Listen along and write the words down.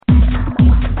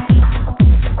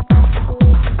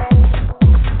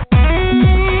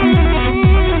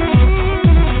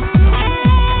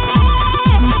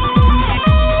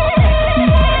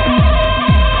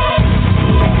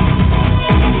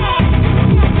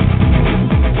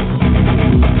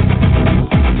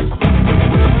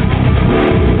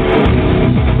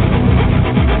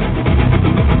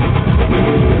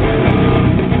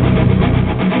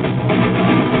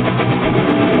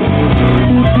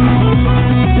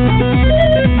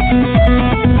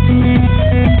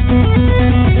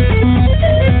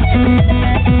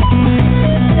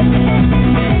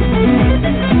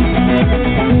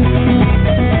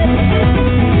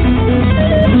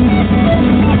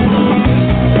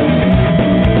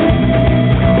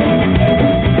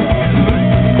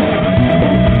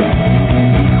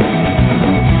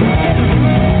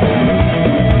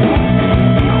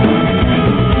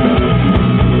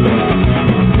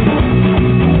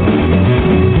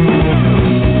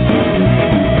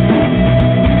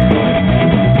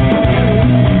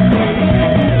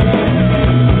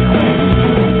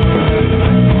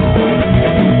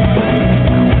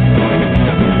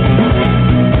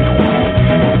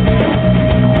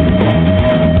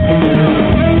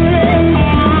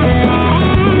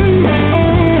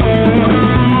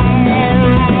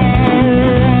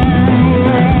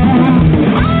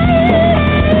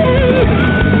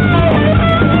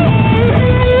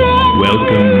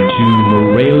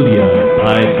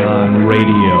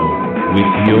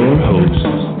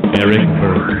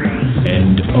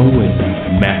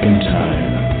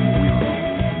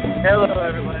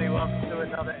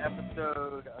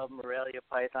of Morelia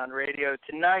Python Radio.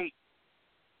 Tonight,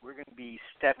 we're going to be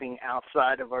stepping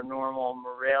outside of our normal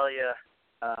Morelia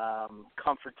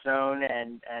comfort zone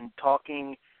and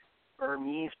talking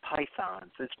Burmese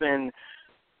pythons. They've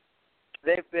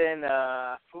been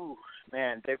a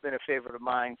favorite of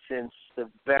mine since the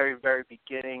very, very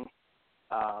beginning.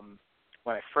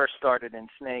 When I first started in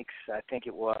snakes, I think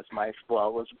it was my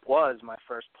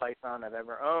first python I've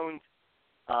ever owned.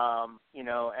 And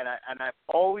I've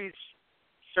always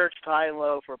searched high and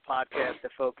low for a podcast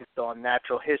that focused on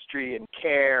natural history and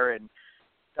care and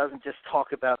doesn't just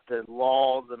talk about the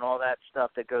laws and all that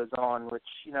stuff that goes on, which,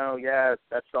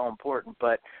 that's all important.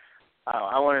 But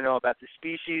I want to know about the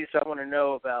species. I want to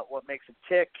know about what makes them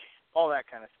tick, all that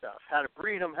kind of stuff, how to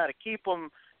breed them, how to keep them,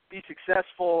 be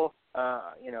successful,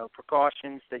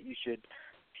 precautions that you should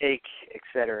take, et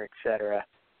cetera, et cetera.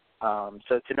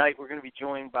 So tonight we're going to be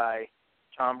joined by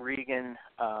Tom Regan.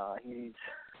 He's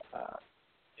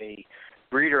a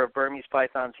breeder of Burmese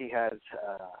pythons. He has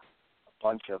a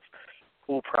bunch of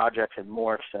cool projects and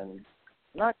morphs, and I'm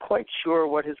not quite sure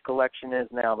what his collection is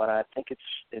now, but I think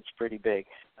it's pretty big.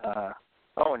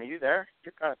 Owen, are you there?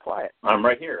 You're kind of quiet. I'm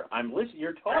right here. I'm listening.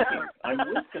 You're talking. I'm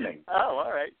listening. Oh,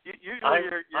 all right.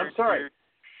 I'm sorry.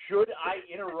 Should I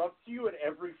interrupt you at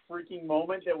every freaking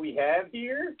moment that we have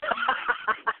here?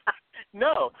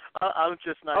 No, I'm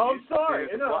just not. Oh, I'm sorry.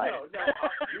 No.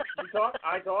 You talk.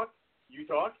 I talk. You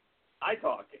talk. I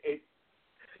talk.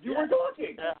 You were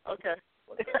talking. Yeah. Okay.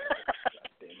 God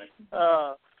damn it.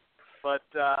 But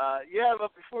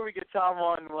before we get Tom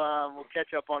on, we'll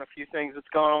catch up on a few things. What's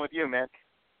going on with you, man?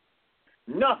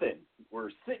 Nothing.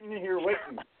 We're sitting here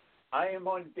waiting. I am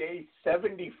on day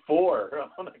 74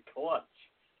 on a clutch.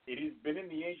 It has been in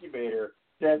the incubator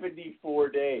 74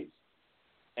 days.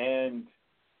 And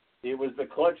it was the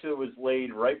clutch that was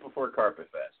laid right before Carpet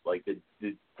Fest, like the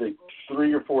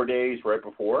 3 or 4 days right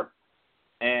before.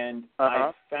 And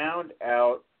I found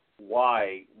out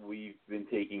why we've been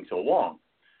taking so long.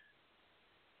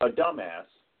 A dumbass,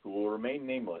 who will remain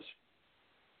nameless,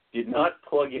 did not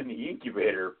plug in the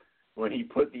incubator when he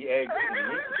put the eggs in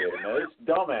the incubator. Now, this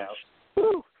dumbass,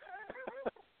 who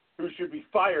should be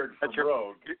fired from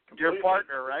Rogue. Your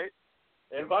partner, right?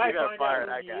 And if I find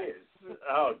out who he is,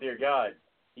 oh, dear God,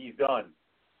 he's done.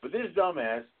 But this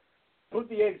dumbass put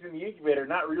the eggs in the incubator,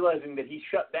 not realizing that he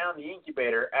shut down the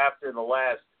incubator after the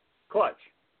last clutch.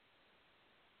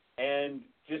 And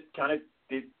just kind of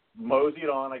moseyed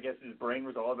on. I guess his brain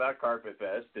was all about Carpet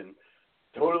Fest and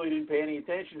totally didn't pay any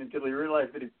attention until he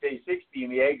realized that it's day 60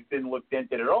 and the eggs didn't look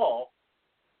dented at all,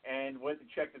 and went to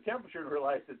check the temperature and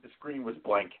realized that the screen was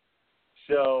blank.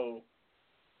 So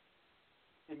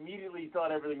immediately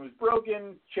thought everything was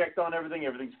broken, checked on everything,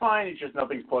 everything's fine, it's just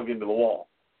nothing's plugged into the wall.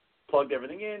 Plugged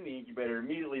everything in, the incubator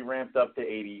immediately ramped up to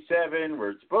 87, where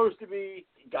it's supposed to be.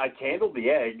 I candled the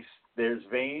eggs. There's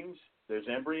veins, there's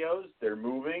embryos, they're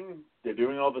moving, they're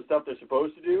doing all the stuff they're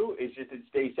supposed to do. It's just it's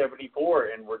day 74,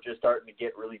 and we're just starting to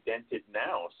get really dented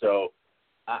now. So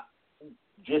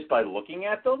just by looking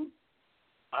at them,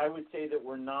 I would say that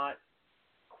we're not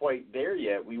quite there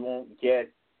yet. We won't get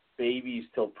babies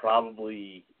till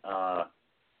probably another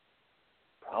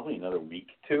week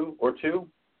or two.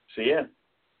 So, yeah.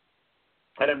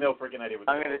 I have no freaking idea what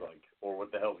the hell's like or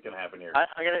what the hell's going to happen here. I'm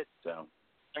going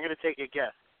to take a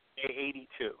guess. Day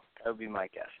 82. That would be my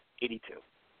guess. 82.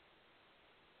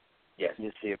 Yes.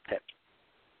 You see a pip.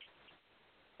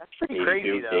 That's pretty 82,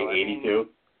 crazy, though. Day 82.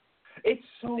 It's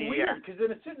so Yeah. weird because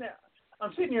then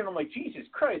I'm sitting here and I'm like, Jesus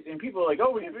Christ. And people are like,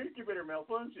 oh, we have incubator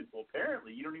malfunctions. Well,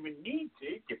 apparently you don't even need to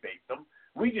incubate them.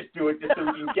 We just do it just so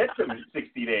we can get them in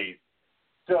 60 days.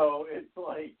 So it's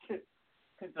like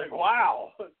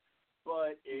wow.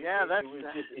 But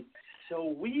it's so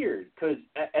weird because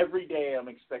every day I'm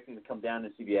expecting to come down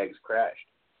and see the eggs crashed.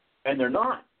 And they're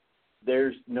not.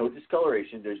 There's no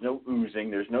discoloration. There's no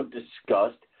oozing. There's no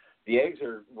disgust. The eggs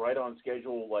are right on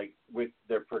schedule, like with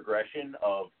their progression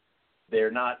of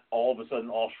they're not all of a sudden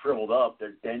all shriveled up.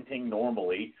 They're denting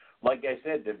normally. Like I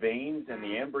said, the veins and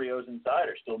the embryos inside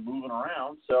are still moving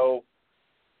around. So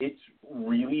it's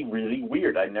really, really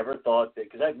weird. I never thought that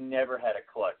because I've never had a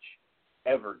clutch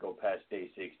ever go past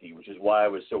day 60, which is why I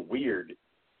was so weird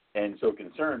and so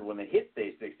concerned when they hit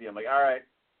day 60. I'm like, all right,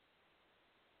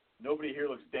 nobody here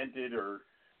looks dented or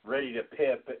ready to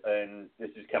pip, and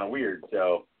this is kind of weird.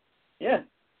 So, yeah,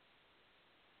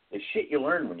 it's shit you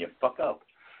learn when you fuck up.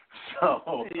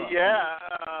 So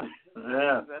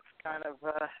that's kind of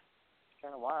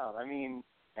wild. I mean,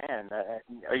 man,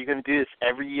 are you going to do this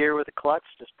every year with a clutch?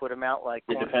 Just put them out like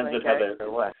it depends on how they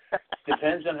or what?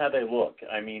 Depends on how they look.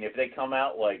 I mean, if they come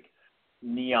out like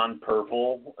neon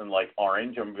purple and like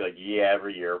orange, I'm gonna be like, yeah,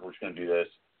 every year we're just gonna do this.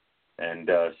 and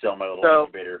sell my little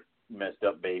incubator messed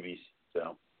up babies.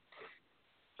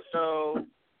 So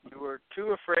you were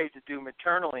too afraid to do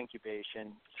maternal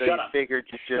incubation, so Shut you up. figured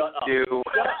to just Shut up. do.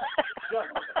 Shut up.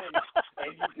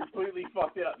 And you completely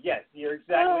fucked it up. Yes, you're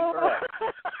exactly correct.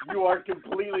 You are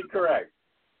completely correct.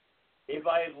 If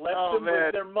I had left them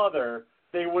with their mother,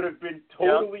 they would have been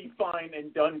totally fine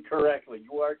and done correctly.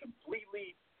 You are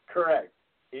completely correct.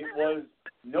 It was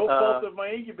no fault of my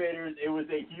incubators. It was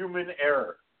a human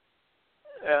error.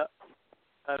 Yeah.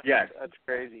 That's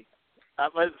crazy.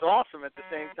 But it's awesome at the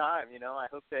same time. You know, I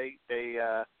hope they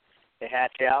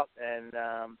hatch out and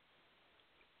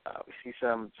we see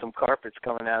some carpets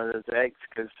coming out of those eggs,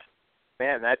 because,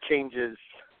 man, that changes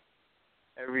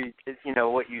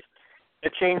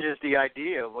it changes the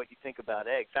idea of what you think about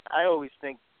eggs. I always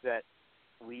think that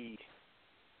we,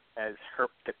 as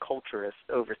herpetoculturists,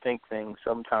 overthink things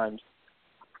sometimes,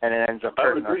 and it ends up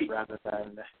hurting us rather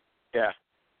than,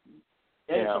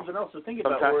 And something else to think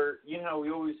about, where, you know,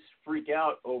 we always freak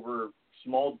out over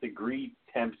small degree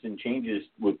temps and changes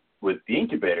with the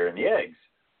incubator and the eggs.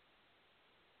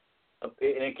 And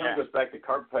it kind of goes back to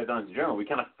carpet pythons in general. We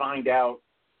kind of find out,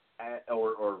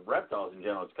 or reptiles in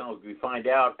general, it's kind of we find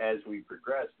out as we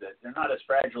progress that they're not as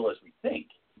fragile as we think.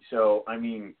 So, I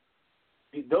mean,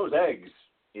 those eggs,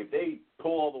 if they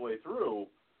pull all the way through,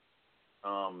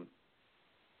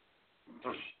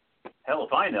 hell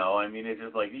if I know. I mean, it's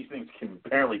just like these things can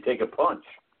barely take a punch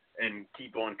and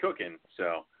keep on cooking.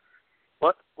 So,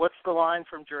 what's the line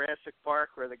from Jurassic Park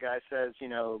where the guy says, you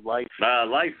know, life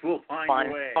will find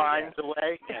a way. Finds a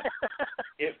way. Yeah.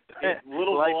 If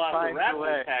little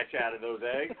velociraptors hatch out of those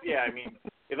eggs, I mean,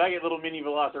 if I get little mini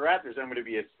velociraptors, I'm going to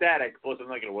be ecstatic. Plus, I'm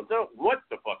not going to what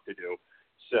the fuck to do.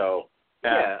 So,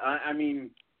 I mean,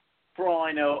 for all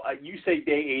I know, you say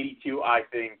day 82. I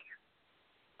think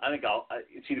I'll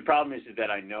see. The problem is that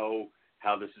I know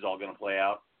how this is all going to play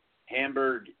out.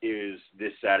 Hamburg is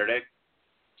this Saturday,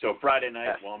 so Friday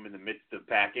night while I'm in the midst of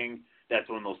packing, that's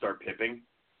when they'll start pipping,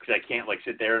 because I can't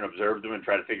sit there and observe them and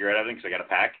try to figure out everything, because I got to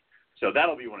pack. So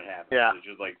that'll be when it happens. Yeah. It's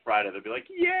just like Friday, they'll be like,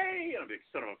 yay, and I'll be like,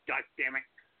 son of a goddamn it.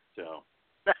 So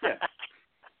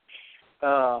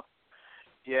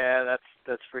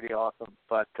that's pretty awesome.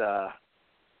 But I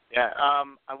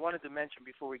wanted to mention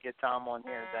before we get Tom on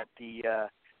here that the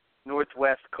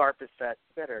Northwest Carpet Fest,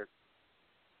 better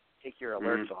take your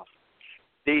alerts off.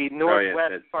 The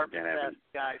Northwest Carpet Fest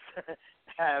guys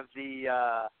have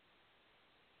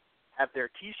their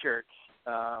T-shirts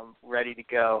ready to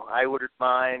go. I ordered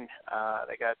mine.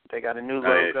 They got a new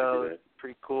logo. It's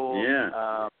pretty cool.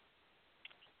 Yeah.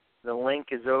 The link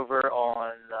is over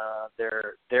on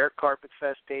their Carpet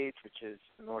Fest page, which is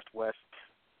Northwest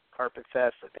Carpet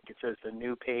Fest. I think it says the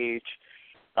new page.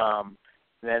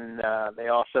 Then they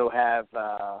also have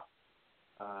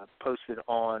posted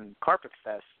on Carpet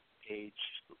Fest page,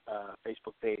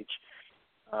 Facebook page.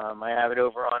 I have it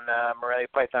over on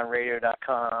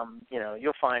MoreliaPythonRadio.com. You know,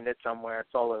 you'll find it somewhere.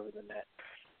 It's all over the net.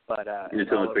 But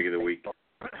it's on the pick of the week.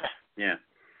 Yeah.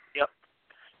 Yep.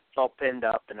 It's all pinned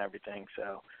up and everything.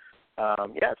 So,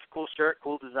 it's a cool shirt,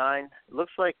 cool design. It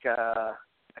looks like I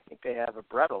think they have a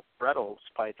Brettles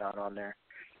python on there,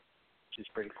 which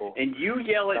is pretty cool. And you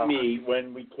yell at me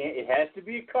when we can't. It has to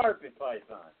be a carpet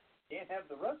python. Can't have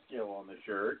the Ruskell on the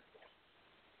shirt.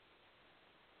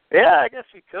 Yeah, I guess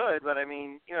we could, but I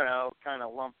mean, you know, kind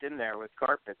of lumped in there with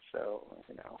carpets, so,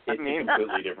 you know. It's a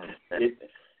completely different.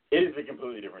 It is a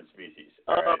completely different species.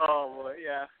 Right? Oh, boy,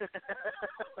 yeah.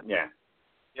 Yeah.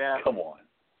 Yeah. Come on.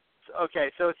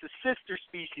 Okay, so it's a sister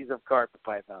species of carpet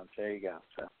pythons. There you go.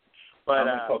 So, but I'm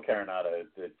going to call Carinata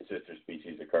the sister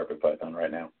species of carpet python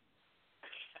right now.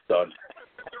 Done.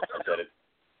 I said it.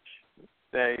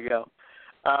 There you go.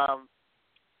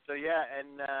 So,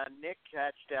 and Nick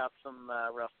hatched out some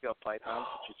rough-scale pythons,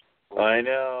 which is cool. I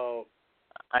know.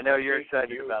 I know you're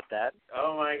excited about that.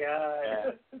 Oh, my God.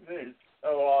 Yeah. They're so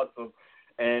awesome.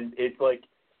 And it's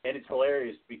it's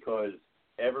hilarious because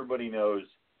everybody knows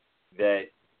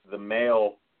that the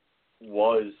male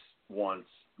was once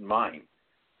mine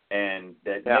and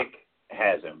that Nick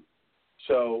has him.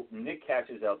 So Nick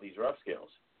catches out these rough scales.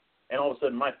 And all of a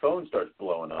sudden my phone starts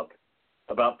blowing up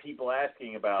about people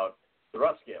asking about the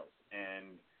rough scales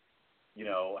and, you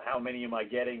know, how many am I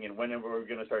getting and when are we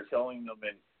going to start selling them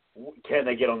and can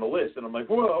they get on the list? And I'm like,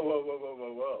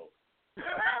 whoa. He's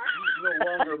no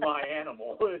longer my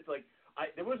animal. It's like, I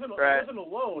wasn't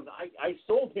alone. I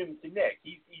sold him to Nick.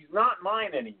 He's not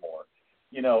mine anymore.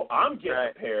 You know, I'm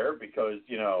getting a pair because,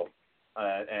 you know,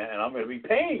 and I'm going to be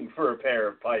paying for a pair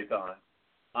of python.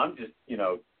 I'm just, you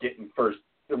know, getting first.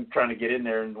 I'm trying to get in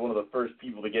there and one of the first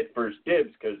people to get first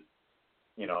dibs because,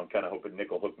 you know, I'm kind of hoping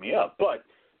Nick will hook me up. But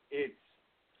it's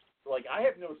like I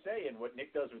have no say in what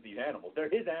Nick does with these animals. They're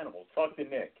his animals. Talk to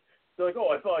Nick. They're like, oh,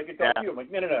 I thought I could talk to you. I'm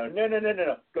like, no.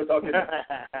 Go talk to Nick.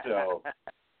 So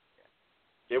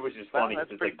it was just funny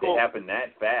because it's like cool. They happened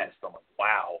that fast. I'm like,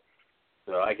 wow.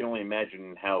 So I can only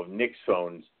imagine how Nick's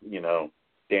phone's,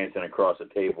 dancing across the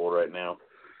table right now.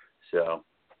 So,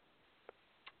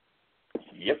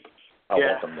 yep. I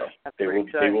want them though.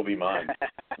 They will be mine.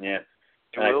 Yeah.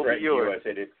 And I threatened you. I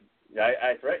said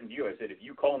I threatened you. I said if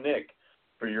you call Nick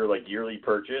for your yearly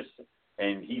purchase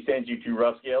and he sends you 2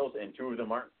 rough scales and 2 of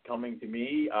them aren't coming to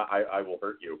me, I will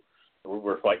hurt you.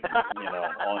 We're fighting,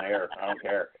 on air. I don't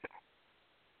care.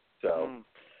 So,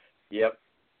 yep.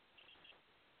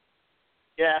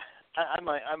 Yeah, I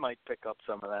might pick up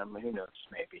some of them. Who knows?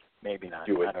 Maybe not.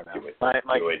 Do it. I don't know. Do it. Do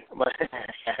it.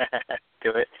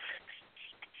 Do it.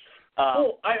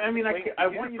 Well, I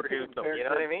want you to compare. You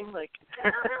know what I mean?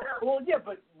 Well, yeah,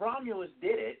 but Romulus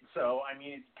did it, so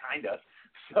it's kind of.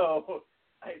 So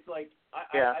it's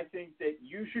I think that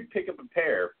you should pick up a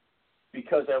pair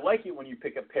because I like it when you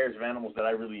pick up pairs of animals that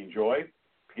I really enjoy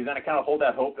because then I kind of hold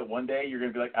that hope that one day you're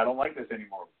going to be like, I don't like this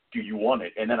anymore. Do you want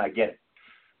it? And then I get it.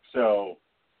 So,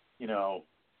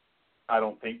 I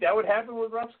don't think that would happen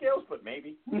with rough scales, but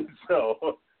maybe.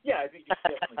 So, yeah, I think you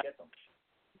should definitely get them.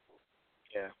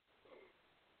 Yeah.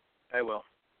 I will.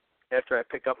 After I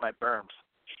pick up my berms.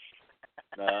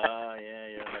 Yeah,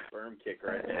 you're on a berm kick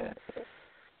right now.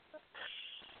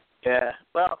 Yeah.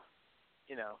 Well,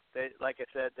 like I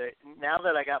said, now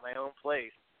that I got my own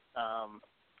place,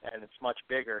 and it's much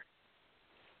bigger,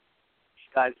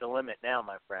 sky's the limit now,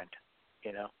 my friend.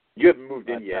 You haven't moved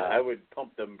in yet. I would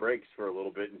pump them brakes for a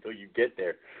little bit until you get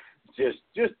there. Just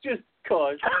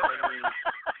cause.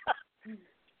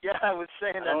 Yeah, I was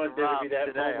saying that to Rob today.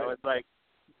 Moment. I was like,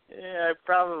 I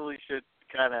probably should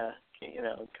kind of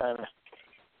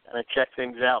check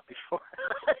things out before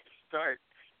I start.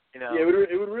 Yeah, it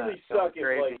would really suck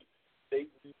if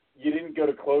you didn't go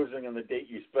to closing on the date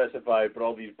you specified, but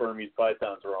all these Burmese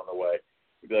pythons are on the way.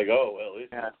 You'd be like, oh well, this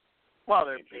is well,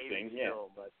 they're babies still,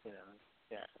 but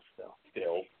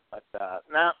still. But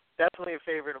no, definitely a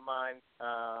favorite of mine.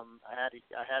 I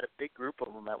had a big group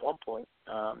of them at one point.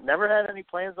 Never had any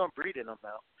plans on breeding them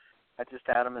though. I just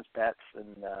had them as pets,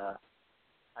 and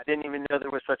I didn't even know there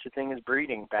was such a thing as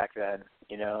breeding back then.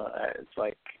 It's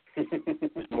like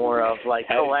it's more of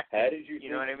collecting. How did you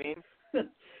know what I mean?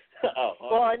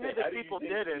 Well, I knew that people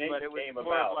did it, but it was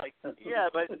more of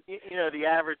but the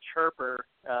average herper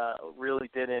really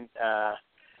didn't.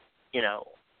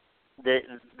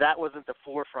 That wasn't the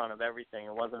forefront of everything.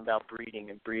 It wasn't about breeding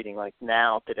and breeding. Like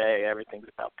now, today, everything's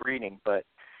about breeding. But,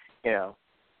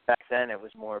 back then it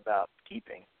was more about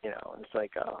keeping, and it's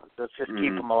like, let's just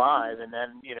keep them alive. And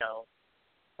then,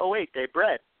 oh, wait, they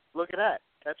bred. Look at that.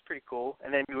 That's pretty cool.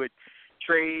 And then you would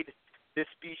trade this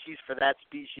species for that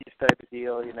species type of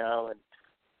deal,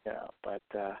 but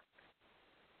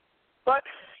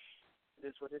it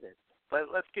is what it is.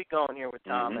 But let's get going here with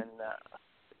Tom and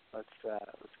let's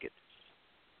get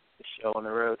the show on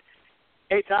the road.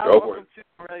 Hey, Tom, welcome to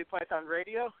Morelia Python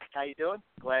Radio. How you doing?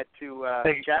 Glad to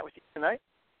chat with you tonight.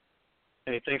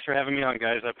 Hey, thanks for having me on,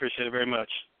 guys. I appreciate it very much.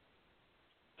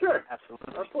 Sure.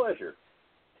 Absolutely. Our pleasure.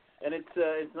 And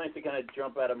it's nice to kind of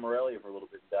jump out of Morelia for a little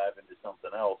bit and dive into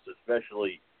something else,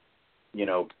 especially,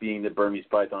 being that Burmese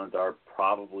pythons are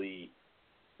probably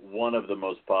one of the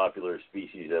most popular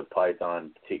species of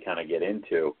python to kind of get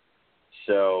into.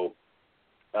 So,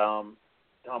 Tom,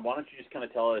 why don't you just kind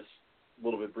of tell us a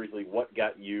little bit briefly what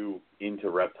got you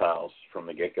into reptiles from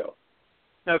the get-go?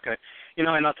 Okay.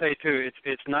 And I'll tell you, too,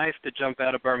 it's nice to jump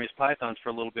out of Burmese pythons for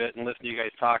a little bit and listen to you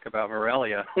guys talk about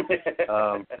Morelia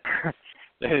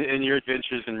and your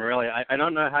adventures in Morelia. I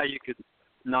don't know how you could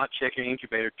not check your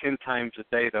incubator 10 times a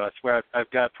day, though. I swear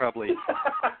I've got probably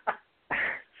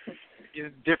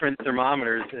different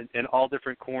thermometers in all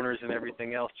different corners and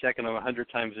everything else, checking them 100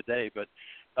 times a day. But,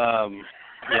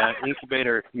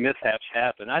 incubator mishaps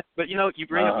happen. But, you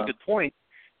bring up a good point,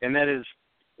 and that is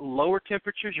lower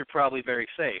temperatures, you're probably very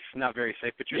safe. Not very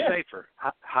safe, but you're safer.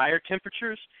 Higher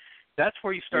temperatures, that's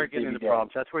where you start getting into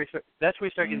problems. That's where you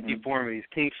start getting deformities,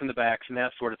 kinks in the backs, and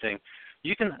that sort of thing.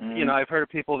 You can, I've heard of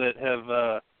people that have,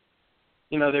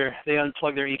 they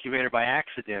unplugged their incubator by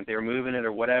accident. They were moving it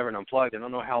or whatever and unplugged. I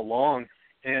don't know how long,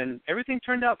 and everything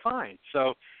turned out fine.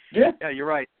 So, yeah, you're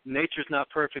right. Nature's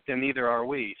not perfect, and neither are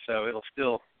we. So it'll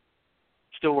still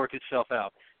work itself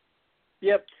out.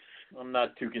 Yep. I'm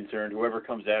not too concerned. Whoever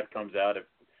comes out, comes out. If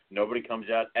nobody comes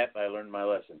out, I learned my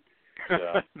lesson.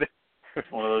 So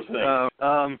it's one of those things.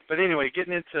 But anyway,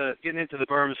 getting into the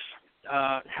berms,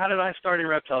 how did I start in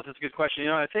reptiles? That's a good question.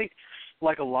 I think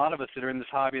like a lot of us that are in this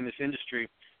hobby, in this industry,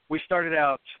 we started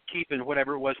out keeping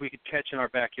whatever it was we could catch in our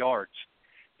backyards.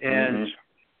 And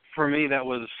for me, that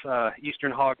was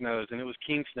eastern hognose, and it was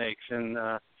king snakes and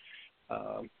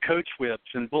coach whips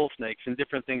and bull snakes and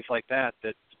different things like that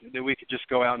we could just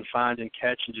go out and find and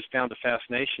catch, and just found a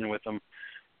fascination with them.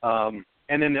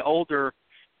 And then the older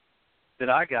that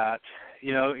I got,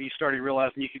 you know, you started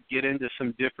realizing you could get into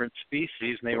some different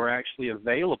species, and they were actually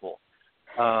available.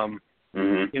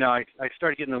 You know, I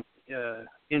started getting them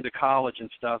into college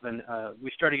and stuff, and we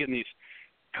started getting these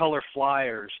color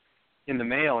flyers in the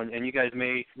mail, and you guys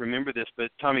may remember this,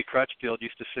 but Tommy Crutchfield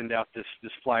used to send out this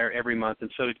flyer every month,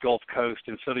 and so did Gulf Coast,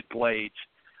 and so did Glades.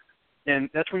 And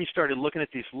that's when you started looking at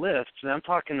these lists, and I'm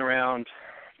talking around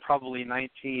probably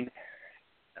 88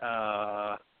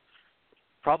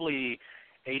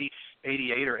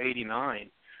 or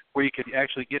 89, where you could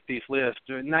actually get these lists,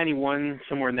 91,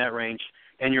 somewhere in that range,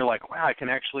 and you're like, wow, I can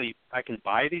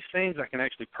buy these things, I can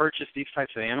actually purchase these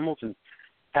types of animals and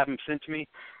have them sent to me.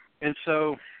 And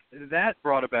so that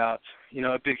brought about, you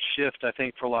know, a big shift, I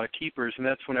think, for a lot of keepers, and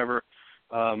that's whenever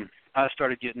I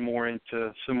started getting more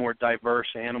into some more diverse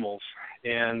animals.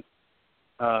 And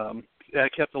I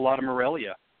kept a lot of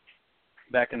Morelia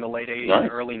back in the late 80s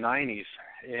and early 90s.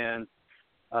 And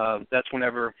that's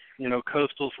whenever, you know,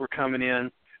 coastals were coming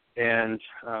in, and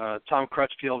Tom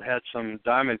Crutchfield had some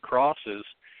diamond crosses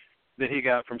that he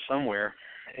got from somewhere.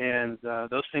 And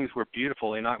those things were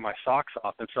beautiful. They knocked my socks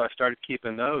off. And so I started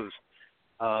keeping those.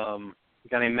 A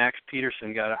guy named Max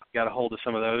Peterson got a hold of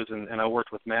some of those, and I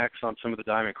worked with Max on some of the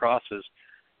diamond crosses.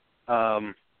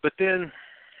 But then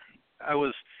I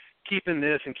was keeping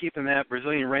this and keeping that.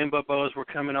 Brazilian rainbow boas were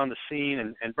coming on the scene,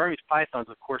 and Burmese pythons,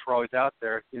 of course, were always out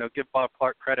there. You know, give Bob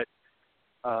Clark credit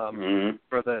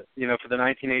for the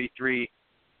 1983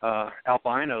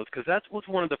 albinos, because that was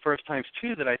one of the first times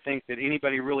too that I think that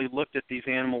anybody really looked at these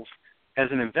animals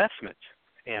as an investment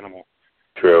animal.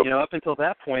 True. You know, up until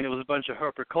that point, it was a bunch of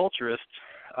herpetoculturists,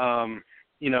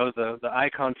 you know, the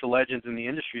icons, the legends in the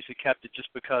industries who kept it just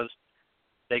because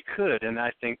they could, and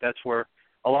I think that's where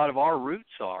a lot of our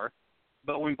roots are.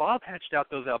 But when Bob hatched out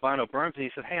those albino Burms, and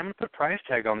he said, hey, I'm going to put a price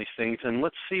tag on these things, and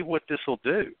let's see what this will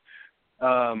do.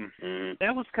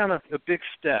 That was kind of a big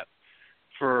step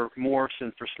for morphs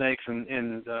and for snakes,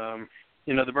 and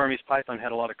you know, the Burmese python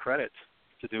had a lot of credit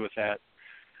to do with that.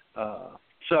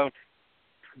 So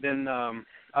then I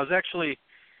was actually,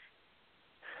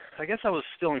 I guess I was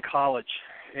still in college,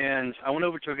 and I went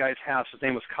over to a guy's house. His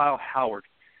name was Kyle Howard.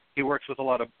 He works with a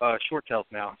lot of short-tails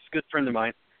now. He's a good friend of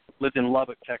mine, lived in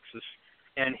Lubbock, Texas,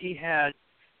 and he had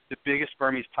the biggest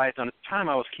Burmese python. At the time,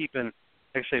 I was keeping,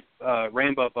 like I say,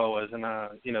 rainbow boas and,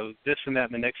 you know, this and that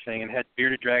and the next thing, and had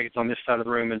bearded dragons on this side of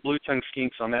the room and blue-tongued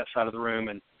skinks on that side of the room.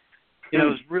 And, you know,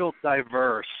 it was real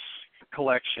diverse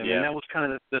collection. Yeah. And that was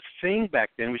kind of the thing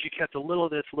back then, was you kept a little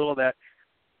of this, a little of that,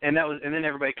 and then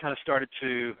everybody kind of started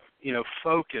to, you know,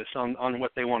 focus on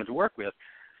what they wanted to work with.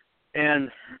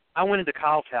 And I went into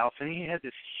Kyle's house, and he had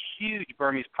this huge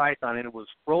Burmese python, and it was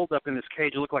rolled up in this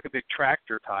cage. It looked like a big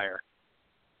tractor tire.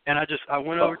 And I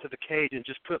went over to the cage and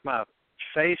just put my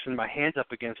face and my hands up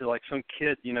against it like some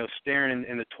kid, you know, staring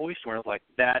in the toy store. I was like,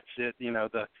 that's it, you know,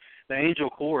 the angel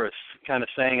chorus kind of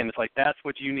sang, and it's like, that's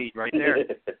what you need right there.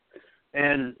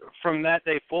 And from that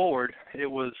day forward, it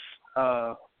was,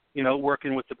 you know,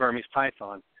 working with the Burmese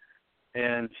python,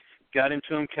 and got into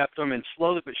them, kept them, and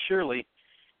slowly but surely,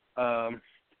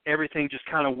 everything just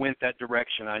kind of went that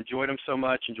direction. I enjoyed them so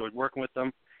much, enjoyed working with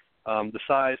them. The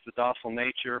size, the docile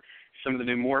nature, some of the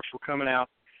new morphs were coming out,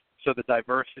 so the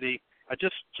diversity. I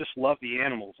just love the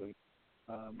animals. And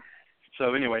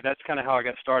so anyway, that's kind of how I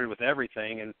got started with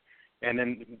everything. And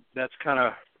then that's kind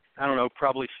of, I don't know,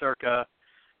 probably circa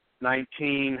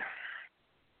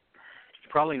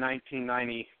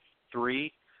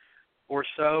 1993 or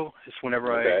so is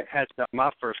whenever I hatched out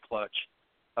my first clutch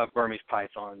of Burmese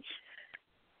pythons,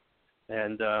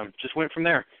 and just went from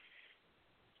there.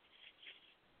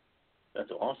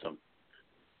 That's awesome.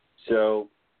 So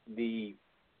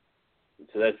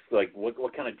that's like,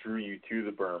 what kind of drew you to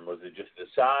the Burm? Was it just the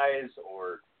size,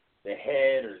 or the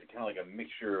head, or is it kind of like a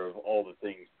mixture of all the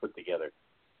things put together?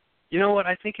 You know what?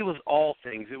 I think it was all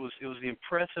things. It was the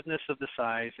impressiveness of the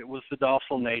size. It was the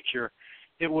docile nature.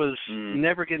 It was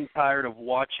never getting tired of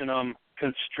watching them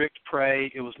constrict prey.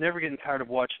 It was never getting tired of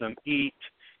watching them eat.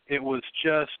 It was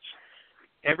just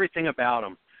everything about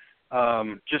them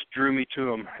just drew me to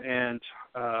them. And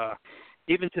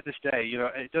even to this day, you know,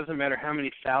 it doesn't matter how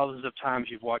many thousands of times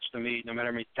you've watched them eat, no matter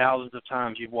how many thousands of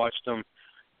times you've watched them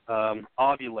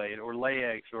ovulate or lay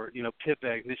eggs or, you know, pip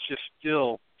eggs. It's just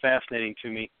still fascinating to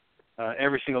me.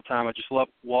 Every single time. I just love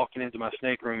walking into my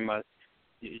snake room.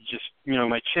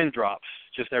 my chin drops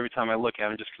just every time I look at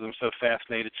them, just because I'm so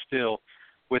fascinated still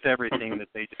with everything that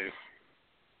they do.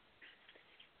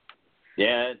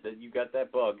 Yeah, you got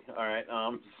that bug. All right.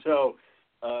 So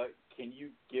can you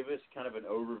give us kind of an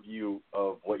overview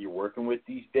of what you're working with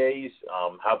these days?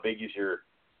 How big is your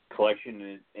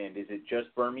collection, and is it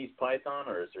just Burmese python,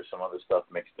 or is there some other stuff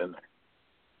mixed in there?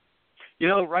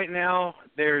 Right now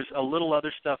there's a little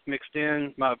other stuff mixed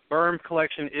in. My Burm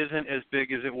collection isn't as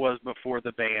big as it was before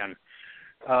the ban.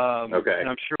 Okay. And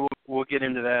I'm sure we'll get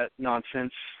into that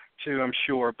nonsense too, I'm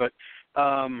sure. But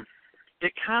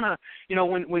it kind of,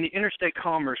 when the interstate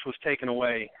commerce was taken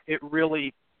away, it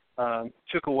really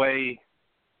took away,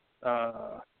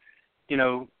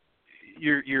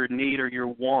 your need or your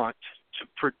want to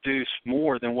produce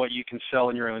more than what you can sell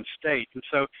in your own state. And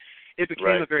so it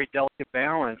became a very delicate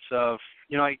balance of,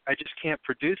 I just can't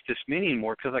produce this many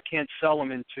anymore because I can't sell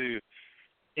them into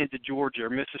Georgia or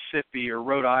Mississippi or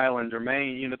Rhode Island or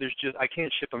Maine. I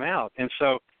can't ship them out. And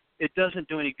so it doesn't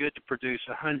do any good to produce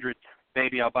 100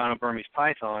 baby albino Burmese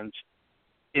pythons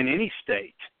in any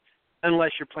state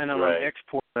unless you're planning on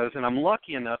exporting those. And I'm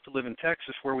lucky enough to live in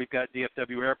Texas where we've got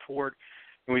DFW Airport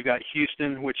and we've got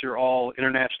Houston, which are all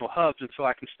international hubs, and so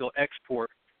I can still export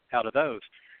out of those.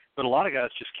 But a lot of guys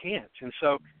just can't. And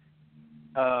so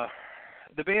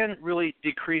the ban really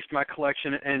decreased my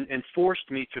collection and forced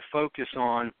me to focus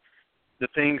on the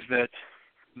things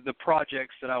the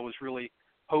projects that I was really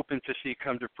hoping to see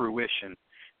come to fruition.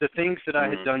 The things that I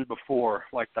had done before,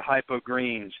 like the hypo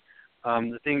greens,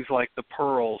 the things like the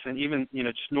pearls, and even,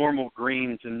 just normal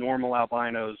greens and normal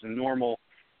albinos and normal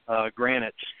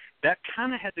granites, that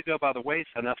kind of had to go by the wayside.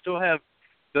 And I still have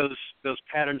those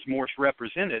patterns more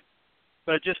represented,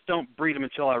 but I just don't breed them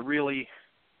until I really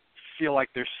feel like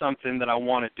there's something that I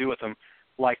want to do with them,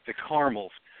 like the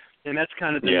caramels. And that's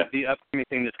kind of the upcoming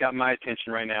thing that's got my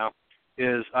attention right now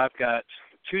is I've got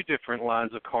 2 different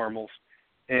lines of caramels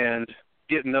and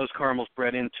getting those caramels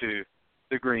bred into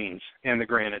the greens and the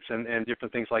granites and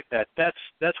different things like that.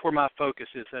 That's where my focus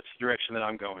is. That's the direction that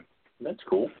I'm going. That's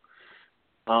cool.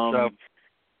 And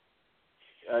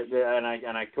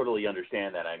I totally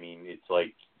understand that. I mean, it's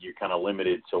like you're kind of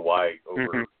limited, so why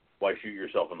shoot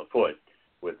yourself in the foot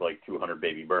with like 200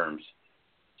 baby Burms?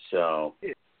 So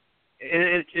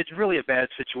it's really a bad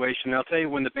situation. I'll tell you,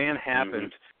 when the ban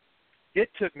happened, it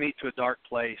took me to a dark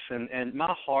place, and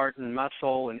my heart and my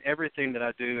soul and everything that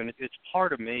I do, and it's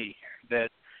part of me that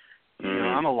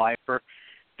I'm a lifer,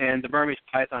 and the Burmese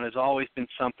python has always been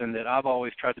something that I've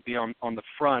always tried to be on the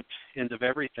front end of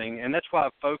everything, and that's why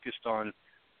I've focused on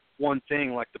one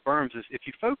thing like the Burms. Is if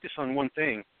you focus on one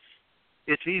thing,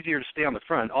 it's easier to stay on the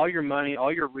front. All your money,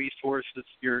 all your resources,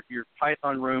 your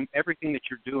python room, everything that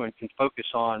you're doing can focus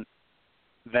on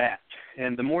that.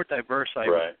 And the more diverse I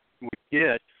would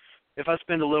get, if I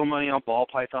spend a little money on ball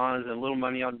pythons and a little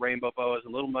money on rainbow boas, a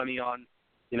little money on,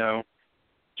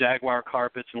 jaguar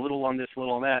carpets, and a little on this, a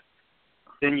little on that,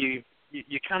 then you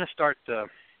kind of start to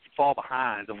fall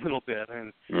behind a little bit.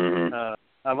 And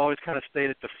I've always kind of stayed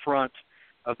at the front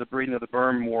of the breeding of the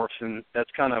Burm morphs, and that's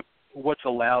kind of what's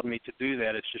allowed me to do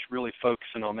that. It's just really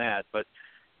focusing on that. But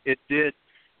it did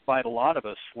bite a lot of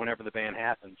us whenever the ban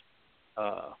happened.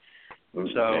 I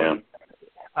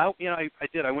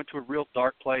did. I went to a real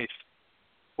dark place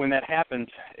when that happened,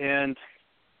 and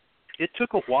it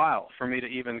took a while for me to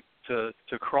even to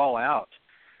crawl out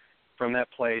from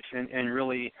that place and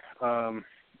really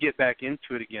get back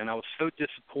into it again. I was so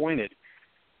disappointed.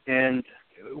 And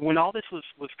when all this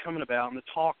was coming about and the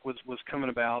talk was coming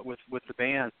about with the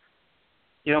ban,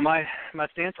 my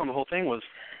stance on the whole thing was,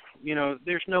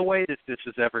 there's no way that this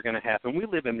is ever going to happen. We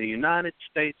live in the United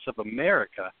States of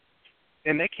America,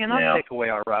 and they cannot take away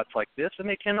our rights like this, and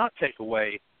they cannot take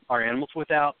away our animals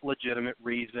without legitimate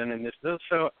reason and this.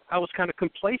 So I was kind of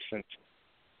complacent.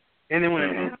 And then when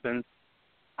it happened,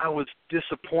 I was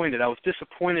disappointed. I was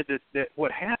disappointed that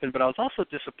what happened, but I was also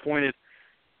disappointed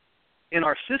in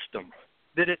our system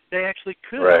that they actually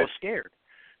could. I was scared.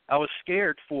 I was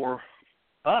scared for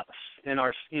us and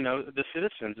our, the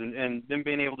citizens, and them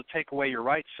being able to take away your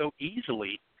rights so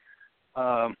easily.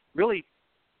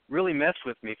 Really messed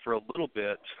with me for a little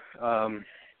bit.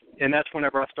 And that's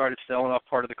whenever I started selling off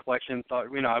part of the collection. Thought,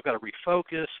 I've got to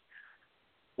refocus.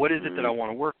 What is it that I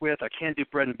want to work with? I can't do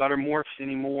bread and butter morphs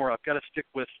anymore. I've got to stick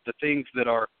with the things that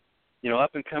are,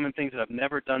 up and coming, things that I've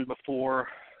never done before.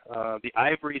 The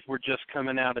ivories were just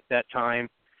coming out at that time.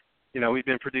 We've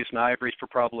been producing ivories for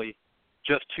probably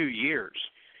just 2 years.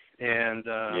 And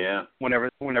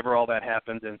whenever all that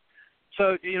happened. And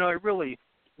so, it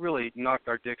really knocked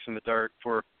our dicks in the dirt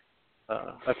for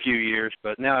a few years,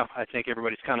 but now I think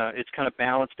it's kind of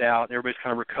balanced out. Everybody's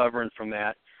kind of recovering from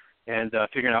that and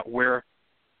figuring out where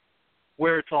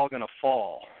it's all going to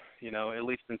fall, at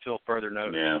least until further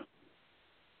notice.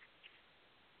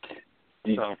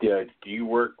 Yeah. Do you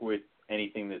work with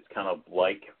anything that's kind of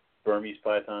like Burmese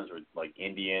pythons, or like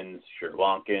Indians, Sri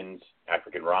Lankans,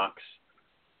 African rocks,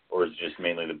 or is it just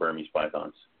mainly the Burmese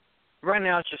pythons? Right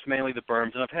now it's just mainly the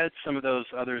Burms, and I've had some of those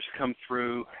others come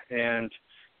through, and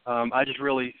I just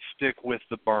really stick with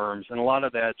the Burms, and a lot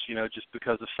of that's, just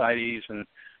because of CITES and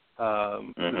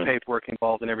the paperwork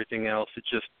involved and everything else. It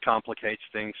just complicates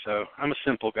things, so I'm a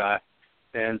simple guy,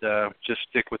 and just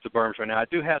stick with the Burms right now. I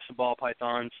do have some ball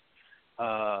pythons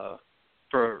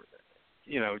for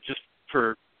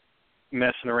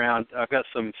messing around. I've got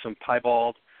some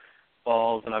piebald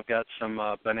balls, and I've got some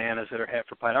bananas that are half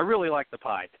for pied. I really like the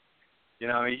pied. You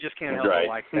just can't help but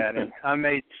like that. And I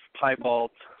made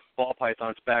piebald ball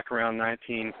pythons back around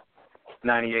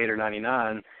 1998 or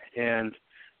 99, and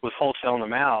was wholesaling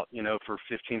them out, for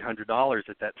 $1,500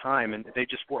 at that time. And they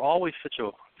just were always such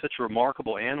a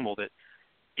remarkable animal that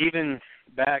even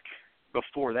back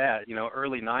before that,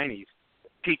 early 90s,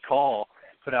 Pete Call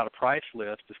put out a price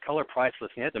list, this color price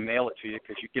list, and he had to mail it to you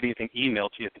because you could get anything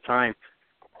emailed to you at the time.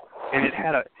 And it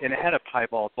had a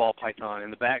piebald ball python in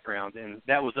the background, and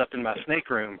that was up in my snake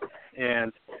room.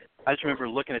 And I just remember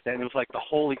looking at that, and it was like the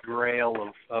holy grail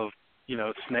of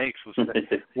snakes was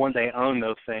to one day own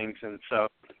those things. And so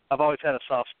I've always had a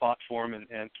soft spot for them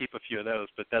and keep a few of those,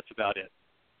 but that's about it.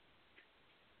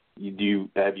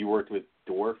 Have you worked with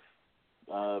dwarf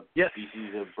yes.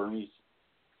 species of Burmese?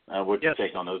 What's your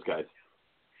take on those guys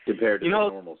compared to the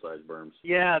normal-sized Burms?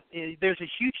 Yeah, there's a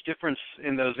huge difference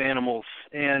in those animals,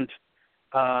 and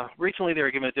recently they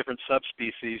were given a different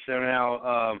subspecies. They're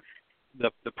now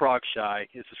the Prague shy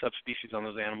is a subspecies on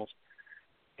those animals,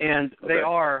 and they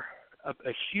are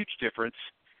a huge difference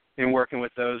in working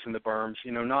with those in the Burms.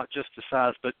 Not just the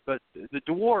size, but the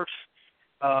dwarfs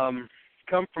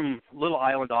come from a little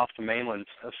island off the mainland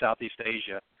of Southeast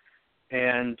Asia.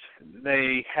 And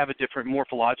they have a different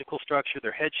morphological structure.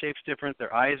 Their head shape's different.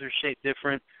 Their eyes are shaped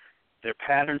different. Their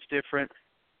pattern's different.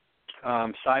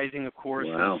 Sizing, of course,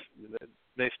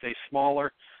 they stay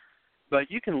smaller. But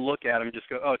you can look at them and just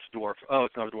go, oh, it's a dwarf. Oh,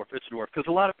 it's not a dwarf. It's a dwarf. Because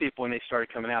a lot of people, when they started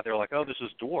coming out, they were like, oh, this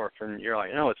is dwarf. And you're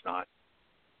like, no, it's not.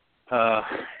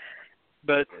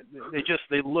 But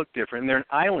they look different. And they're an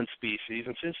island species.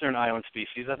 And since they're an island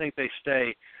species, I think they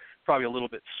stay probably a little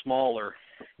bit smaller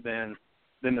than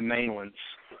the mainlands.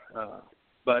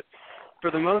 But for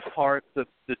the most part, the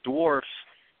dwarfs,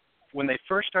 when they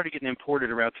first started getting imported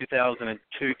around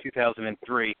 2002,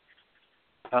 2003,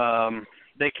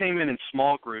 they came in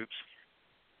small groups.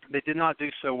 They did not do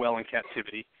so well in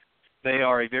captivity. They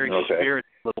are a very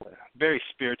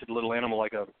spirited little animal,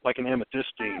 like an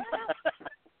amethystine.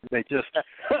 They just,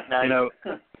 oh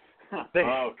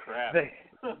crap!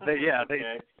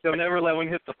 They'll never let one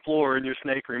hit the floor in your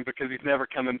snake room because he's never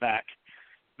coming back.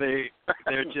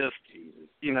 They're just,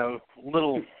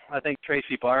 little. I think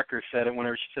Tracy Barker said it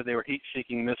whenever she said they were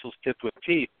heat-seeking missiles tipped with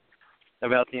teeth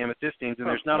about the amethystines, and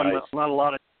there's not a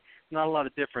lot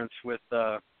of difference with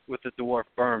the dwarf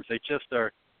Burms. They just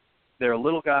are. They're a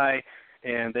little guy,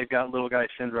 and they've got little guy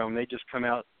syndrome. They just come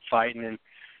out fighting,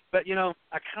 but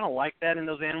I kind of like that in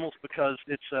those animals because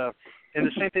it's and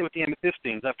the same thing with the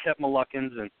amethystines. I've kept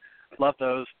Moluccans and love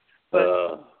those,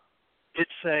 but it's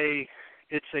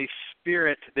a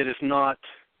spirit that is not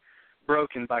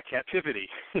broken by captivity.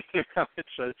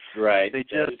 Right.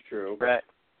 That is true. Right.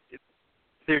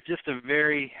 They're just a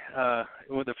very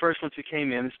the first ones who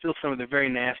came in. Still some of the very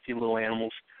nasty little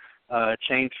animals,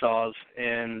 chainsaws,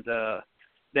 and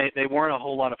they weren't a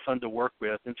whole lot of fun to work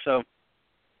with. And so,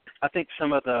 I think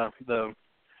some of the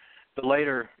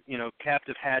later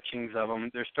captive hatchings of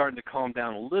them, they're starting to calm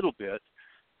down a little bit.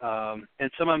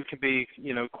 And some of them can be,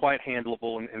 quite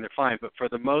handleable and they're fine. But for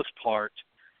the most part,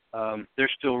 they're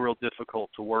still real difficult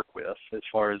to work with as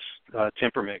far as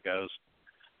temperament goes.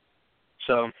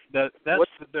 So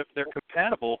they're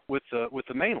compatible with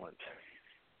the mainland.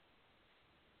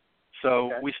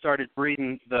 So we started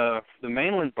breeding the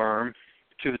mainland Burm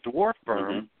to the dwarf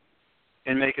Burm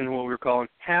and making what we were calling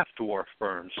half dwarf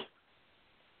Burms.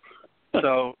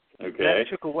 So that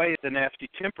took away the nasty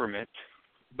temperament,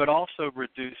 but also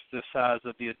reduced the size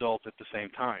of the adult at the same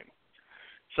time.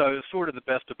 So it was sort of the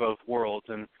best of both worlds.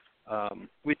 And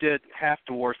we did half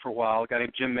dwarfs for a while. A guy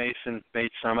named Jim Mason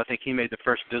made some. I think he made the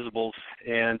first visibles.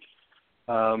 And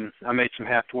I made some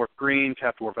half dwarf greens,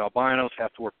 half dwarf albinos,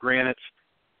 half dwarf granites.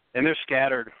 And they're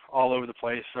scattered all over the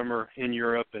place. Some are in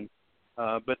Europe, and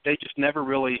but they just never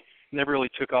really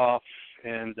took off.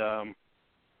 And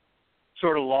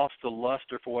sort of lost the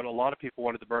luster for what a lot of people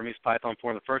wanted the Burmese python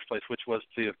for in the first place, which was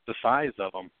the size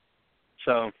of them.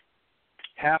 So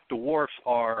half dwarfs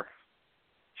are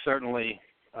certainly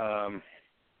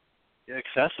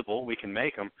accessible. We can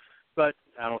make them, but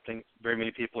I don't think very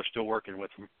many people are still working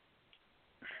with them.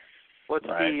 What's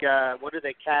what do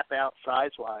they cap out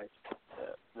size-wise?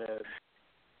 The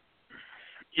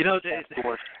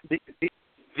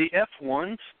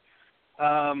F1s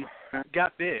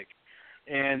got big,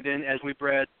 and then as we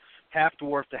bred half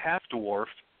dwarf to half dwarf,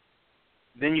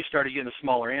 then you started getting a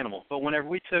smaller animal. But whenever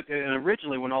we took, and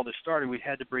originally when all this started, we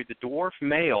had to breed the dwarf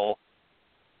male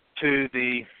to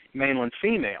the mainland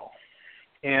female,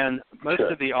 and most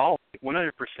of the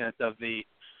 100% of the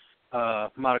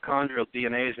mitochondrial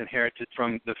DNA is inherited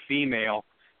from the female,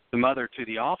 the mother, to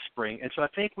the offspring. And so I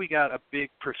think we got a big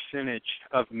percentage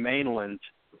of mainland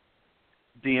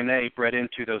DNA bred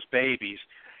into those babies.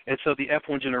 And so the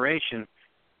F1 generation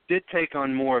did take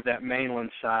on more of that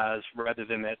mainland size rather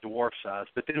than that dwarf size.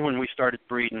 But then when we started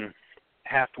breeding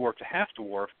half dwarf to half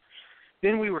dwarf,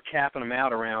 then we were capping them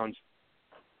out around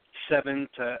 7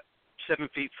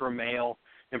 feet for a male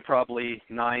and probably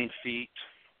 9 feet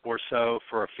or so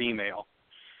for a female,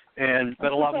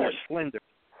 but a lot more slender.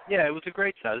 Yeah, it was a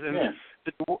great size, and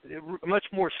much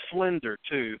more slender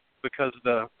too, because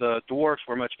the dwarfs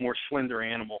were a much more slender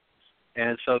animal,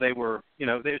 and so they were,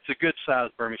 it's a good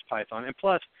sized Burmese python, and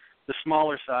plus the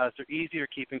smaller size, they're easier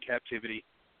to keep in captivity,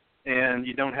 and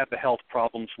you don't have the health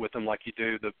problems with them like you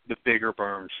do the bigger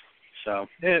Burms. So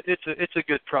it's a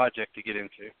good project to get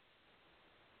into.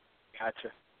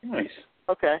 Gotcha. Nice.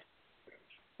 Okay.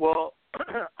 Well,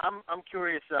 I'm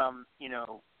curious.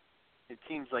 It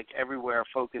seems like everywhere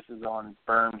focuses on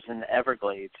Burms and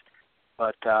Everglades,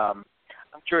 but I'm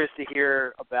curious to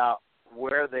hear about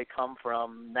where they come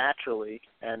from naturally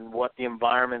and what the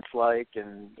environment's like,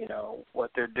 and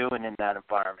what they're doing in that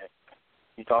environment. Can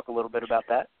you talk a little bit about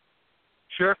that?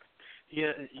 Sure.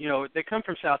 Yeah, they come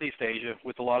from Southeast Asia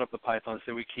with a lot of the pythons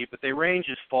that we keep, but they range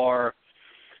as far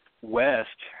west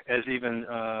as even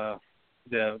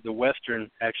the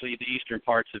western, actually the eastern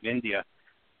parts of India,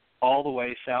 all the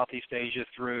way Southeast Asia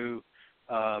through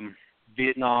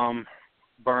Vietnam,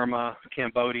 Burma,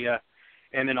 Cambodia,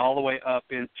 and then all the way up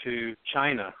into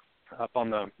China, up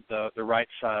on the right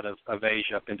side of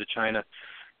Asia, up into China,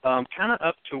 kind of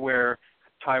up to where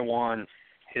Taiwan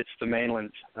hits the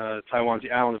mainland. Taiwan's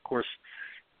the island, of course,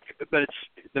 but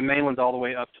it's the mainland all the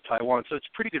way up to Taiwan, so it's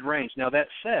pretty good range. Now, that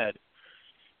said,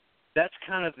 that's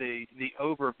kind of the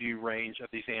overview range of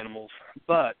these animals,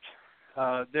 but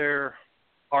there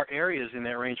are areas in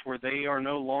that range where they are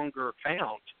no longer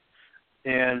found,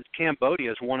 and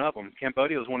Cambodia is one of them.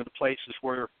 Cambodia was one of the places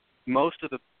where most of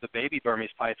the baby Burmese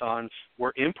pythons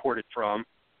were imported from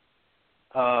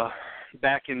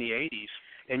back in the 80s,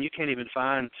 and you can't even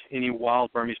find any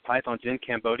wild Burmese pythons in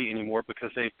Cambodia anymore because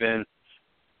they've been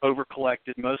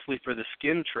over-collected mostly for the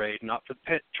skin trade, not for the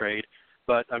pet trade.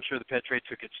 But I'm sure the pet trade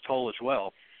took its toll as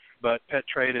well. But pet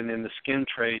trade and then the skin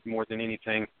trade, more than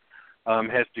anything,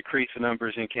 has decreased the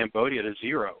numbers in Cambodia to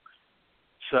zero.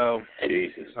 So,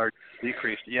 or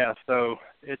decreased, yeah. So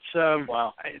it's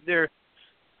wow.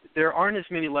 There aren't as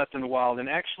many left in the wild, and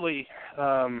actually,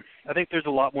 I think there's a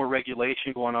lot more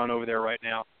regulation going on over there right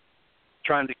now,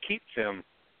 trying to keep them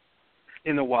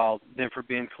in the wild than for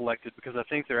being collected, because I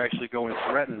think they're actually going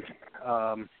threatened,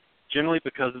 generally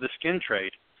because of the skin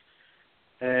trade.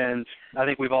 And I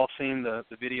think we've all seen the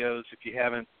videos. If you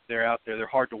haven't, they're out there. They're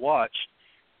hard to watch,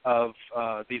 of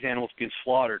these animals being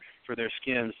slaughtered for their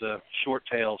skins, the short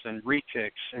tails and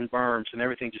retics and Burms and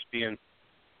everything just being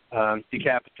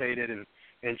decapitated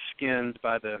and skinned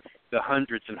by the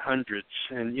hundreds and hundreds.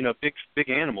 And, big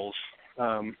animals,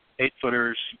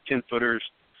 8-footers, 10-footers,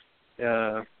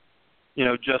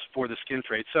 just for the skin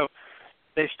trade. So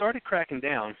they started cracking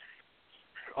down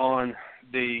on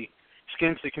the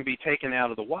skins that can be taken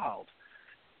out of the wild,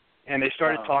 and they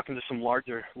started talking to some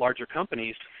larger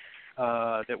companies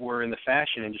that were in the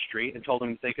fashion industry, and told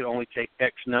them that they could only take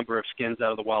X number of skins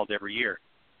out of the wild every year.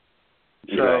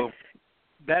 So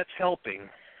that's helping,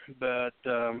 but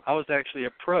I was actually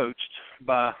approached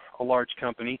by a large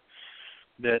company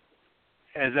that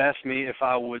has asked me if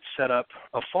I would set up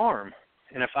a farm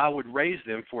and if I would raise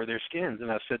them for their skins,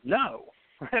 and I said no,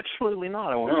 absolutely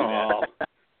not. I won't do that.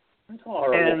 That's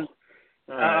horrible. And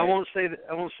I won't say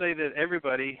that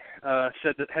everybody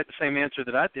said that had the same answer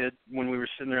that I did when we were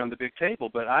sitting there on the big table,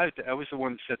 but I was the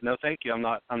one that said no, thank you. I'm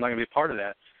not going to be a part of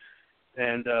that,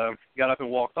 and got up and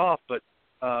walked off. But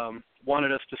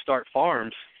wanted us to start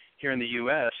farms here in the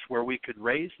U.S. where we could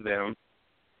raise them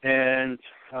and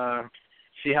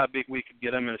see how big we could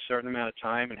get them in a certain amount of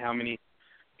time, and how many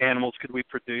animals could we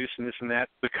produce and this and that,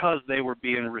 because they were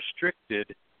being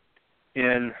restricted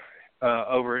in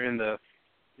over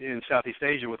in Southeast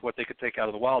Asia with what they could take out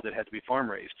of the wild that had to be farm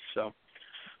raised. So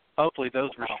hopefully those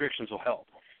restrictions will help.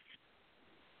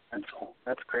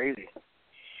 That's crazy.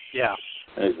 Yeah.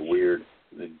 That is weird.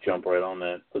 They jump right on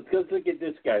that. Let's go look at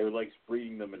this guy who likes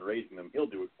breeding them and raising them. He'll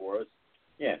do it for us.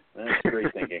 Yeah, that's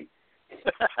great thinking.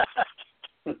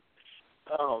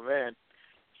 Oh, man.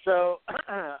 So,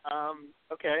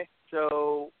 okay.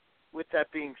 So with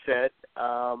that being said,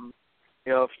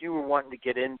 if you were wanting to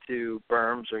get into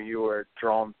berms or you were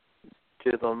drawn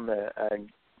to them and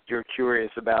you're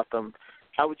curious about them,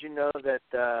 how would you know that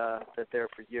they're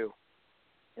for you?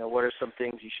 What are some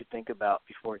things you should think about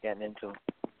before getting into them?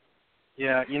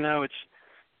 Yeah, it's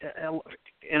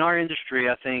in our industry,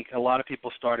 I think a lot of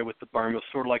people started with the berm. It was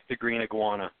sort of like the green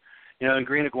iguana. And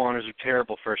green iguanas are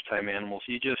terrible first-time animals.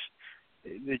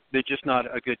 They're just not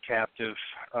a good captive.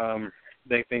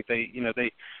 They think they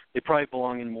probably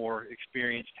belong in more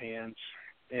experienced hands,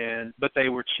 but they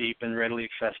were cheap and readily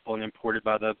accessible and imported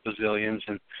by the bazillions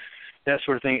and that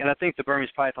sort of thing. And I think the Burmese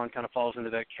python kind of falls into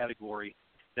that category,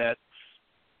 that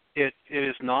it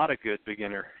is not a good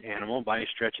beginner animal by any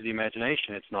stretch of the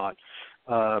imagination. It's not.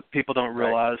 People don't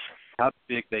realize how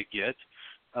big they get,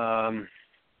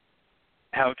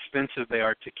 how expensive they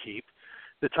are to keep,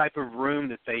 the type of room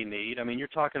that they need. I mean, you're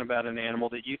talking about an animal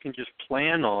that you can just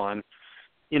plan on,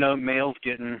 males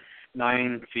getting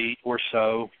 9 feet or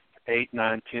so, 8,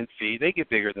 9, 10 feet. They get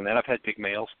bigger than that. I've had big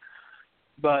males.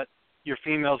 But your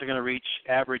females are going to reach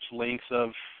average lengths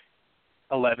of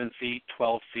 11 feet,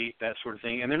 12 feet, that sort of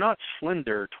thing. And they're not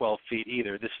slender 12 feet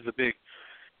either. This is a big,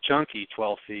 chunky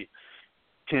 12 feet,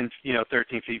 10,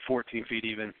 13 feet, 14 feet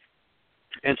even.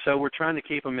 And so we're trying to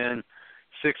keep them in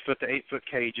 6 foot to 8 foot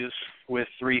cages with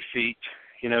 3 feet,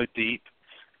 deep.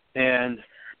 And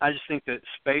I just think that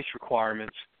space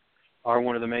requirements are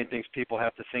one of the main things people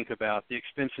have to think about. The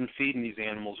expense in feeding these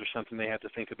animals are something they have to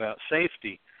think about.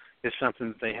 Safety is something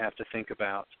that they have to think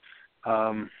about.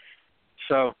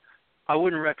 So I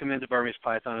wouldn't recommend the Burmese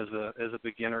python as a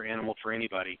beginner animal for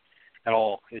anybody at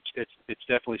all. It's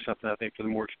definitely something I think for the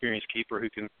more experienced keeper who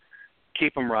can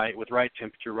keep them right with right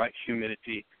temperature, right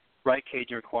humidity, right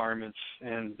caging requirements,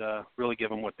 and really give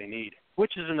them what they need,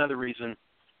 which is another reason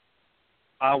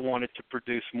I wanted to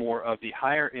produce more of the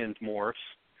higher-end morphs,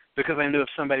 because I knew if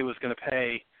somebody was going to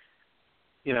pay,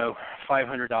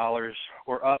 $500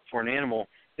 or up for an animal,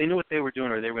 they knew what they were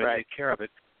doing or they were going to take care of it.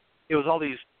 It was all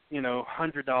these,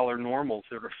 $100 normals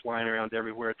that were flying around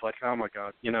everywhere. It's like, oh, my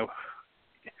God,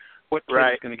 what kid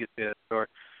is going to get this?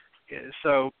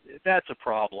 So that's a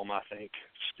problem, I think.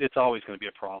 It's always going to be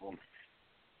a problem.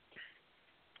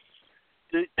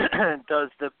 Does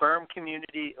the berm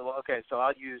community, okay, so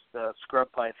I'll use the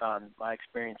scrub python. My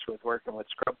experience with working with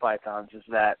scrub pythons is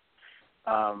that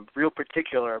real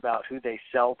particular about who they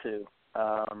sell to.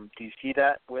 Do you see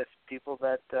that with people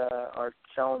that are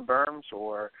selling berms,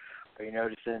 or are you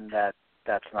noticing that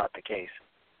that's not the case?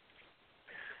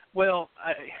 Well,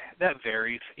 that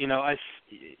varies.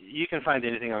 You can find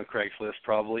anything on Craigslist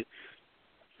probably.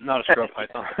 Not a scrub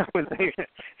python.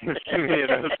 There's too many of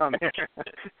those on there.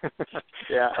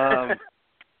 Yeah.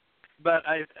 But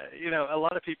a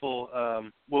lot of people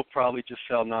will probably just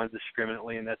sell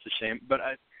non-discriminately, and that's a shame. But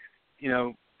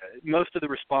most of the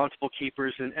responsible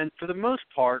keepers, and for the most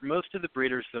part, most of the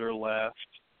breeders that are left,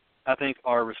 I think,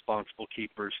 are responsible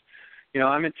keepers.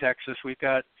 I'm in Texas. We've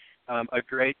got a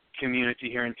great community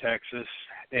here in Texas,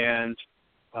 and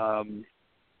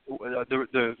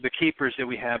the keepers that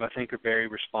we have, I think, are very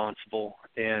responsible,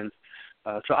 and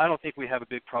so I don't think we have a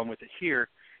big problem with it here.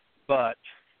 But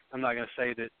I'm not going to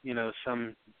say that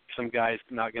some guy's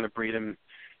not going to breed them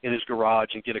in his garage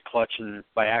and get a clutch and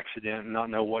by accident and not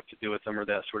know what to do with them or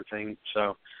that sort of thing.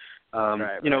 So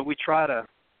we try to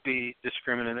be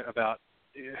discriminate about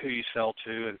who you sell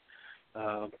to and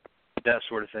that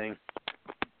sort of thing.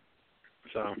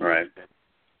 So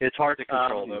it's hard to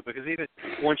control, though, because even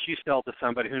once you sell to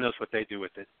somebody, who knows what they do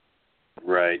with it.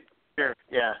 Right. Sure,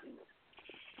 yeah.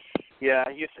 Yeah,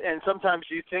 and sometimes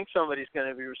you think somebody's going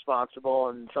to be responsible,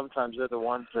 and sometimes they're the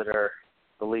ones that are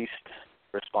the least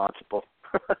responsible,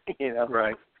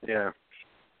 Right, yeah.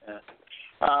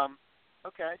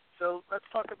 Okay, so let's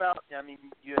talk about,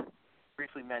 you had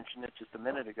briefly mentioned it just a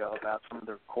minute ago about some of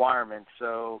the requirements.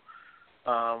 So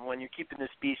when you're keeping the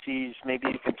species, maybe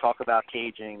you can talk about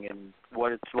caging and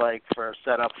what it's like for a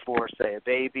setup for, say, a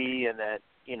baby, and then,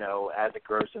 as it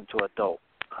grows into adult,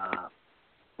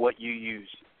 what you use.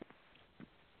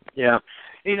 Yeah.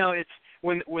 It's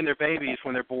when they're babies,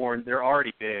 when they're born, they're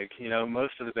already big. You know,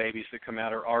 most of the babies that come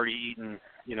out are already eating,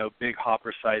 you know, big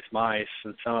hopper-sized mice,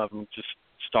 and some of them just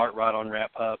start right on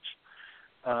rat pups.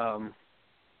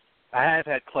 I have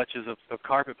had clutches of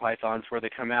carpet pythons where they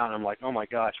come out, and I'm like, oh my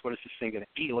gosh, what is this thing going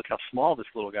to eat? Look how small this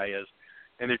little guy is,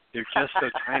 and they're just so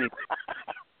tiny.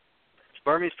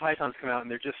 Burmese pythons come out,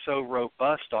 and they're just so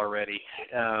robust already,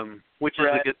 which is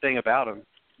a good thing about them.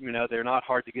 You know, they're not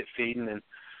hard to get feeding, and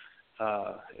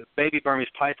baby Burmese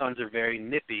pythons are very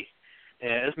nippy,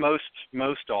 as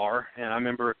most are. And I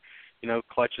remember, you know,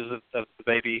 clutches of the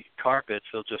baby carpets.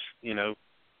 They'll just, you know,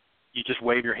 you just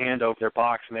wave your hand over their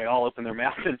box, and they all open their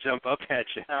mouth and jump up at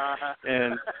you.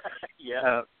 And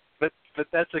but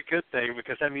that's a good thing,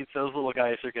 because that means those little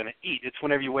guys are going to eat. It's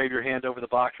whenever you wave your hand over the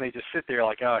box and they just sit there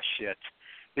like, oh shit,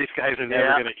 these guys are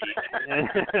never going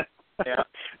to eat.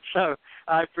 So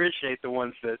I appreciate the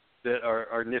ones that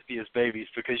are nippy as babies,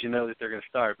 because you know that they're going to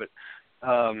starve. But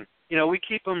you know, we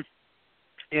keep them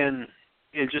in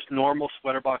just normal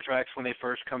sweater box racks when they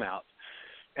first come out,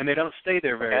 and they don't stay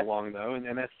there very long though.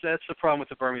 And that's the problem with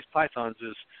the Burmese pythons,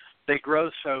 is they grow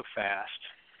so fast,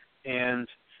 and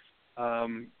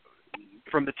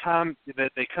from the time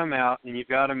that they come out and you've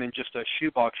got them in just a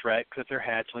shoebox rack because they're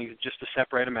hatchlings, just to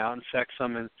separate them out and sex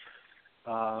them and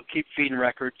keep feeding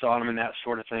records on them and that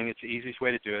sort of thing. It's the easiest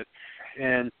way to do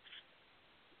it.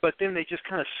 But then they just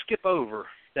kind of skip over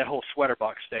that whole sweater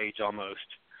box stage almost.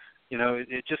 You know,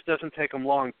 it just doesn't take them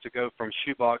long to go from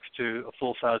shoebox to a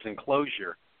full-size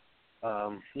enclosure.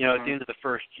 You know, at the end of the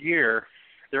first year,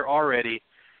 they're already,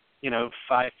 you know,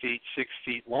 5 feet, 6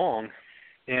 feet long,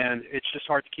 and it's just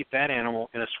hard to keep that animal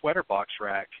in a sweater box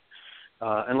rack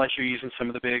unless you're using some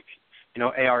of the big, you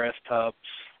know, ARS tubs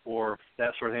or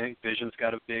that sort of thing. Vision's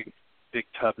got a big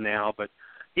tub now, but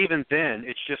even then,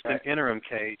 it's just an interim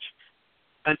cage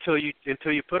until you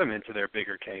put them into their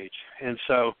bigger cage. And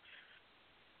so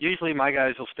usually my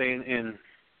guys will stay in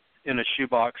a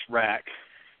shoebox rack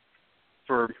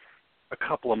for a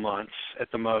couple of months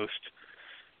at the most,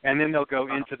 and then they'll go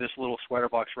into this little sweater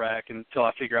box rack until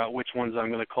I figure out which ones I'm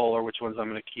going to cull or which ones I'm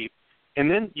going to keep. And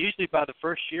then usually by the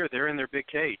first year, they're in their big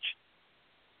cage.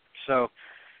 So,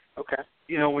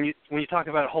 you know, when you talk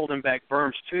about holding back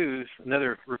burms too,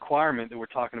 another requirement that we're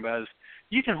talking about is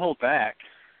you can hold back,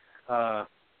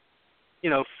 you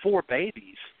know, 4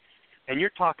 babies, and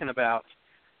you're talking about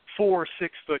 4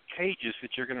 6-foot cages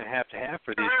that you're going to have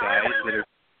for these guys that are,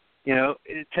 you know,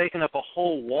 taking up a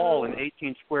whole wall and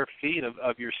 18 square feet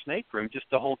of your snake room just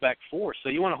to hold back 4. So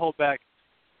you want to hold back,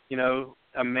 you know,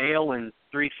 a male and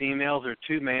 3 females, or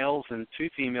 2 males and 2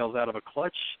 females out of a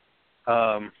clutch.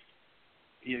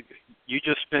 You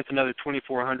just spent another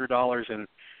 $2,400 in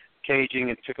caging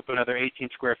and took up another 18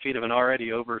 square feet of an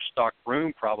already overstocked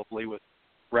room, probably with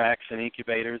racks and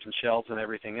incubators and shelves and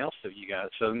everything else that you got.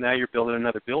 So now you're building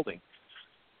another building.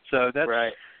 So that's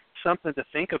something to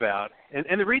think about. And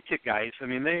the retic guys, I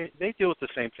mean, they deal with the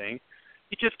same thing.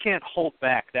 You just can't hold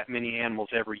back that many animals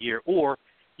every year, or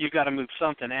you've got to move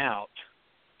something out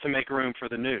to make room for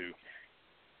the new.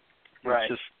 It's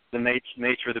just the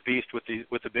nature of the beast with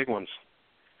the big ones.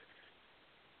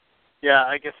 Yeah,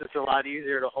 I guess it's a lot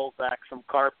easier to hold back some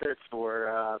carpets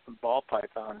or some ball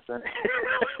pythons than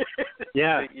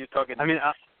yeah. You're talking. I mean,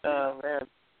 man,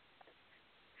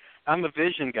 I'm a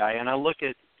vision guy, and I look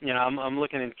at, you know, I'm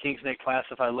looking in King Snake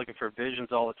Classified, looking for visions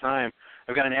all the time.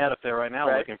 I've got an ad up there right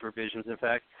now looking for visions, in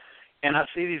fact, and I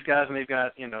see these guys, and they've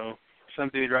got, you know, some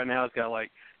dude right now has got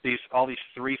like all these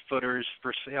 3-footers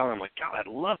for sale. And I'm like, God, I'd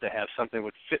love to have something that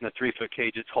would fit in a 3-foot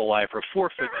cage its whole life, or a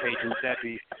 4-foot cage, and that'd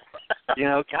be, you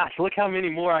know, gosh, look how many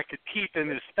more I could keep in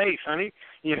this space, honey.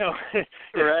 You know,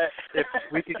 if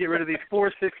we could get rid of these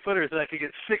 4 6-footers, I could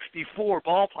get 64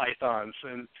 ball pythons.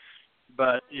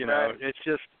 But you know, it's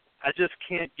just, I just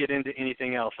can't get into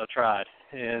anything else. I tried,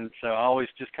 and so I always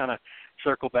just kind of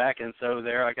circle back, and so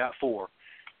there I got 4,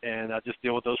 and I just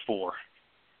deal with those 4.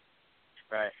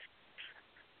 Right.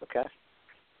 Okay.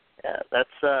 Yeah, that's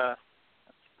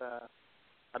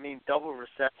I mean, double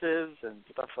receptives and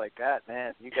stuff like that,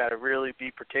 man. You got to really be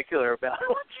particular about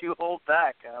what you hold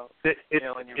back. You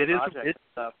know, in your project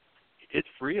stuff. It's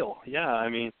real. Yeah, I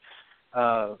mean,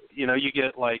 you know, you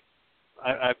get like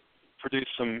I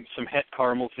produced some het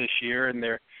caramels this year, and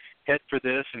they're het for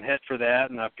this and het for that,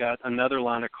 and I've got another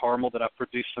line of caramel that I've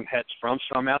produced some hets from.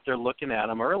 So I'm out there looking at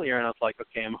them earlier, and I was like,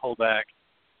 okay, I'm gonna hold back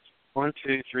 1,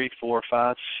 2, 3, 4,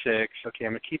 5, 6. Okay,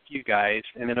 I'm gonna keep you guys,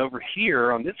 and then over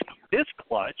here on this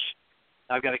clutch,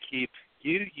 I've got to keep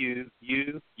you.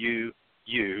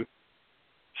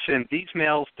 Send these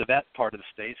males to that part of the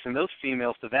state. Send those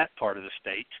females to that part of the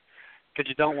state, because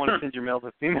you don't want to send your males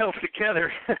and females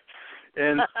together.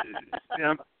 And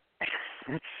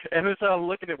and so I'm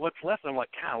looking at what's left, and I'm like,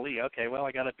 golly, okay, well,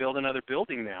 I got to build another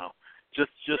building now,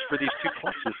 just for these 2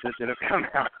 places that have come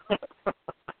out.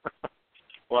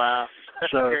 Wow.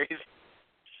 So Crazy.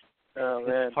 Oh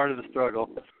man. It's part of the struggle.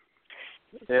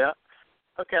 Yeah.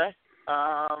 Okay.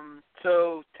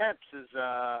 So temps is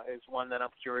one that I'm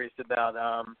curious about.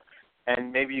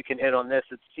 And maybe you can hit on this.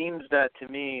 It seems that to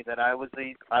me that I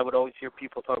would always hear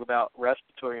people talk about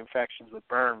respiratory infections with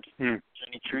burns. Is there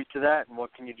any truth to that, and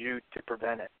what can you do to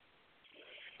prevent it?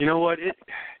 You know what?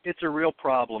 It's a real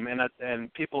problem,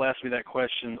 and people ask me that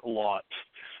question a lot.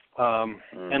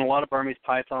 And a lot of Burmese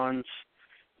pythons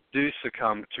do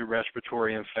succumb to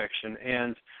respiratory infection,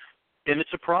 and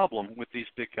it's a problem with these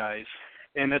big guys.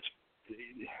 And I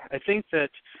think that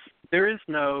there is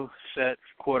no set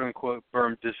quote-unquote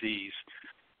burm disease.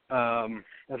 I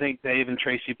think Dave and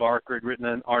Tracy Barker had written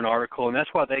an article, and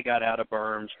that's why they got out of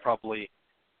burms probably,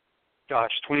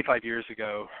 25 years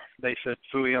ago. They said,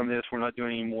 "Phooey on this, we're not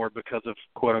doing any more because of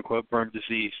quote-unquote burm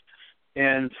disease."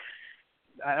 And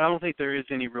I don't think there is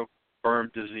any real burm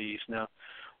disease. Now,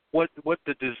 what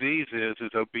the disease is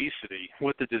obesity.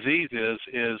 What the disease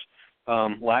is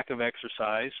lack of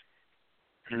exercise,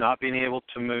 not being able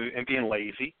to move, and being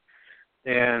lazy,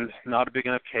 and not a big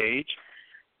enough cage.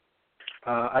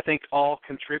 I think all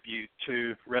contribute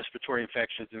to respiratory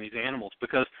infections in these animals,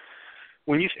 because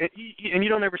when you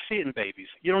don't ever see it in babies,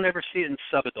 you don't ever see it in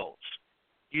subadults.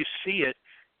 You see it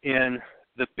in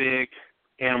the big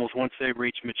animals once they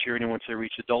reach maturity, once they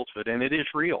reach adulthood, and it is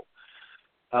real.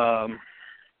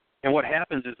 And what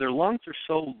happens is their lungs are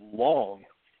so long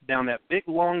down that big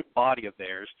long body of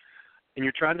theirs, and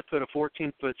you're trying to put a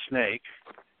 14-foot snake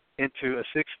into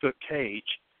a 6-foot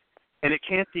cage, and it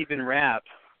can't even wrap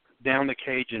down the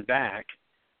cage and back.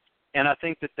 And I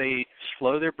think that they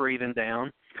slow their breathing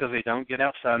down because they don't get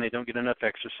outside and they don't get enough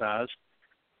exercise.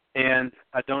 And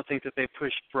I don't think that they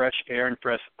push fresh air and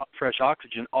fresh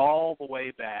oxygen all the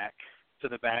way back to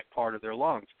the back part of their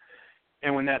lungs.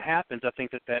 And when that happens, I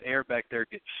think that air back there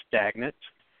gets stagnant,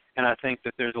 and I think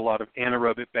that there's a lot of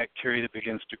anaerobic bacteria that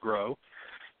begins to grow.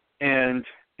 And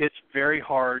it's very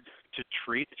hard to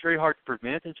treat. It's very hard to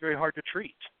prevent, and it's very hard to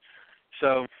treat.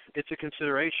 So it's a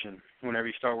consideration whenever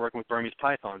you start working with Burmese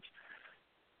pythons.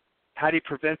 How do you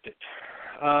prevent it?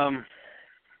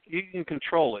 You can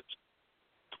control it.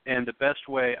 And the best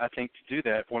way, I think, to do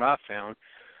that, what I've found,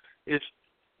 is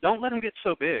don't let them get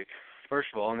so big, first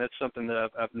of all. And that's something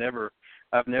that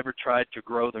I've never tried to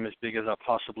grow them as big as I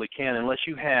possibly can, unless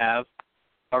you have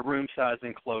a room-sized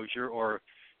enclosure or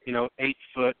 8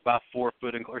 foot by 4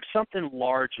 foot, or something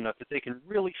large enough that they can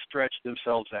really stretch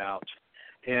themselves out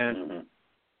and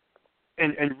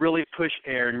really push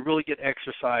air and really get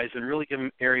exercise and really give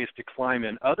them areas to climb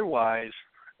in. Otherwise,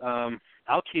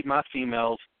 I'll keep my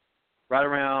females right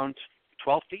around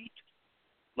 12 feet,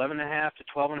 11.5 to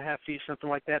 12.5 feet, something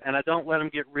like that, and I don't let them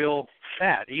get real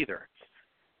fat either.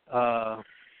 I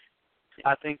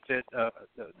think that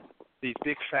these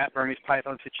big fat Burmese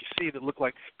pythons that you see that look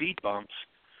like speed bumps,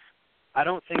 I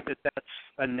don't think that that's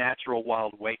a natural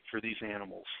wild weight for these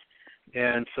animals.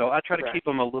 And so I try to keep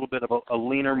them a little bit of a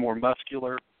leaner, more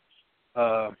muscular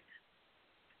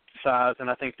size, and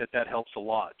I think that helps a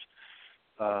lot.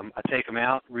 I take them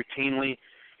out routinely.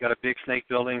 Got a big snake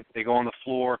building. They go on the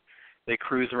floor. They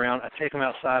cruise around. I take them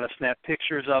outside. I snap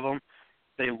pictures of them.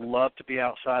 They love to be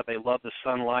outside. They love the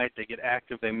sunlight. They get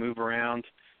active. They move around.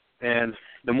 And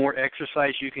the more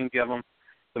exercise you can give them,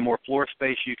 the more floor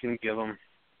space you can give them,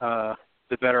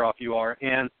 the better off you are.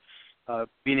 And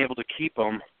being able to keep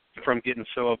them from getting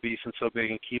so obese and so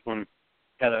big and keep them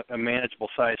at a manageable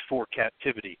size for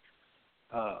captivity.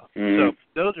 So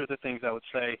those are the things I would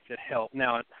say that help.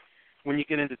 Now, when you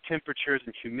get into temperatures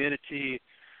and humidity,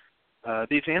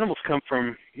 these animals come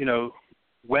from,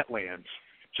 wetlands,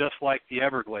 just like the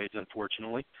Everglades,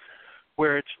 unfortunately,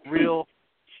 where it's real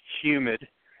humid.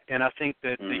 And I think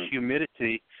that the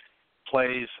humidity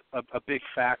plays a big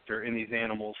factor in these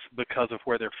animals because of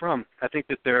where they're from. I think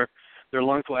that their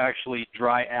lungs will actually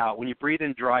dry out. When you breathe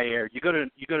in dry air, you go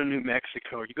to New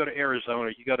Mexico, or you go to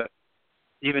Arizona, you go to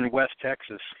even West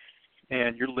Texas,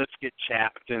 and your lips get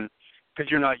chapped, and because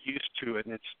you're not used to it.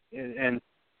 And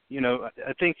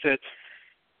I think that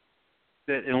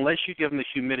unless you give them the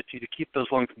humidity to keep those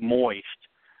lungs moist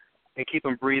and keep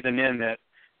them breathing in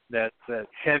that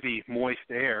heavy, moist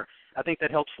air, I think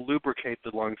that helps lubricate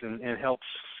the lungs and helps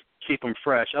keep them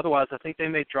fresh. Otherwise, I think they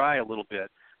may dry a little bit.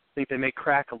 I think they may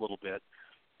crack a little bit.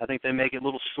 I think they may get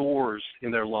little sores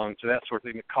in their lungs or that sort of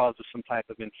thing that causes some type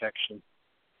of infection.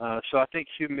 So I think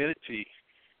humidity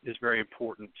is very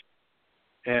important.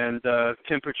 And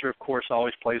temperature, of course,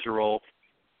 always plays a role.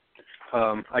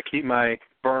 I keep my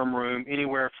berm room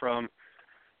anywhere from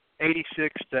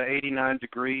 86 to 89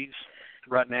 degrees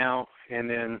right now, and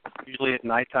then usually at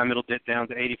nighttime it'll dip down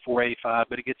to 84, 85,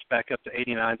 but it gets back up to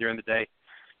 89 during the day.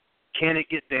 Can it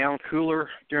get down cooler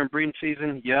during breeding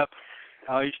season? Yep.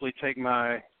 I'll usually take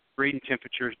my breeding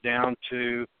temperatures down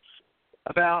to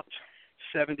about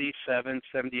 77,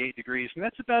 78 degrees, and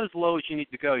that's about as low as you need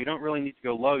to go. You don't really need to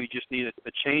go low. You just need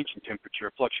a change in temperature,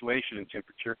 a fluctuation in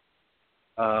temperature.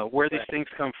 Where these things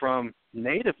come from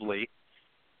natively,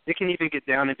 it can even get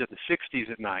down into the 60s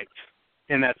at night,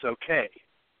 and that's okay.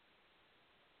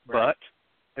 Right.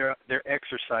 But they're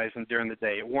exercising during the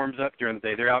day. It warms up during the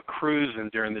day. They're out cruising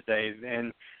during the day,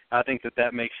 and I think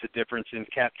that makes the difference in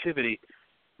captivity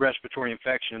respiratory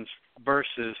infections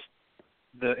versus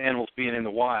the animals being in the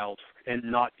wild and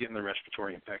not getting the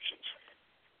respiratory infections.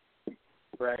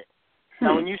 Right.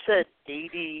 Now, when you said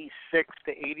 86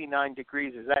 to 89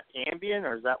 degrees, is that ambient,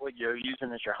 or is that what you're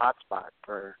using as your hotspot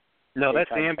for? No,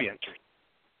 that's ambient.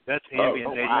 That's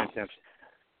ambient daytime temps.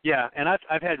 Yeah, and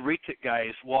I've had retic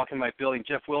guys walk in my building.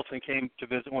 Jeff Wilson came to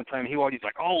visit one time. He's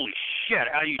like, "Holy shit,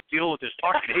 how do you deal with this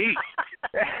toxic heat?"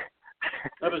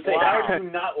 I was saying, how do you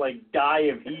not die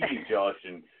of heat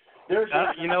exhaustion? There's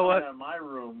you know what? In my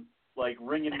room,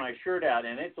 wringing my shirt out,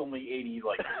 and it's only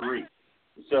 83.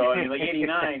 So I mean,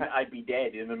 89, I'd be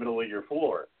dead in the middle of your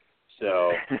floor.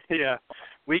 So yeah,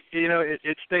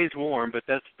 it stays warm, but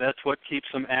that's what keeps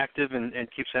them active and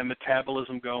keeps that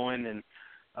metabolism going, and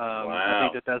I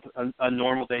think that's a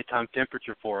normal daytime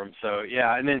temperature for them. So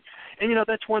yeah, and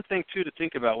that's one thing too to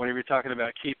think about whenever you're talking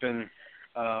about keeping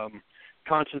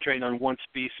concentrating on one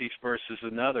species versus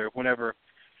another.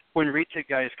 When retic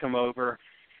guys come over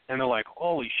and they're like,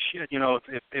 "Holy shit,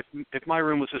 if my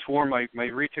room was this warm, my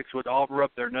retics would all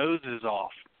rub their noses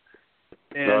off."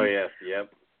 And yep.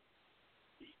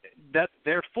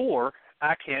 Therefore,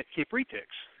 I can't keep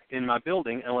retics in my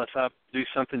building unless I do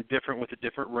something different with a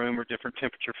different room or different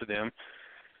temperature for them.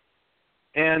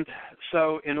 And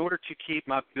so in order to keep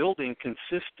my building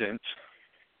consistent,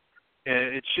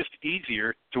 it's just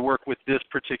easier to work with this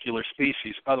particular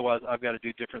species. Otherwise, I've got to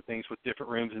do different things with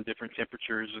different rooms and different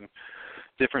temperatures and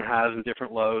different highs and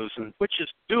different lows, and which is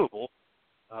doable,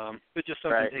 but just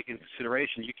something to take into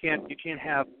consideration. You can't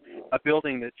have a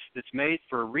building that's made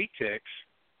for retics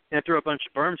and throw a bunch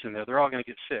of berms in there. They're all going to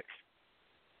get sick.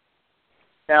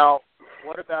 Now,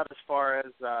 what about as far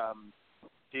as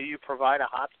do you provide a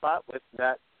hotspot with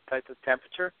that type of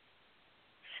temperature?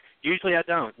 Usually I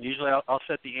don't. Usually I'll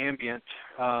set the ambient.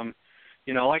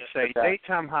 Like I say,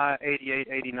 daytime high 88,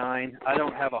 89. I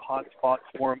don't have a hotspot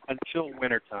for them until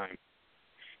wintertime.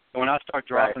 And when I start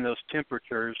dropping those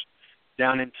temperatures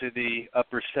down into the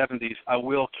upper 70s, I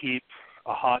will keep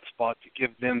a hotspot to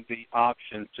give them the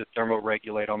option to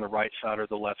thermoregulate on the right side or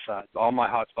the left side. All my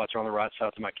hotspots are on the right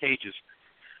sides of my cages.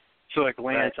 So at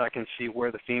glance, I can see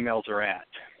where the females are at.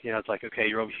 It's like, okay,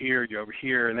 you're over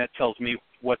here, and that tells me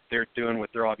what they're doing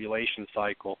with their ovulation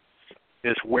cycle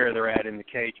is where they're at in the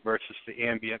cage versus the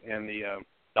ambient and the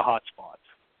hot spots.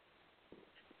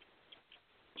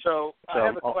 So I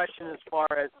have a question as far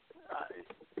as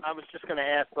I was just going to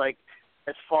ask,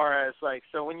 as far as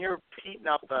so when you're heating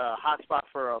up a hotspot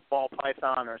for a ball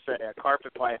python or say a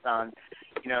carpet python,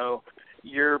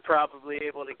 you're probably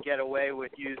able to get away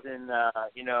with using,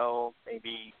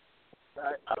 maybe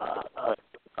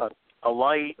a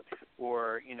light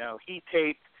or, heat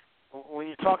tape. When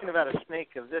you're talking about a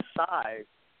snake of this size,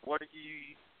 what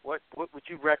would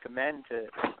you recommend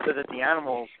so that the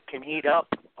animals can heat up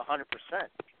 100%?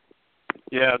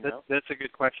 Yeah, that's a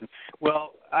good question.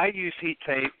 Well, I use heat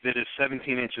tape that is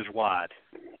 17 inches wide.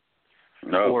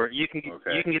 No. Or you can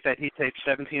get that heat tape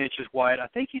 17 inches wide. I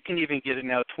think you can even get it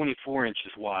now 24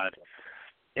 inches wide.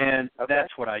 And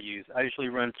that's what I use. I usually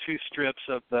run 2 strips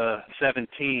of the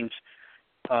 17s,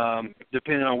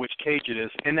 depending on which cage it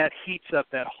is, and that heats up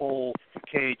that whole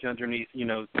cage underneath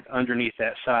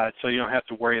that side, so you don't have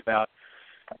to worry about,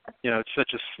 it's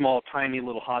such a small, tiny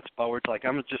little hot spot where it's like,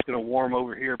 I'm just going to warm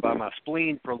over here by my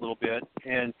spleen for a little bit,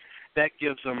 and that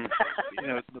gives them,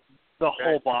 the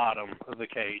whole bottom of the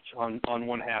cage on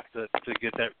one half to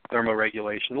get that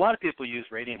thermoregulation. A lot of people use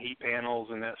radiant heat panels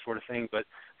and that sort of thing, but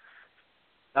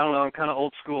I don't know, I'm kind of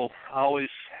old school. I always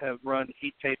have run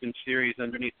heat tape in series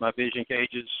underneath my vision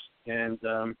cages, and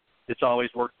it's always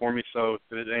worked for me, so if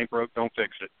it ain't broke, don't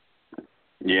fix it.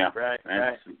 Yeah, right.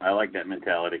 I like that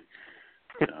mentality.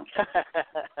 So.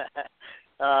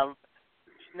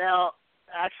 Now,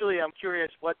 actually, I'm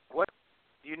curious, what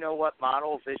do you know what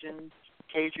model vision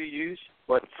cage you use?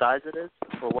 What size it is,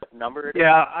 or what number it is?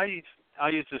 Yeah, I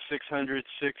use the 600,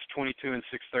 622, and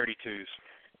 632s.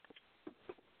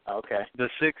 Okay.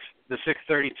 The the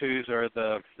 632s are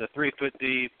the 3 foot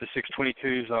deep. The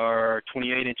 622s are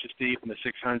 28 inches deep, and the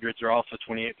 600s are also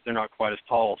 28, but they're not quite as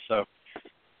tall. So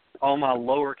all my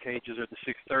lower cages are the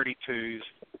 632s.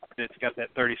 It's got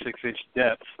that 36-inch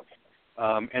depth,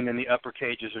 and then the upper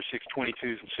cages are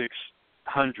 622s and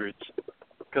 600s.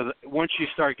 Because once you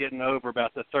start getting over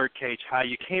about the third cage high,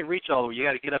 you can't reach all the way. You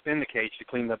got to get up in the cage to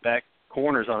clean the back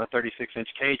corners on a 36-inch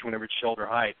cage whenever it's shoulder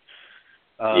height.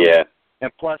 Yeah.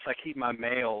 And plus, I keep my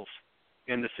males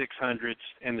in the 600s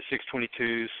and the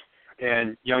 622s,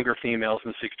 and younger females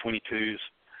in the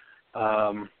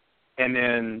 622s. And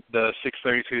then the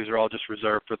 632s are all just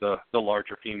reserved for the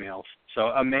larger females. So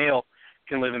a male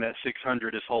can live in that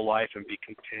 600 his whole life and be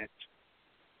content.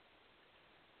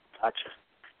 Gotcha.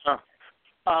 Huh.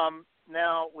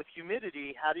 Now, with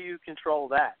humidity, how do you control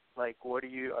that? Like, are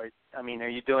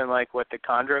you doing like what the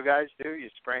chondro guys do? You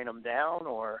spraying them down,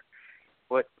 or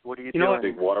what are you doing?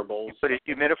 Big water bowls. You put a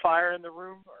humidifier in the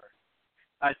room, or?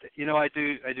 I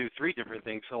do three different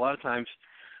things. So a lot of times,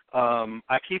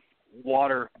 I keep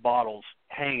water bottles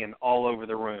hanging all over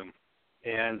the room,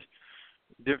 and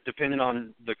depending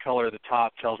on the color of the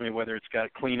top tells me whether it's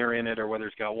got cleaner in it or whether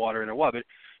it's got water in it or what. But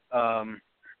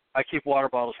I keep water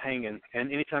bottles hanging,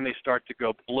 and anytime they start to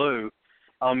go blue,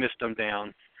 I'll mist them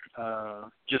down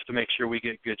just to make sure we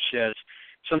get good sheds.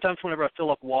 Sometimes whenever I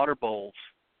fill up water bowls,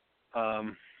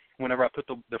 whenever I put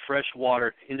the fresh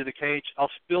water into the cage,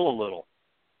 I'll spill a little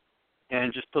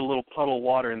and just put a little puddle of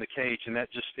water in the cage, and it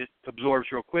absorbs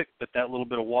real quick, but that little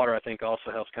bit of water I think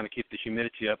also helps kind of keep the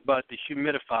humidity up. But the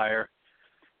humidifier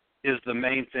is the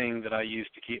main thing that I use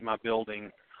to keep my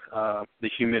building the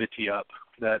humidity up,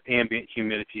 that ambient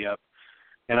humidity up.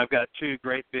 And I've got two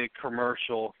great big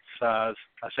commercial size,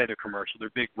 I say they're commercial, they're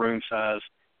big room size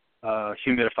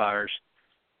humidifiers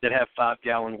that have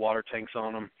 5-gallon water tanks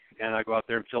on them. And I go out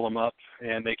there and fill them up,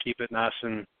 and they keep it nice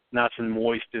and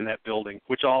moist in that building,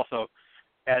 which also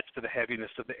adds to the heaviness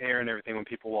of the air and everything when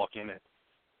people walk in it.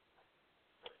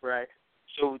 Right.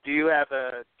 So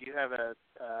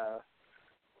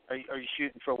are you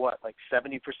shooting for what, like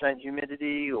 70%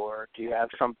 humidity, or do you have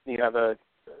a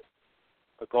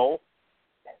goal?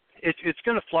 It's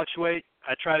going to fluctuate.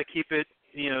 I try to keep it,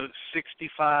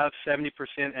 65, 70%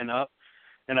 and up,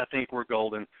 and I think we're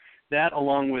golden. That,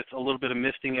 along with a little bit of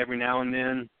misting every now and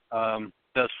then,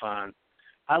 does fine.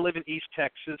 I live in East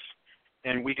Texas,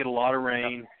 and we get a lot of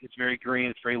rain. It's very green.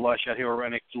 It's very lush out here. We're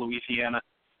right next to Louisiana.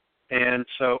 And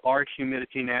so our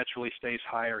humidity naturally stays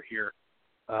higher here.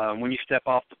 When you step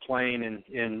off the plane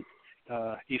in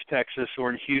East Texas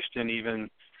or in Houston even,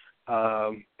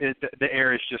 the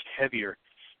air is just heavier.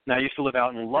 Now, I used to live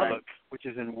out in Lubbock, which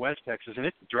is in West Texas, and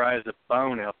it's dry as a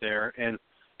bone out there. And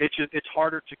it's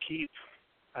harder to keep,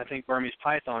 I think, Burmese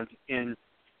pythons in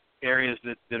areas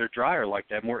that are drier like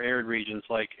that, more arid regions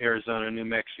like Arizona, New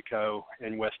Mexico,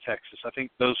 and West Texas. I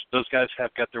think those guys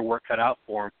have got their work cut out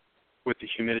for them with the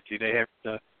humidity. They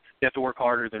have to work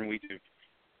harder than we do.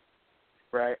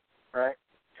 Right.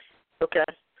 Okay.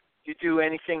 Do you do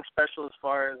anything special as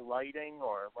far as lighting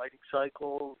or lighting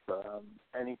cycles?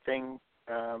 Anything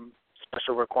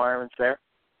special requirements there?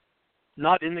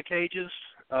 Not in the cages.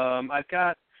 I've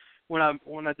got when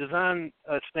I design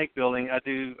a snake building, I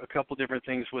do a couple different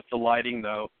things with the lighting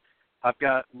though. I've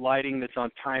got lighting that's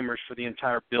on timers for the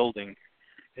entire building,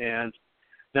 and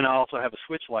then I also have a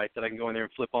switch light that I can go in there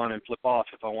and flip on and flip off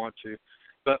if I want to.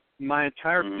 But my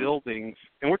entire buildings,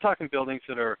 and we're talking buildings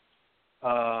that are,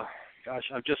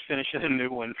 I'm just finishing a new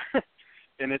one,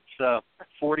 and it's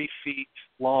 40 feet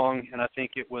long, and I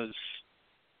think it's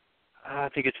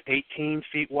 18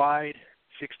 feet wide,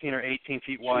 16 or 18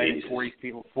 feet wide, and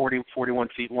 41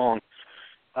 feet long.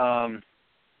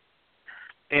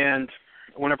 And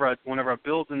whenever I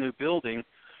build a new building,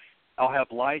 I'll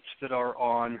have lights that are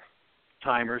on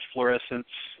timers, fluorescents.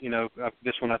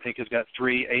 This one I think has got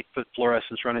 3 8-foot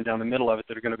fluorescents running down the middle of it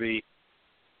that are going to be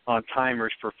on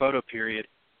timers for photo period,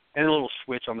 and a little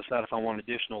switch on the side if I want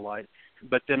additional light.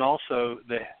 But then also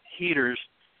the heaters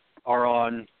are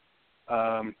on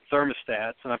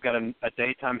thermostats, and I've got a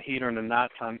daytime heater and a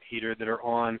nighttime heater that are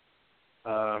on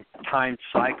timed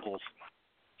cycles.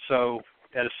 So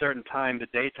at a certain time, the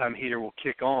daytime heater will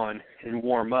kick on and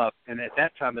warm up, and at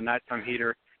that time, the nighttime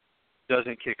heater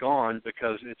doesn't kick on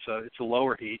because it's a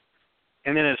lower heat.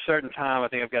 And then at a certain time, I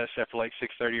think I've got it set for like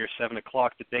 6:30 or 7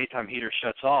 o'clock, the daytime heater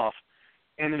shuts off,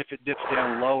 and then if it dips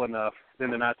down low enough,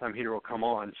 then the nighttime heater will come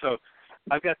on. So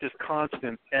I've got this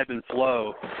constant ebb and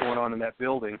flow going on in that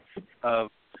building of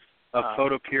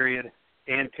photo period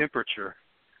and temperature.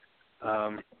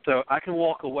 So I can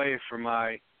walk away from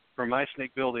my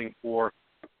snake building for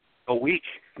a week,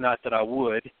 not that I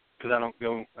would, because I don't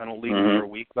leave for a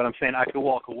week. But I'm saying I could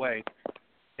walk away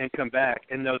and come back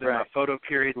and know that my photo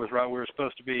period was right where it was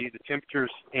supposed to be. The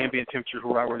temperatures, ambient temperatures,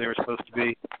 were right where they were supposed to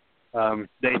be.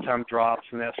 Daytime drops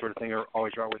and that sort of thing are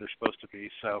always right where they're supposed to be.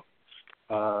 So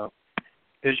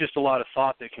there's just a lot of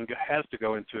thought that has to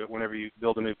go into it whenever you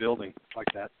build a new building like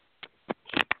that.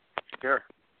 Sure.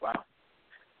 Wow.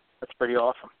 That's pretty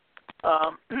awesome.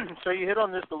 So you hit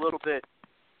on this a little bit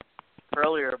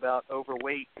earlier about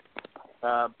overweight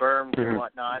berms and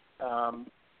whatnot.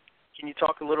 Can you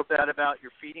talk a little bit about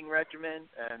your feeding regimen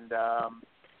and,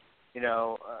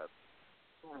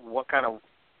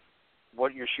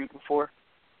 what you're shooting for?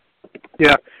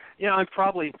 Yeah. I'm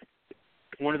probably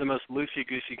one of the most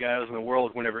loosey-goosey guys in the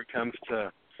world whenever it comes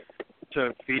to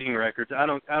feeding records. I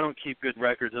don't keep good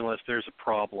records unless there's a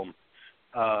problem.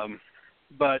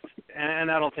 But I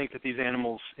don't think that these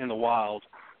animals in the wild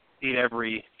eat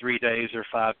every 3 days or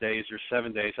 5 days or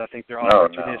 7 days. I think they're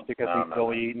opportunistic. I think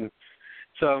they'll eat. And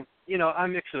so, I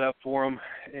mix it up for them,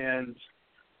 and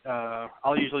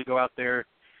I'll usually go out there,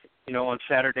 on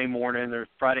Saturday morning or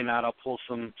Friday night. I'll pull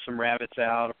some rabbits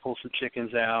out or pull some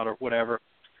chickens out or whatever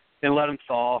and let them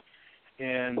thaw.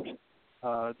 And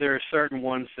there are certain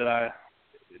ones that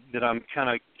I'm kind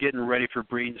of getting ready for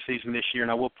breeding season this year,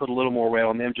 and I will put a little more weight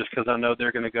on them just because I know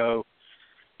they're going to go,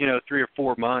 3 or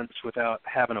 4 months without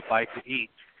having a bite to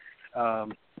eat.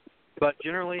 But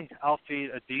generally, I'll feed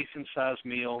a decent-sized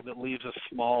meal that leaves a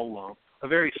small lump, a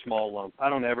very small lump. I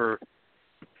don't ever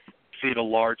feed a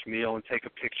large meal and take a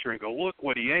picture and go, look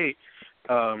what he ate.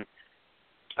 I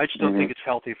just don't think it's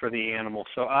healthy for the animal.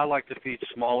 So I like to feed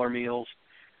smaller meals.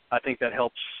 I think that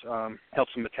helps them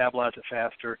metabolize it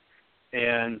faster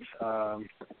and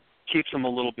keeps them a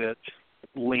little bit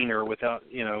leaner without,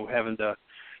 having to,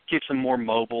 keeps them more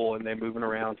mobile and they're moving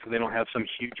around so they don't have some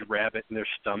huge rabbit in their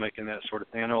stomach and that sort of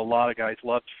thing. I know a lot of guys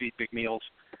love to feed big meals.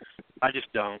 I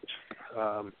just don't.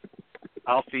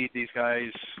 I'll feed these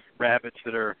guys rabbits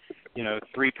that are,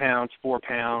 3 pounds, 4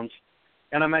 pounds,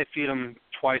 and I might feed them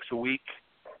twice a week.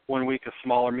 1 week a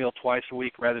smaller meal, twice a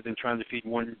week, rather than trying to feed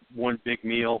one big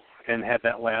meal and have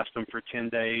that last them for 10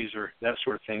 days or that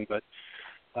sort of thing. But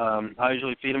I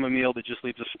usually feed them a meal that just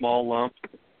leaves a small lump.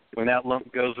 When that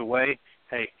lump goes away,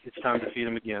 hey, it's time to feed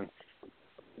them again.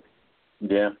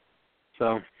 Yeah.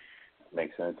 So.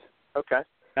 Makes sense. Okay.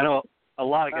 I know a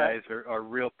lot of guys are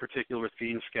real particular with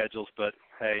feeding schedules, but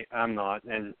hey, I'm not,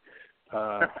 and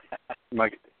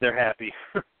they're happy.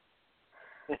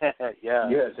 Yeah.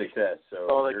 You had success,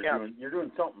 so you're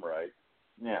doing something right.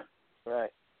 Yeah.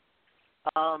 Right.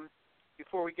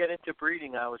 Before we get into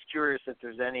breeding, I was curious if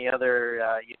there's any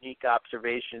other unique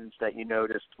observations that you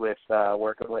noticed with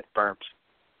working with berms.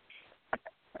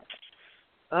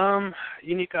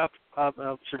 Unique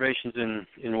observations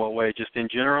in what way? Just in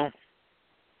general?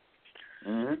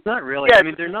 Mm-hmm. Not really. Yeah, I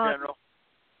mean, they're not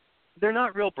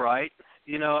real bright.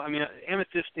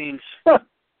 Amethystines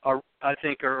I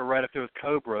think are right up there with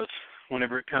cobras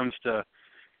whenever it comes to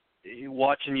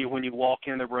watching you when you walk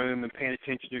in the room and paying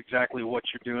attention to exactly what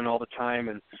you're doing all the time.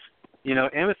 And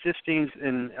amethystines,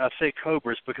 and I say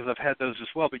cobras because I've had those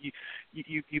as well, but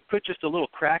you put just a little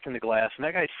crack in the glass and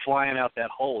that guy's flying out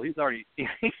that hole. He's already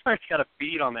got a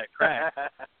bead on that crack.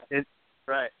 And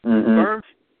right. Berms,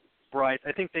 bright.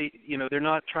 I think they're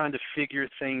not trying to figure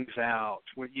things out.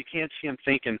 You can't see them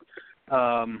thinking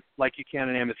like you can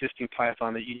an amethystine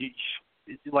python. That you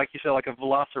like you said, like a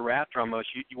velociraptor almost.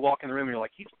 You walk in the room and you're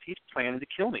like, he's planning to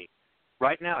kill me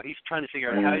right now. He's trying to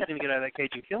figure out how he's going to get out of that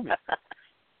cage and kill me.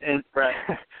 And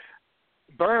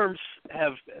berms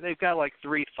they've got like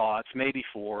 3 thoughts, maybe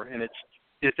 4, and it's,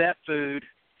 is that food?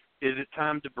 Is it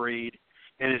time to breed?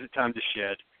 And is it time to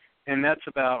shed? And that's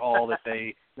about all that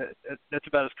that's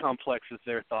about as complex as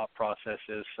their thought process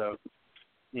is. So,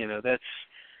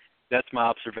 that's my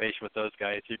observation with those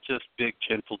guys. They're just big,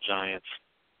 gentle giants.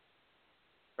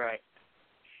 Right.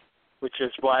 Which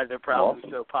is why they're probably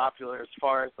so popular as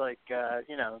far as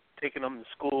taking them to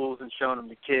schools and showing them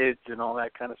to kids and all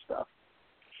that kind of stuff.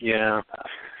 Yeah.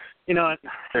 When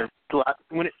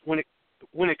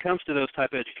it comes to those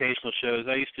type of educational shows,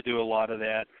 I used to do a lot of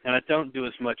that, and I don't do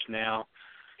as much now.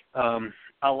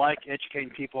 I like educating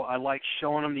people. I like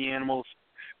showing them the animals.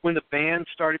 When the band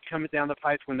started coming down the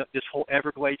pipes, when this whole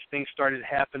Everglades thing started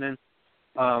happening,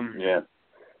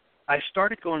 I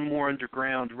started going more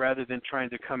underground rather than trying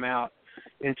to come out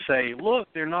and say, look,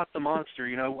 they're not the monster.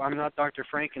 I'm not Dr.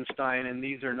 Frankenstein, and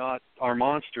these are not our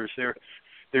monsters. They're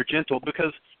gentle,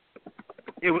 because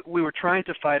we were trying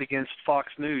to fight against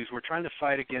Fox News. We're trying to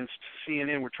fight against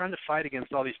CNN. We're trying to fight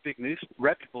against all these big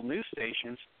reputable news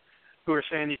stations who are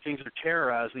saying these things are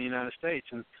terrorizing the United States.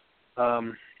 And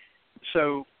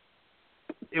so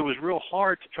it was real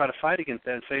hard to try to fight against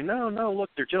that and say, no, look,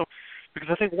 they're gentle. Because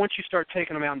I think once you start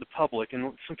taking them out in the public,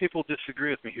 and some people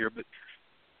disagree with me here, but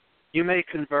you may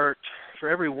convert, for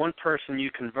every one person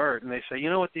you convert, and they say, you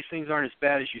know what, these things aren't as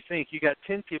bad as you think. You got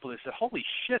 10 people that say, holy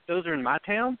shit, those are in my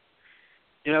town?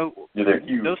 You know, they're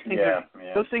huge. Those things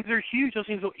are huge. Those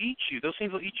things will eat you. Those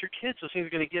things will eat your kids. Those things are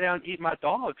going to get out and eat my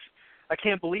dogs. I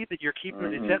can't believe that you're keeping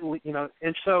it, you know.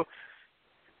 And so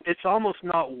it's almost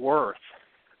not worth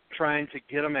trying to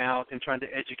get them out and trying to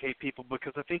educate people,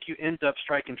 because I think you end up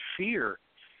striking fear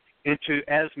into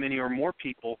as many or more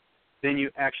people than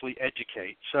you actually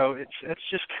educate. So it's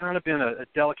just kind of been a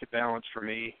delicate balance for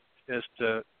me as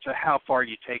to how far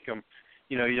you take them.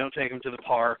 You know, you don't take them to the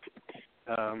park.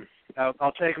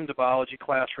 I'll take them to biology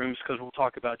classrooms because we'll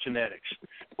talk about genetics.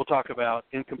 We'll talk about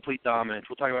incomplete dominance.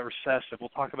 We'll talk about recessive. We'll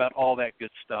talk about all that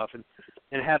good stuff and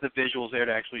have the visuals there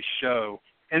to actually show.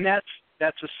 And that's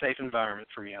a safe environment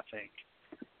for me, I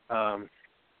think.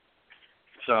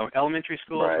 So elementary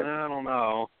schools, right. I don't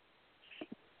know.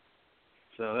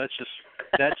 So that's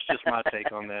just my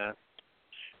take on that.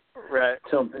 Right.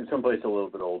 Someplace a little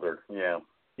bit older. Yeah.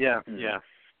 Yeah. Mm-hmm. Yeah.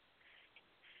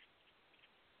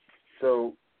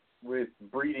 So with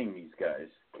breeding these guys,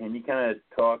 can you kind of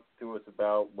talk to us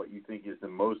about what you think is the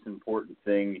most important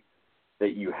thing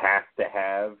that you have to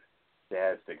have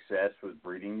success with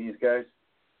breeding these guys?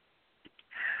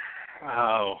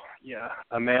 Oh, yeah,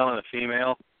 a male and a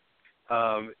female.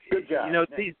 Good job. You know,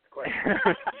 these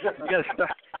you got to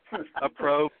start a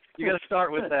probe. You got to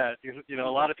start with that. You know,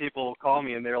 a lot of people will call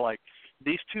me and they're like,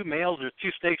 "These two males or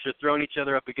two snakes are throwing each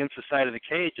other up against the side of the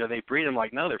cage. Are they breeding?" I'm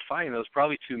like, "No, they're fighting. Those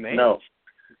probably two males."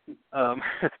 No.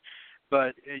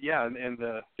 But yeah, and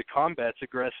the combat's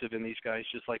aggressive in these guys,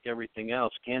 just like everything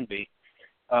else can be.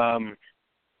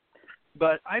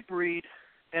 But I breed,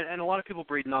 and a lot of people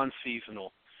breed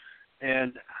non-seasonal.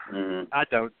 And I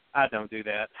don't do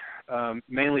that.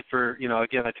 Mainly for, you know,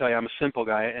 again, I tell you, I'm a simple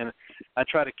guy, and I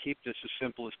try to keep this as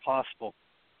simple as possible.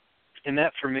 And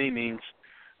that for me means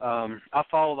I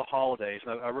follow the holidays.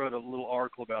 I wrote a little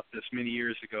article about this many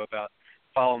years ago about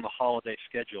following the holiday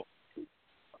schedule.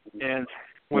 And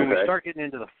when we start getting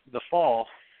into the fall,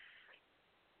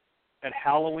 at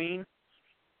Halloween,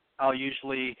 I'll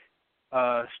usually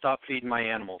stop feeding my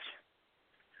animals.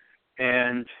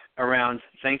 And around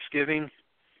Thanksgiving,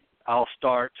 I'll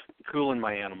start cooling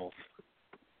my animals.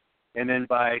 And then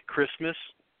by Christmas,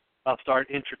 I'll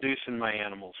start introducing my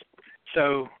animals.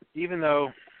 So even though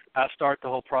I start the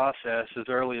whole process as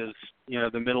early as, you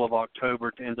know, the middle of October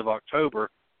to end of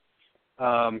October,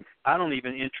 I don't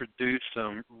even introduce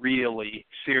them really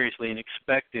seriously and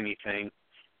expect anything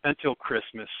until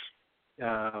Christmas,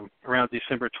 around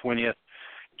December 20th.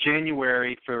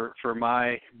 January for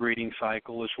my breeding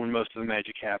cycle is when most of the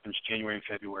magic happens, January and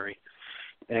February.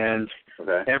 And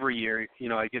every year, you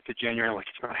know, I get to January, I'm like,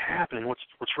 it's not happening.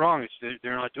 What's wrong?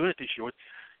 They're not doing it this year.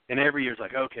 And every year it's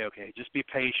like, okay, just be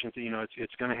patient. You know,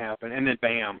 it's going to happen. And then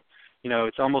bam, you know,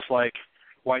 it's almost like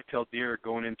white-tailed deer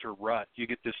going into a rut. You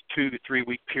get this 2 to 3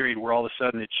 week period where all of a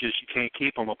sudden it's just you can't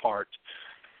keep them apart.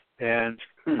 And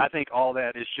I think all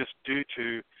that is just due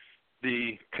to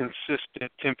the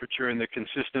consistent temperature and the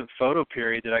consistent photo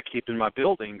period that I keep in my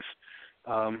buildings,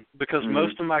 because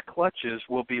most of my clutches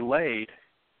will be laid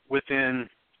within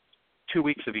 2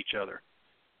 weeks of each other.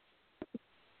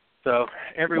 So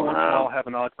every once in a while I'll have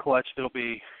an odd clutch that'll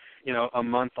be, you know, a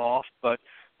month off, but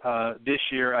this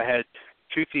year I had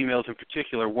 2 females in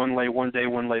particular, one lay one day,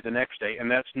 one lay the next day,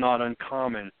 and that's not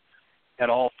uncommon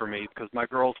at all for me because my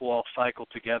girls will all cycle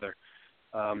together.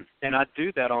 And I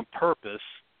do that on purpose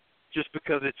just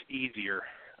because it's easier.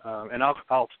 And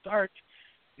I'll start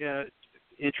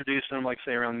introducing them, like,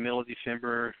 say, around the middle of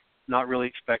December, not really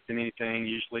expecting anything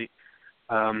usually.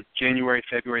 January,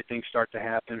 February, things start to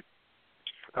happen.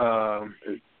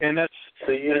 And that's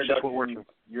just what works.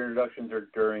 Your introductions are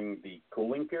during the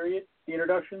cooling period, the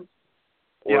introductions?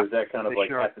 Or is that kind of like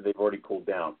after they've already cooled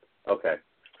down? Okay.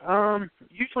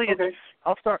 Usually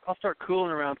I'll start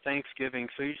cooling around Thanksgiving.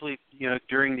 So usually, you know,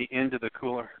 during the end of the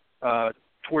cooler,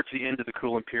 towards the end of the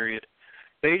cooling period,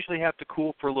 they usually have to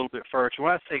cool for a little bit first.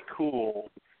 When I say cool,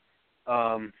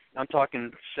 I'm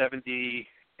talking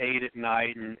 78 at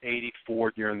night and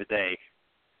 84 during the day.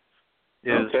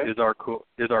 Is our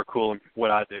cooling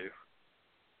what I do.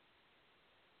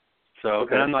 So,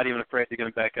 and I'm not even afraid to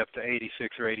get back up to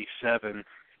 86 or 87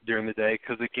 during the day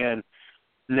because, again,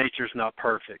 nature's not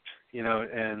perfect, you know,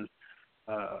 and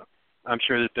I'm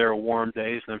sure that there are warm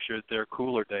days and I'm sure that there are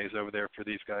cooler days over there for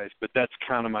these guys, but that's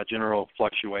kind of my general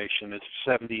fluctuation. It's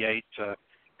 78 to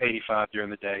 85 during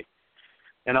the day.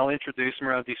 And I'll introduce them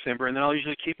around December, and then I'll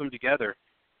usually keep them together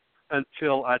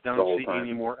until I don't see time.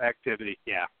 any more activity.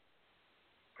 Yeah.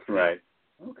 Right.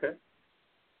 Okay.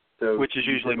 So which is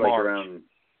usually like March. Around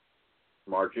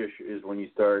March-ish is when you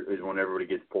start, is when everybody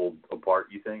gets pulled apart,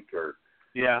 you think? Or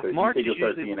yeah, March is you'll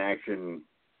start usually seeing action.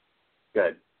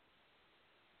 Good.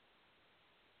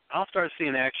 I'll start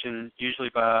seeing action usually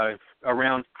by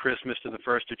around Christmas to the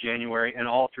 1st of January and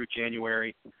all through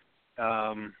January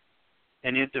and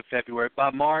into February.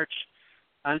 By March,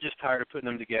 I'm just tired of putting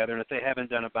them together, and if they haven't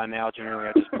done it by now, generally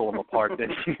I just pull them apart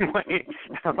then anyway.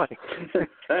 I'm like,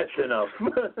 that's enough.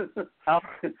 I'll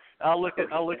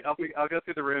go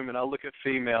through the room and I'll look at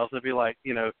females and be like,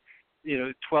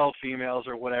 12 females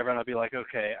or whatever, and I'll be like,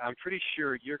 okay, I'm pretty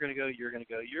sure you're going to go, you're going to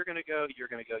go, you're going to go, you're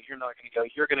going to go, you're not going to go,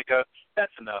 you're going to go.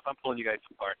 That's enough. I'm pulling you guys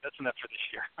apart. That's enough for this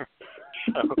year.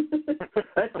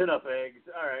 That's enough eggs.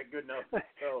 All right, good enough.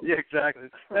 So, yeah, exactly.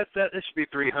 That should be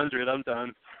 300. I'm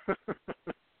done.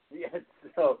 Yeah.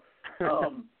 So,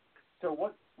 so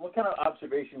what kind of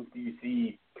observations do you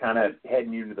see kind of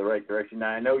heading you into the right direction? Now,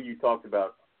 I know you talked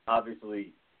about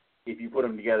obviously if you put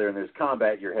them together and there's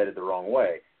combat, you're headed the wrong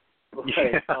way. But,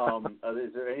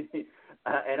 is there anything?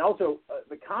 And also,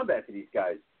 the combat to these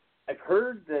guys, I've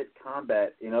heard that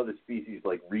combat in other species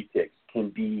like retics can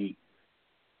be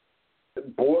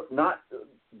not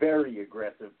very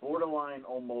aggressive, borderline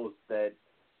almost that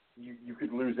you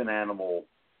could lose an animal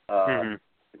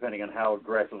depending on how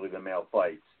aggressively the male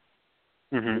fights.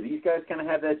 Do these guys kind of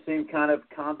have that same kind of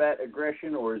combat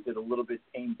aggression, or is it a little bit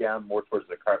tamed down more towards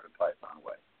the carpet python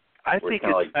way? I think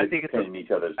it's pinning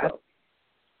each other's up.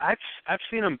 I've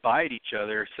seen them bite each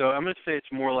other, so I'm going to say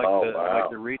it's more like like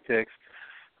the retics.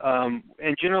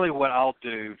 And generally, what I'll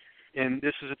do, and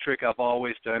this is a trick I've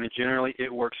always done, and generally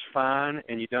it works fine,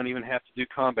 and you don't even have to do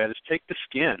combat. Is take the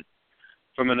skin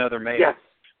from another male. Yes.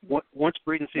 Once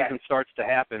breeding season starts to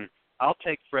happen, I'll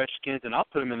take fresh skins and I'll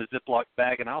put them in a Ziploc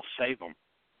bag and I'll save them.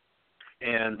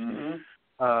 And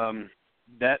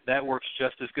that works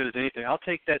just as good as anything. I'll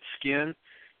take that skin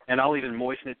and I'll even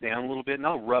moisten it down a little bit, and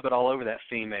I'll rub it all over that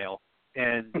female.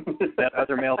 And that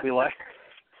other male will be like,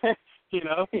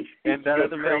 and that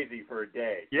other male crazy for a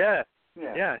day. Yeah.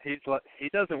 He's like, he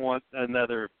doesn't want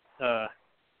another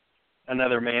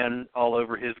man all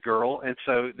over his girl, and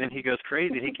so then he goes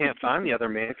crazy. He can't find the other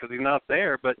man because he's not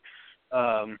there. But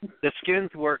the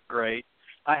skins work great.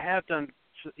 I have done,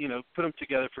 put them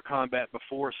together for combat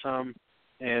before some,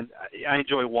 and I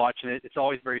enjoy watching it. It's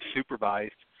always very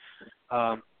supervised.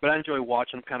 But I enjoy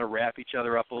watching them kind of wrap each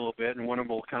other up a little bit, and one of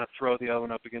them will kind of throw the other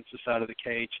one up against the side of the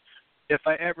cage. If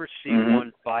I ever see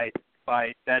one bite,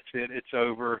 that's it. It's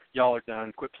over. Y'all are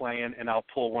done. Quit playing, and I'll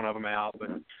pull one of them out. But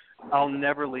I'll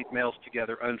never leave males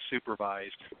together unsupervised.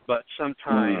 But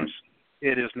sometimes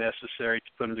it is necessary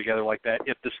to put them together like that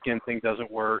if the skin thing doesn't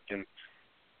work and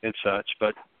such.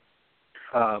 But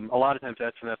a lot of times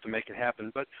that's enough to make it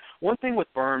happen. But one thing with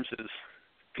Burms is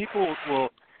people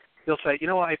they'll say,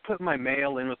 I put my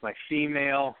male in with my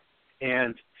female,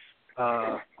 and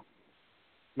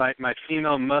my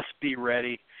female must be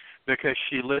ready because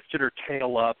she lifted her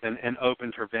tail up and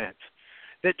opened her vent.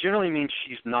 That generally means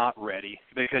she's not ready,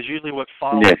 because usually what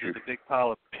follows is a big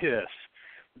pile of piss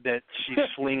that she's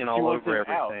slinging all over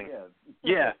everything.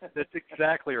 Yeah, that's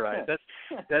exactly right.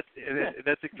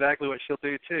 That's exactly what she'll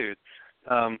do too.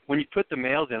 When you put the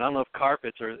males in, I don't know if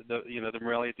carpets or the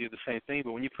Morelia do the same thing,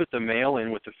 but when you put the male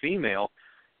in with the female,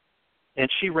 and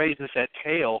she raises that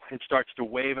tail and starts to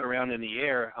wave it around in the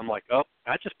air, I'm like, oh,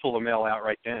 I just pull the male out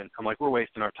right then. I'm like, we're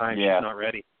wasting our time. Yeah. She's not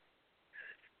ready.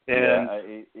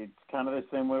 And it's kind of the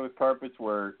same way with carpets,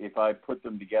 where if I put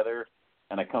them together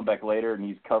and I come back later and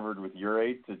he's covered with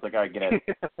urates, it's like, I get it.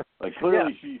 Like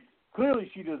clearly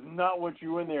she does not want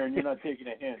you in there, and you're not taking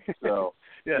a hint. So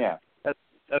yeah.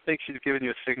 I think she's giving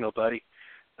you a signal, buddy.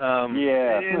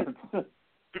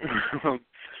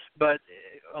 But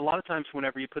a lot of times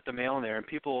whenever you put the male in there, and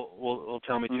people will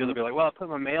tell me too, they'll be like, well, I put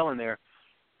my male in there,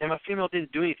 and my female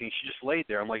didn't do anything. She just laid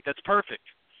there. I'm like, that's perfect.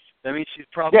 That means she's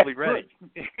probably ready.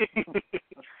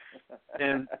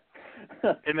 and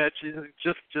that's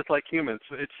just like humans.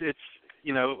 It's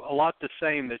a lot the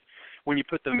same, that when you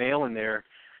put the male in there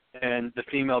and the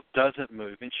female doesn't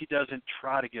move, and she doesn't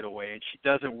try to get away, and she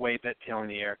doesn't wave that tail in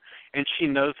the air, and she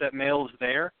knows that male is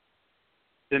there,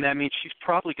 then that means she's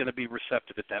probably going to be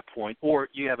receptive at that point, or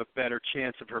you have a better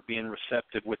chance of her being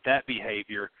receptive with that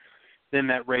behavior than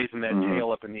that raising that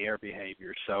tail up in the air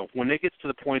behavior. So when it gets to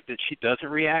the point that she doesn't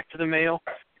react to the male,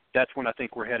 that's when I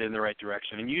think we're headed in the right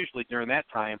direction. And usually during that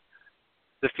time,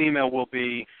 the female will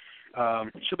be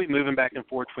she'll be moving back and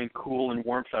forth between cool and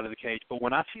warm side of the cage. But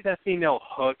when I see that female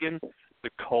hugging the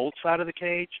cold side of the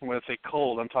cage, and when I say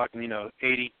cold, I'm talking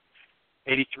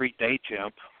 83 day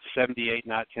temp, 78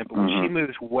 knot tempo. When she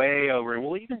moves way over, and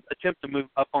we'll even attempt to move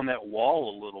up on that wall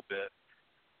a little bit,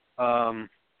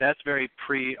 that's very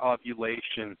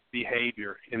pre-ovulation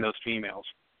behavior in those females.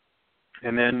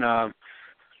 And then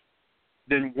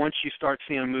once you start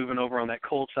seeing them moving over on that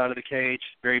cold side of the cage,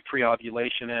 very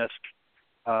pre-ovulation-esque,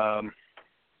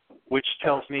 which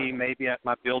tells me maybe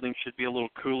my building should be a little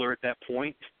cooler at that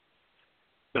point,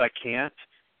 but I can't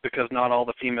because not all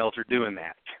the females are doing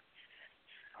that.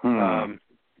 And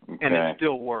it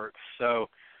still works. So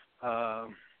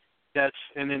and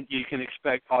then you can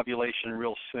expect ovulation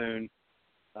real soon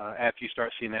after you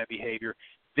start seeing that behavior.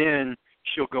 Then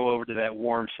she'll go over to that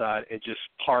warm side and just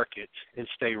park it and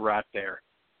stay right there.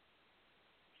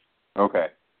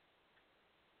 Okay.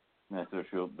 And that's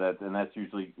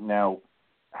usually now.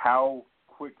 How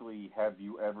quickly have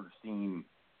you ever seen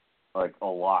like a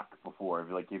lock before?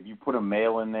 Like, have you put a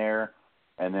male in there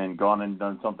and then gone and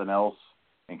done something else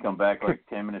and come back like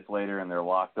 10 minutes later and they're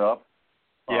locked up?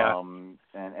 Yeah.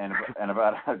 And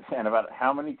about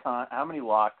how many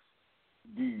locks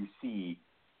do you see,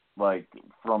 like,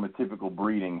 from a typical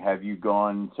breeding? Have you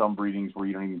gone some breedings where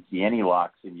you don't even see any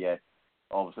locks and yet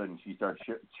all of a sudden she starts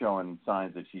showing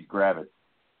signs that she's gravid?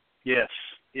 Yes,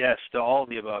 to all of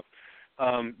the above.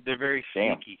 They're very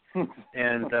sneaky,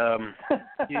 and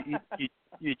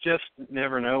you just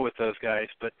never know with those guys.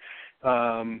 But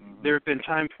there have been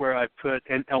times where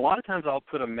and a lot of times I'll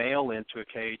put a male into a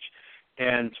cage,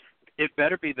 and it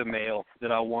better be the male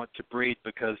that I want to breed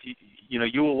because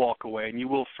you will walk away and you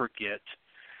will forget,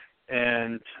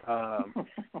 and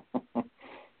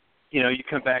you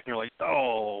come back and you're like,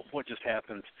 oh, what just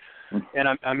happened? And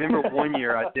I remember one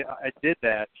year I did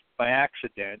that by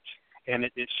accident. And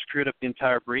it screwed up the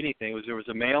entire breeding thing. There was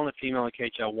a male and a female in the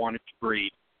cage I wanted to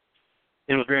breed.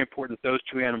 And it was very important that those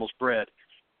two animals bred.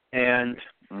 And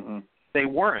they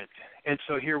weren't. And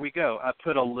so here we go. I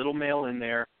put a little male in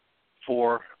there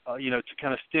for, to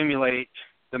kind of stimulate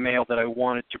the male that I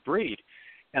wanted to breed.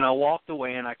 And I walked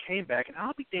away and I came back, and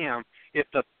I'll be damned if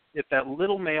that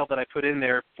little male that I put in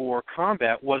there for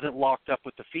combat wasn't locked up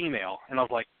with the female. And I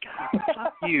was like, God,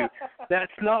 fuck you. That's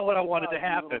not what I wanted to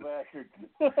happen.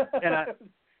 And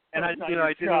I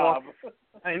didn't walk.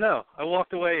 I know. I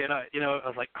walked away and I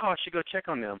was like, oh, I should go check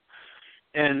on them.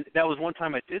 And that was one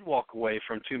time I did walk away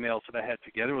from two males that I had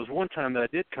together. It was one time that I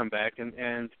did come back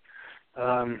and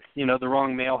the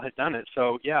wrong male had done it.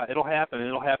 So yeah, it'll happen.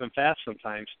 It'll happen fast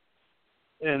sometimes.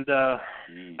 And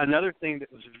another thing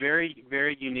that was a very,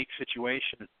 very unique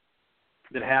situation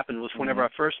that happened was whenever I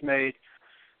first made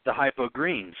the hypo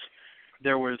greens,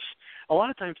 there was a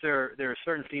lot of times there are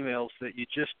certain females that you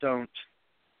just don't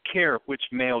care which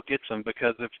male gets them,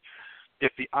 because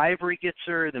if the ivory gets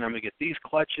her, then I'm going to get these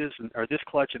clutches or this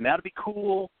clutch, and that'll be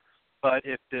cool. But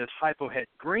if this hypo het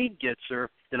green gets her,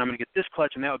 then I'm going to get this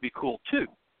clutch, and that would be cool too.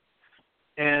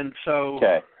 And so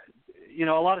a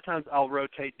lot of times I'll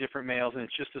rotate different males, and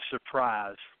it's just a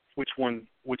surprise which one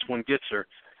gets her.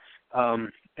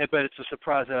 But it's a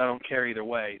surprise that I don't care either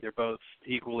way. They're both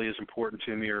equally as important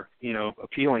to me, or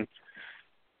appealing.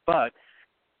 But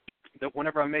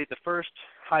whenever I made the first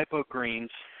hypo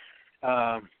greens,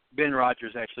 Ben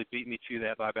Rogers actually beat me to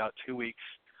that by about 2 weeks.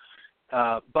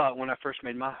 But when I first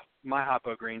made my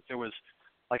hypo greens, there was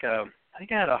I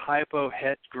think I had a hypo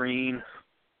het green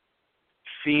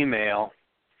female.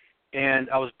 And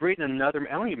I was breeding another,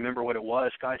 I don't even remember what it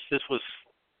was, guys. This was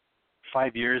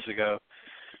 5 years ago.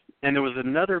 And there was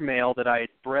another male that I had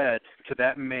bred to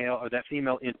that male, or that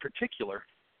female in particular.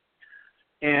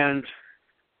 And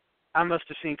I must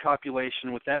have seen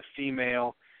copulation with that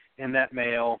female and that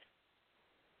male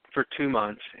for 2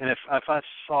 months. And if I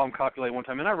saw him copulate one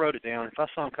time, and I wrote it down, if I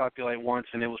saw him copulate once,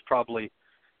 and it was probably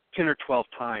 10 or 12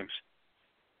 times.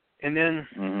 And then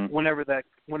whenever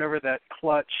that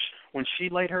clutch, when she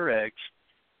laid her eggs,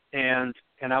 and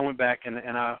I went back and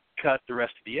I cut the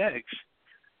rest of the eggs,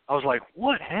 I was like,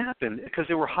 what happened? Because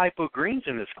there were hypo greens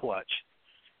in this clutch.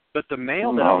 But the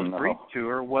male that I was breeding to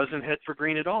her wasn't het for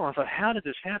green at all. I thought, how did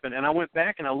this happen? And I went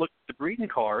back and I looked at the breeding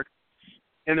card,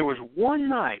 and there was one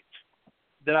night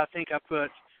that I think I put,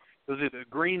 it was either a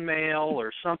green male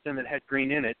or something that had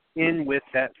green in it, in with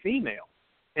that female.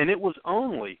 And it was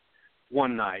only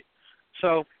one night.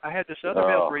 So I had this other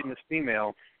male breeding this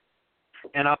female,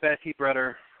 and I bet he bred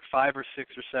her 5 or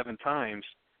 6 or 7 times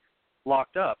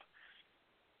locked up.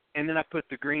 And then I put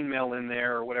the green male in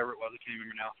there, or whatever it was, I can't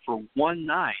remember now, for one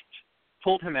night.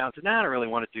 Pulled him out, said, I don't really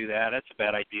want to do that. That's a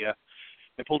bad idea.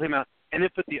 And pulled him out, and then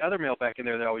put the other male back in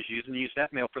there that I was using, and used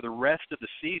that male for the rest of the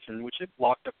season, which it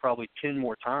locked up probably 10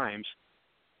 more times.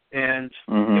 And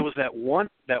it was that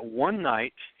one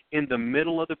night in the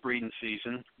middle of the breeding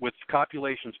season with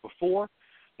copulations before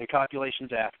and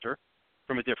copulations after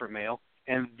from a different male,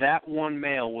 and that one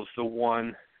male was the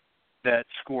one that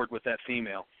scored with that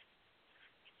female.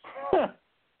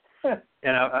 And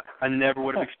I never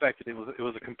would have expected it. It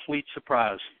was a complete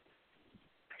surprise.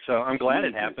 So I'm glad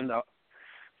it happened.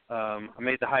 I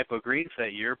made the hypo greens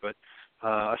that year, but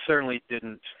I certainly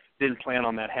didn't plan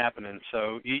on that happening.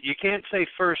 So you can't say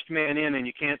first man in and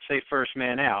you can't say first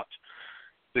man out,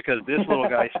 because this little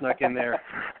guy snuck in there.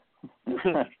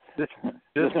 this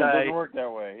guy doesn't work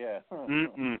that way. Yeah.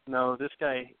 No, this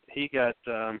guy he got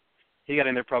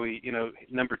in there probably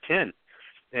number 10,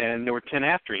 and there were 10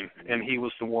 after him, and he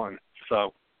was the one.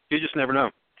 So you just never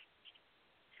know.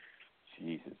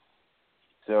 Jesus.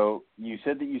 So you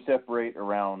said that you separate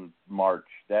around March.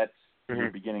 That's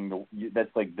your beginning.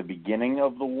 That's like the beginning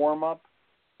of the warm up,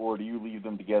 or do you leave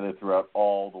them together throughout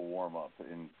all the warm up,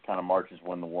 and kind of March is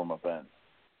when the warm up ends?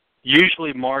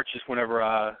 Usually March is whenever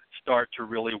I start to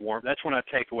really warm. That's when I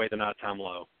take away the nighttime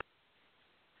low.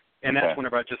 And that's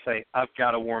whenever I just say, I've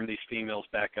got to warm these females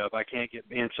back up. I can't get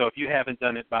in. So if you haven't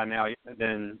done it by now,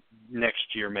 then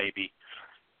next year maybe.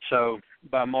 So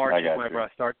by March is whenever I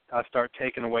start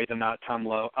taking away the nighttime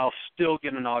low. I'll still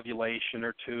get an ovulation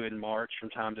or two in March from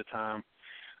time to time.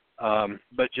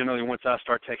 But generally once I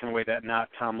start taking away that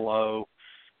nighttime low,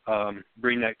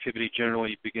 breeding activity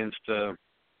generally begins to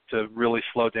really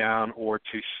slow down or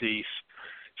to cease.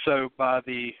 So by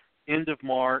the end of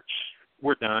March,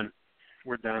 we're done.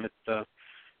 We're done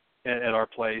at our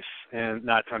place, and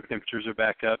nighttime temperatures are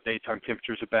back up, daytime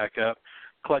temperatures are back up,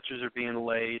 clutches are being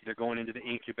laid, they're going into the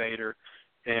incubator,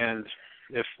 and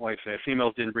if, like I say, if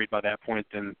females didn't breed by that point,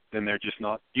 then they're just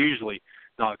usually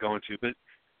not going to. But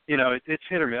it's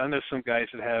hit or miss. I know some guys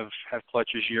that have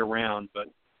clutches year round, but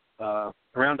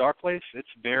around our place,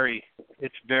 it's very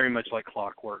much like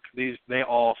clockwork. They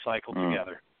all cycle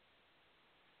together.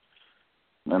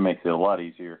 That makes it a lot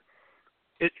easier.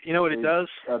 You know what it does?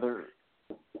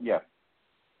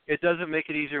 It doesn't make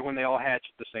it easier when they all hatch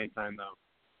at the same time, though.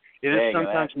 It is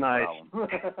sometimes nice.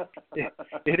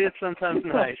 It is sometimes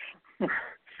nice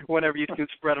whenever you can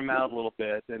spread them out a little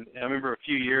bit. And I remember a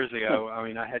few years ago, I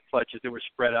had clutches that were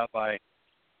spread out by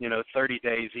 30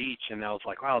 days each, and I was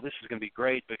like, wow, this is going to be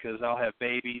great because I'll have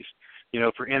babies,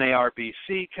 for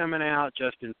NARBC coming out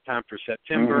just in time for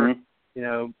September,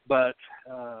 but,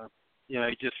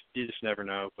 you just never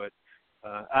know. But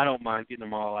I don't mind getting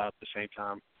them all out at the same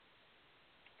time.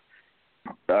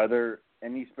 Are there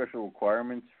any special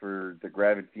requirements for the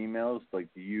gravid females?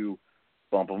 Like, do you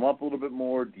bump them up a little bit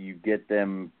more? Do you get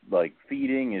them, like,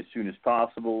 feeding as soon as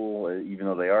possible, even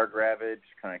though they are gravid?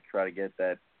 Just kind of try to get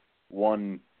that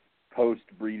one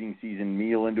post-breeding season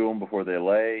meal into them before they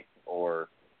lay, or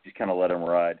just kind of let them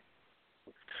ride?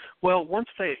 Well, once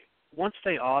they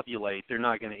ovulate, they're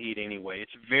not going to eat anyway.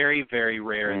 It's very, very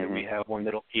rare that we have one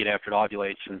that'll eat after it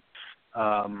ovulates. And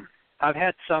I've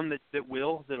had some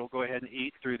that'll go ahead and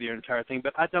eat through the entire thing,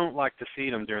 but I don't like to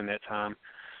feed them during that time.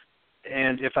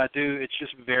 And if I do, it's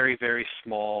just very, very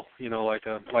small, like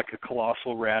a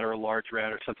colossal rat or a large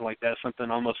rat or something like that,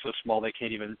 something almost so small they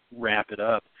can't even wrap it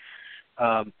up.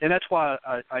 And that's why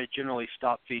I generally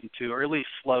stop feeding too, or at least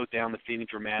slow down the feeding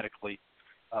dramatically,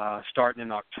 starting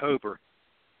in October.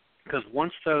 Because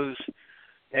once those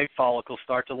egg follicles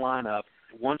start to line up,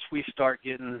 once we start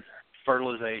getting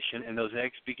fertilization and those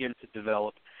eggs begin to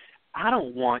develop, I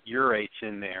don't want urates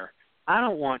in there. I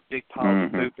don't want big piles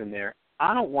of poop in there.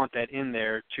 I don't want that in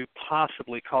there to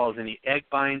possibly cause any egg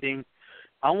binding.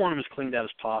 I want them as cleaned out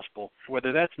as possible.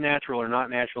 Whether that's natural or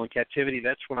not natural in captivity,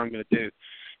 that's what I'm going to do.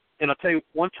 And I'll tell you,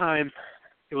 one time,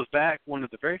 it was back one of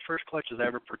the very first clutches I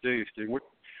ever produced, and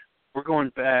we're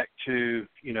going back to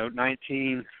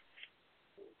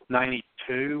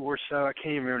 1992 or so. I can't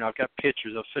even remember now. I've got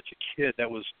pictures of such a kid that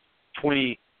was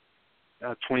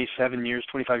 27 years,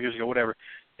 25 years ago, whatever.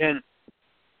 And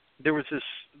there was this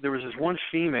one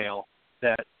female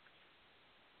that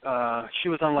she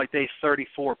was on like day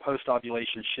 34 post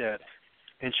ovulation shed,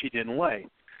 and she didn't lay.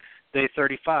 Day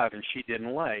 35, and she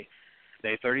didn't lay.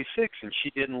 Day 36, and she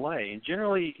didn't lay. And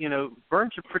generally,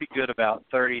 burns are pretty good about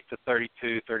 30 to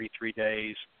 32, 33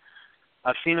 days.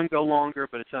 I've seen them go longer,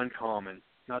 but it's uncommon.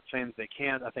 Not saying that they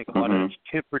can't. I think a lot of it's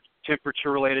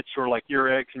temperature related, sort of like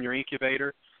your eggs in your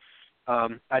incubator. I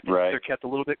think they're kept a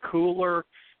little bit cooler.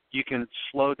 You can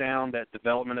slow down that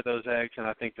development of those eggs, and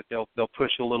I think that they'll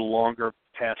push a little longer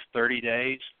past 30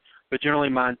 days. But generally,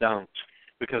 mine don't,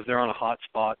 because they're on a hot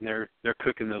spot and they're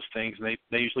cooking those things, and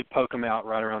they usually poke them out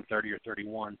right around 30 or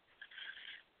 31.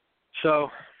 So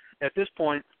at this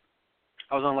point,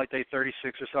 I was on like day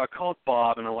 36 or so. I called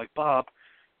Bob, and I'm like, Bob,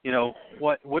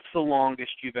 what's the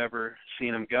longest you've ever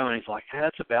seen them go? And he's like,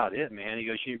 that's about it, man. He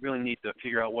goes, you really need to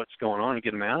figure out what's going on and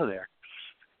get them out of there.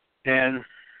 And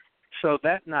so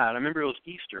that night, I remember it was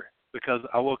Easter because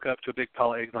I woke up to a big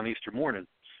pile of eggs on Easter morning.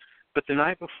 But the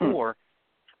night before,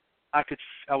 I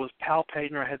was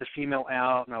palpating her. I had the female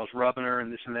out, and I was rubbing her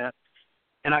and this and that.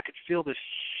 And I could feel this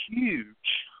huge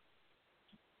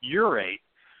urate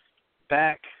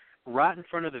back right in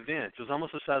front of the vent. It was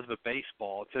almost the size of a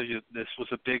baseball. It tells you this was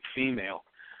a big female.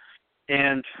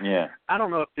 And I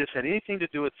don't know if this had anything to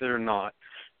do with it or not,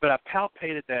 but I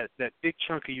palpated that big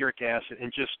chunk of uric acid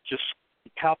and just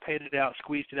palpated it out,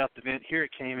 squeezed it out the vent. Here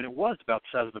it came, and it was about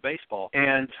the size of a baseball.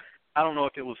 And I don't know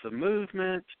if it was the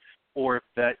movement or if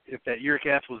that uric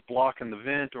acid was blocking the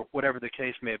vent or whatever the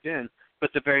case may have been.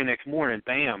 But the very next morning,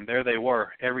 bam, there they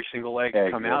were. Every single egg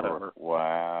had come out of her.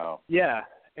 Wow. Yeah.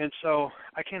 And so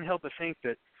I can't help but think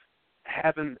that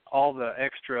having all the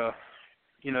extra,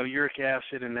 uric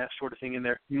acid and that sort of thing in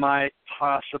there might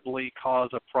possibly cause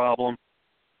a problem.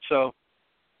 So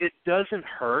it doesn't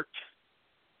hurt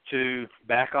to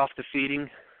back off the feeding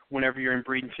whenever you're in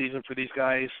breeding season for these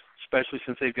guys, especially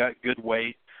since they've got good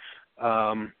weight.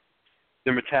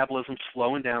 Their metabolism's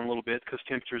slowing down a little bit because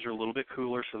temperatures are a little bit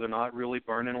cooler, so they're not really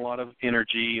burning a lot of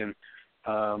energy.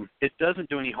 And it doesn't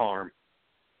do any harm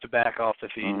to back off the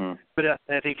feed. Mm-hmm. But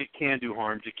I think it can do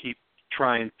harm to keep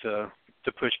trying to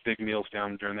push big meals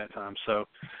down during that time. So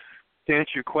to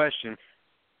answer your question,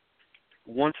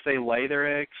 once they lay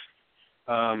their eggs,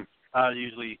 I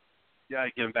usually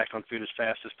get them back on food as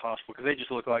fast as possible because they just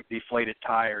look like deflated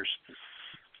tires.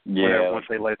 Yeah. Once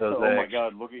they lay those eggs. Oh my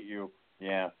God! Look at you.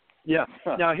 Yeah. Yeah.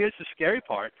 Now here's the scary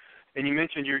part, and you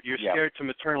mentioned you're scared to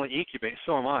maternally incubate.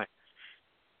 So am I.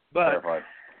 But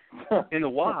in the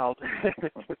wild,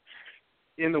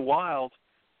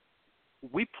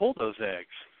 we pull those eggs.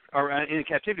 Or in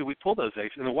captivity, we pull those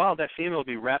eggs. In the wild, that female will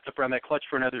be wrapped up around that clutch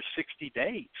for another 60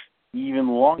 days. Even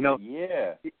longer,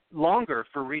 longer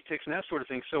for retics and that sort of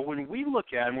thing. So when we look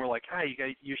at them, we're like, "Hi,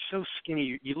 you're so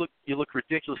skinny. You look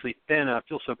ridiculously thin. I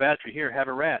feel so bad for you. Here, have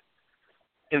a rat."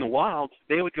 In the wild,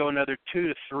 they would go another 2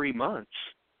 to 3 months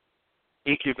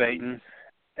incubating,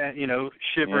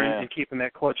 shivering and keeping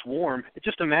that clutch warm.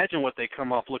 Just imagine what they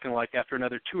come off looking like after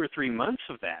another 2 or 3 months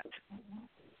of that.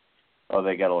 Oh,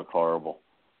 they got to look horrible.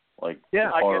 Horrible.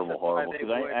 Because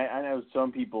I know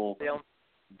some people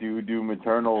do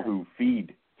maternal who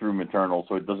feed through maternal,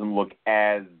 so it doesn't look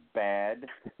as bad,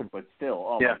 but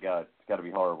still, my God, it's got to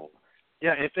be horrible.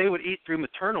 Yeah, if they would eat through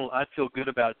maternal, I'd feel good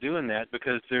about doing that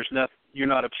because you're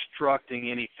not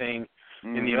obstructing anything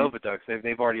in the oviducts.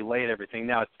 They've already laid everything.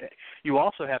 Now, you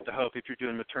also have to hope, if you're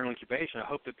doing maternal incubation, I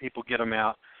hope that people get them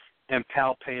out and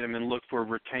palpate them and look for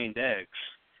retained eggs,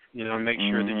 and make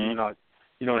sure that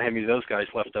you don't have any of those guys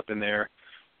left up in there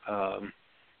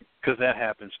because that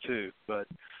happens too. But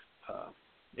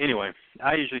anyway,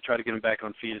 I usually try to get them back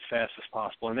on feed as fast as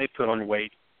possible, and they put on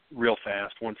weight real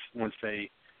fast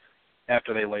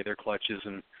after they lay their clutches,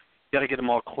 and got to get them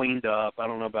all cleaned up. I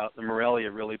don't know about the Morelia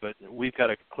really, but we've got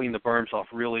to clean the berms off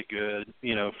really good,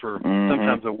 for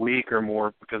sometimes a week or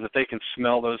more, because if they can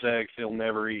smell those eggs, they'll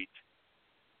never eat.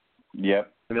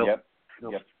 Yep.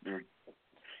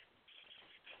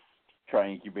 Try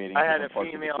incubating different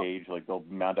parts of the cage, like they'll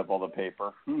mount up all the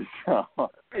paper. Yeah, I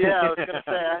was gonna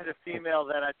say I had a female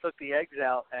that I took the eggs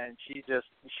out, and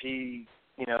she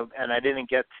and I didn't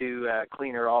get to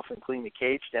clean her off and clean the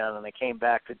cage down, and I came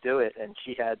back to do it, and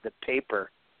she had the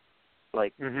paper,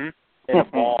 in a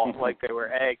ball, like they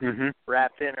were eggs,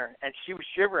 wrapped in her, and she was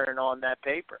shivering on that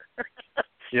paper.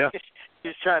 Yeah. She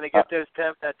was trying to get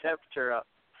that temperature up.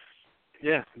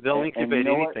 Yeah, they'll incubate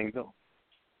anything.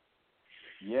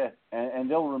 Yeah, and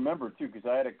they'll remember, too, because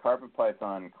I had a carpet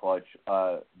python clutch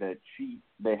that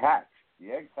they hatched.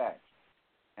 The eggs hatched.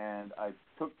 And I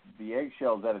took the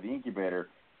eggshells out of the incubator,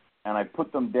 and I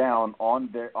put them down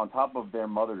on top of their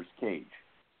mother's cage.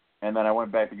 And then I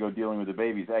went back to go dealing with the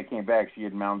babies. I came back, she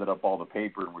had mounded up all the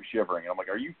paper and was shivering. And I'm like,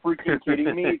 are you freaking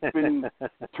kidding me? It's been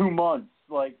 2 months.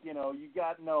 You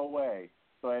got no way.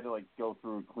 So I had to, go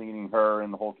through cleaning her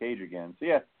and the whole cage again.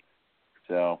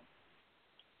 So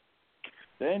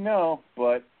they know.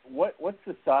 But what's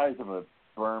the size of a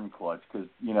sperm clutch? Because,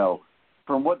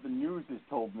 from what the news has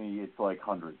told me, it's like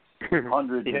hundreds and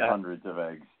hundreds of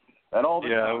eggs at all the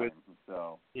time.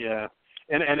 Yeah,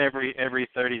 and every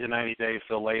 30 to 90 days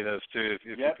they'll lay those too. If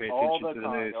you pay attention to the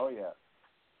news. Oh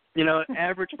yeah.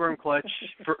 Average sperm clutch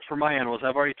for my animals.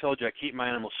 I've already told you I keep my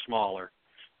animals smaller.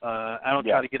 I don't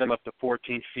try to get them up to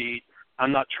 14 feet.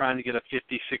 I'm not trying to get a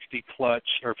 50-60 clutch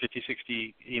or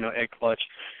 50-60 egg clutch.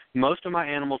 Most of my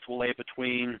animals will lay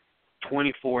between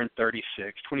 24 and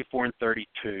 36, 24 and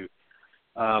 32.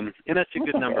 And that's a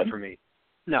good number for me.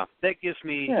 No, that gives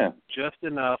me just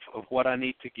enough of what I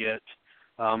need to get.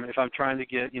 If I'm trying to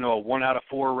get, a 1 out of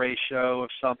 4 ratio of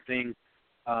something,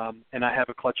 and I have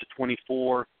a clutch of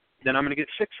 24, then I'm going to get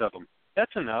 6 of them.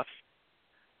 That's enough.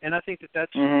 And I think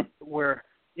that's where,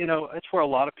 that's where a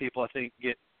lot of people, I think,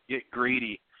 get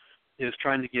greedy, is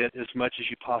trying to get as much as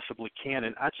you possibly can.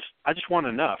 And I just want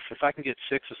enough. If I can get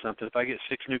 6 of something, if I get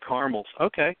 6 new caramels,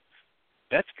 okay,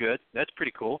 that's good. That's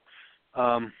pretty cool.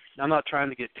 I'm not trying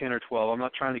to get 10 or 12. I'm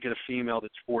not trying to get a female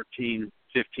that's 14,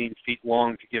 15 feet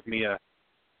long to give me a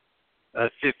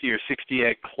 50 or 60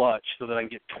 egg clutch so that I can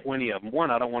get 20 of them.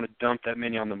 One, I don't want to dump that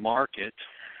many on the market,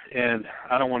 and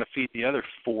I don't want to feed the other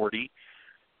 40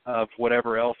 of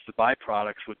whatever else the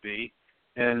byproducts would be.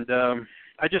 And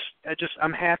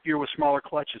I'm happier with smaller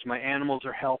clutches. My animals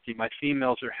are healthy. My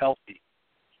females are healthy.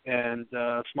 And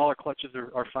smaller clutches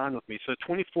are fine with me. So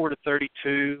 24 to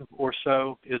 32 or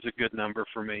so is a good number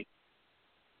for me.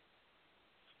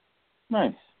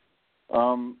 Nice.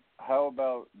 How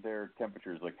about their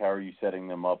temperatures? Like, how are you setting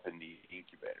them up in the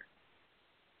incubator?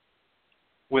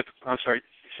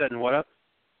 Setting what up?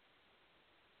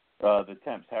 The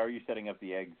temps. How are you setting up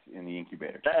the eggs in the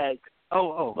incubator? The egg.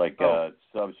 Like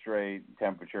substrate,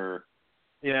 temperature.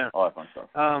 Yeah. All that fun stuff.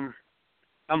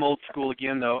 I'm old school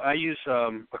again, though. I use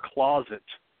a closet,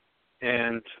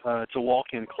 and it's a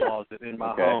walk-in closet in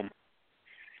my home,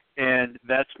 and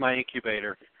that's my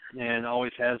incubator, and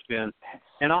always has been.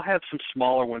 And I'll have some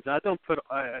smaller ones.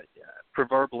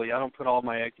 Proverbially, I don't put all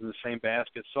my eggs in the same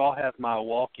basket, so I'll have my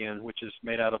walk-in, which is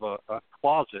made out of a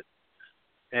closet,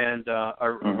 and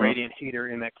a radiant heater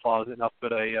in that closet, and I'll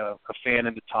put a fan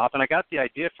in the top. And I got the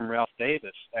idea from Ralph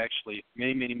Davis, actually,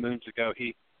 many, many moons ago.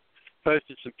 He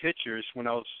posted some pictures when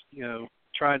I was,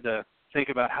 trying to think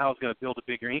about how I was going to build a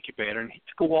bigger incubator, and he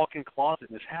took a walk-in closet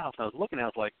in his house. I was looking at it, I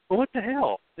was like, well, what the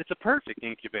hell? It's a perfect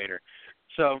incubator.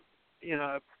 So,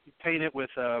 paint it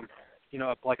with,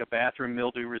 like a bathroom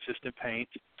mildew-resistant paint,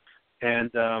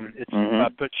 and I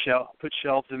put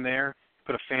shelves in there,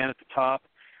 put a fan at the top,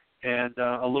 and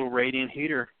a little radiant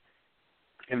heater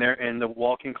in there, and the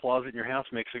walk-in closet in your house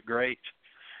makes a great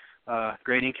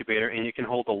incubator, and you can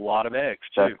hold a lot of eggs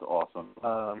too. That's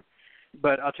awesome.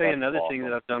 But I'll tell you another thing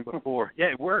that I've done before. Yeah,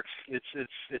 it works. It's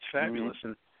fabulous.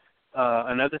 And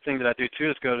another thing that I do too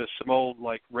is go to some old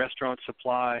used restaurant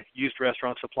supply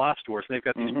stores, and they've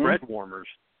got these bread warmers,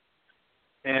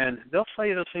 and they'll sell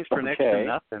you those things for next to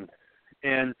nothing,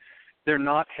 and they're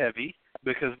not heavy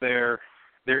because they're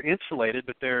insulated,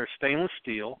 but they're stainless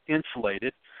steel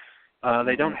insulated.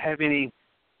 They don't have any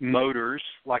motors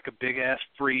like a big ass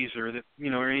freezer that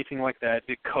or anything like that,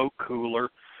 big Coke cooler,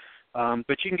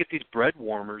 but you can get these bread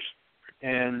warmers,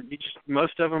 and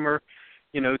most of them are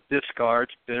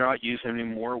discards. They're not used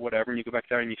anymore or whatever, and you go back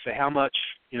there and you say, how much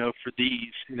for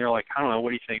these, and they're like, I don't know, what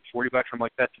do you think, $40? I'm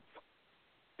like, that's,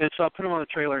 and so I put them on the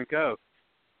trailer and go,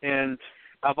 and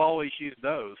I've always used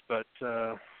those, but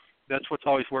that's what's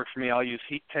always worked for me. I'll use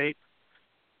heat tape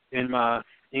in my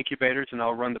incubators, and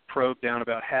I'll run the probe down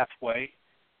about halfway,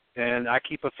 and I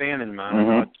keep a fan in mine.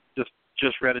 I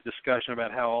just read a discussion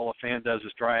about how all a fan does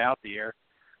is dry out the air,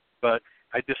 but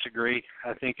I disagree.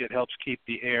 I think it helps keep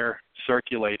the air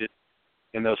circulated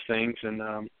in those things.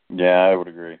 And yeah, I would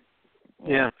agree.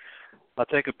 Yeah, I'll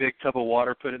take a big tub of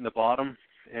water, put it in the bottom,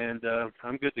 and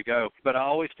I'm good to go. But I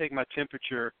always take my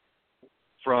temperature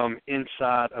from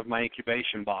inside of my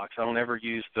incubation box. I don't ever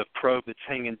use the probe that's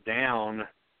hanging down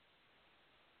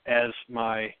as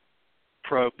my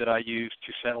probe that I use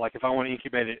to set, like if I want to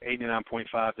incubate at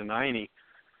 89.5 to 90,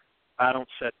 I don't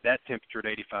set that temperature at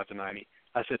 85 to 90.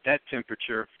 I set that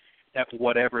temperature at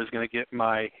whatever is going to get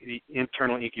my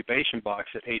internal incubation box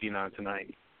at 89 to 90.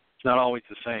 It's not always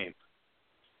the same.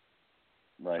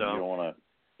 Right. So,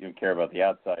 you don't care about the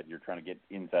outside. You're trying to get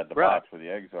inside the box where the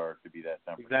eggs are to be that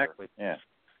temperature. Exactly. Yeah.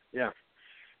 Yeah.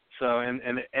 So, and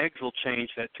the eggs will change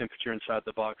that temperature inside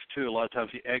the box too. A lot of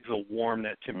times the eggs will warm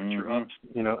that temperature up,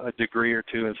 a degree or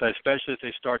two inside, especially as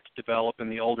they start to develop, and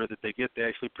the older that they get, they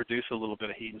actually produce a little bit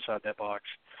of heat inside that box.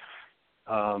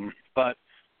 But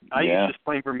I use just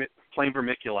plain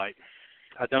vermiculite.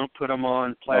 I don't put them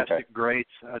on plastic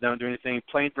grates. I don't do anything.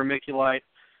 Plain vermiculite.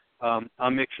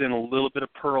 I'll mix in a little bit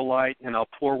of perlite, and I'll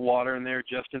pour water in there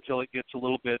just until it gets a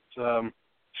little bit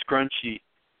scrunchy,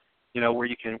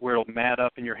 where it'll mat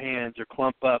up in your hands or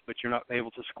clump up, but you're not able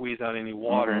to squeeze out any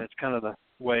water. And it's kind of the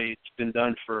way it's been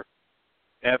done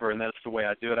forever, and that's the way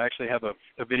I do it. I actually have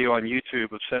a video on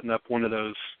YouTube of setting up one of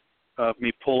those, of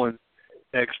me pulling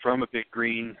eggs from a big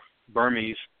green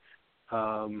Burmese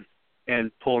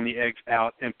and pulling the eggs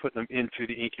out and putting them into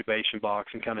the incubation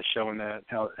box and kind of showing that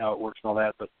how it works and all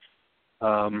that. But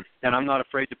and I'm not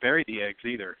afraid to bury the eggs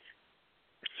either.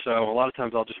 So a lot of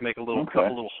times I'll just make a little cut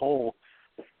a little hole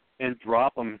and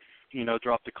drop them.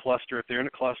 Drop the cluster. If they're in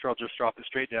a cluster, I'll just drop it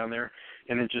straight down there,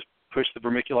 and then just push the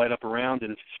vermiculite up around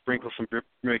and sprinkle some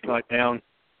vermiculite down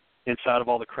inside of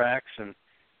all the cracks, and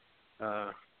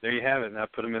there you have it. And I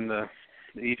put them in the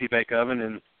Easy Bake Oven,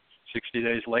 and 60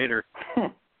 days later,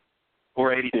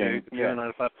 or 82, depending on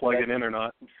if I plug it in or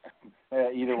not.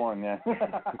 Either one, yeah.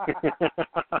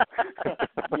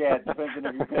 Yeah, it depends on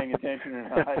if you're paying attention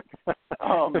or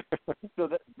not. So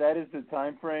that is the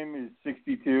time frame is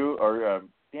 62, or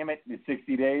damn it, is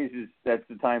 60 days. That's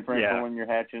the time frame for when you're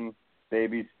hatching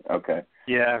babies? Okay.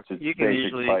 Yeah, so you can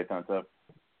usually. Python stuff.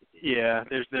 Yeah,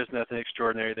 there's nothing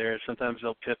extraordinary there. Sometimes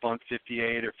they'll tip on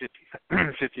 58 or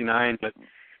 50, 59, but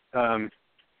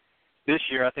this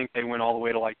year I think they went all the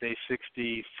way to like day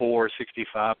 64,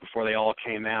 65 before they all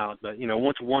came out. But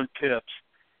once one pips,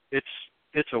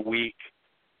 it's a week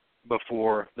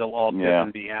before they'll all pip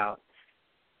and be out.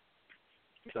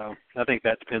 So I think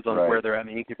that depends on where they're at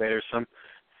in the incubator. Some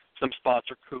spots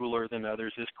are cooler than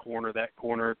others. This corner, that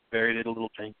corner, buried it a little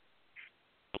tank.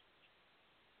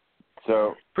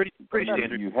 So pretty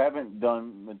standard. You haven't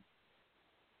done.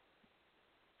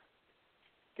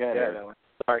 Go ahead.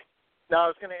 Sorry. No, I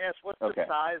was going to ask, what's the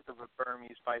size of a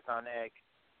Burmese python egg?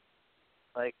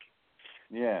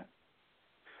 Yeah.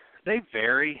 They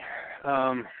vary.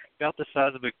 About the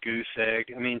size of a goose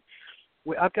egg. I mean,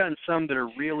 I've gotten some that are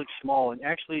really small, and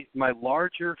actually my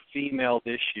larger female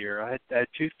this year, I had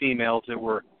two females that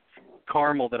were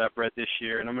caramel that I bred this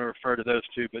year, and I'm going to refer to those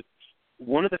two, but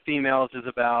one of the females is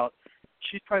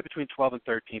she's probably between 12 and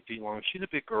 13 feet long. She's a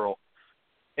big girl,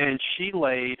 and she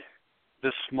laid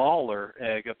the smaller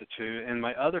egg of the two, and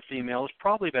my other female is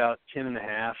probably about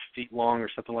 10.5 feet long or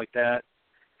something like that,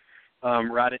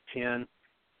 right at 10.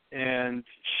 And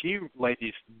she laid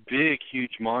these big,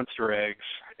 huge monster eggs,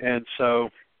 and so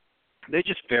they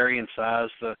just vary in size.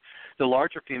 The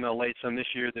larger female laid some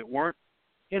this year that weren't,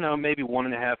 maybe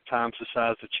 1.5 times the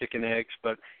size of chicken eggs,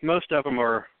 but most of them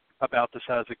are about the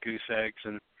size of goose eggs,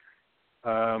 and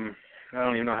I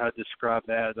don't even know how to describe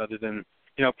that other than,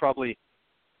 probably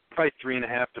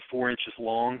 3.5 to 4 inches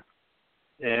long,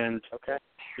 and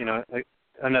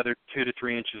another 2 to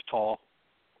 3 inches tall.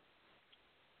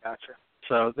 Gotcha.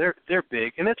 So they're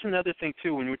big, and that's another thing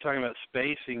too. When we're talking about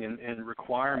spacing and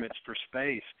requirements for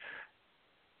space,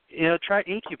 try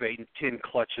incubating 10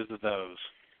 clutches of those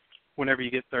whenever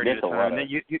you get 30 at a time. And then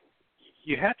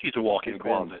you have to use a walk-in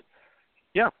closet.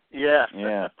 Yeah. Yeah.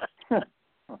 Yeah.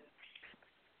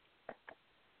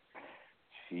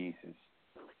 Jesus.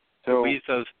 So we use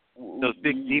those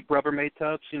big deep Rubbermaid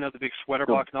tubs, the big sweater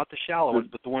box, not the shallow ones,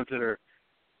 but the ones that are,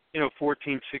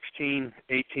 14, 16,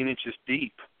 18 inches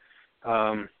deep.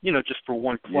 Just for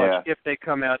one clutch. If they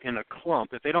come out in a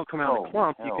clump. If they don't come out in a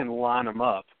clump, you can line them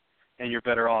up, and you're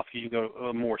better off. You can go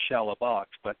a more shallow box.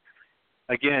 But,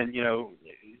 again,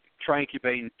 try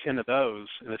incubating 10 of those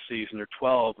in a season, or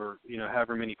 12, or,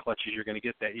 however many clutches you're going to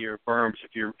get that year of Burms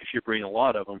if you're breeding a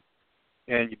lot of them.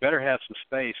 And you better have some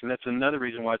space, and that's another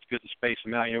reason why it's good to space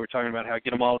them out. We're talking about how to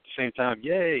get them all at the same time.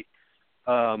 Yay!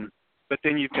 But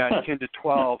then you've got 10 to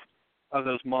 12 of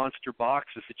those monster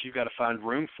boxes that you've got to find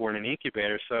room for in an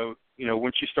incubator. So,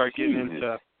 once you start getting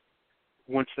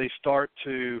once they start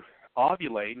to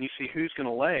ovulate and you see who's going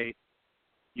to lay,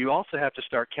 you also have to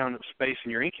start counting up space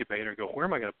in your incubator and go, where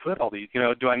am I going to put all these?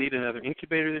 Do I need another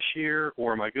incubator this year,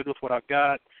 or am I good with what I've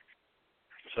got?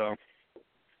 So.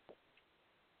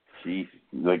 Jeez,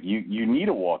 you need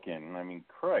a walk-in. I mean,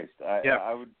 Christ,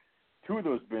 I would. 2 of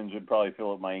those bins would probably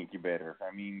fill up my incubator.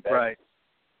 I mean, that's,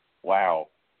 wow.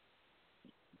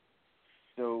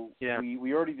 So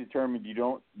we already determined you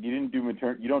don't do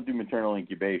maternal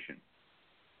incubation.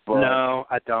 But no,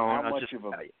 I don't.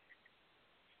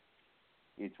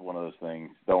 It's one of those things.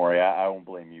 Don't worry, I won't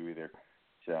blame you either.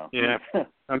 So yeah,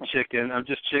 I'm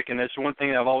just chicken. That's one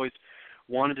thing I've always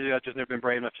wanted to do. I've just never been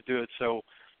brave enough to do it. So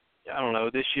I don't know.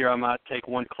 This year I might take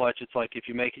one clutch. It's like if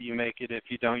you make it, you make it. If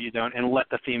you don't, you don't. And let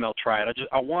the female try it.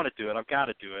 I want to do it. I've got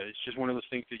to do it. It's just one of those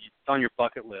things that it's on your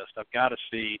bucket list. I've got to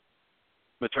see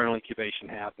maternal incubation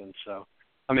happen. So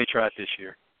I may try it this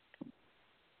year.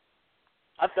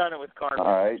 I've done it with carbon.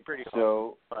 All right. It's pretty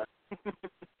so hard, but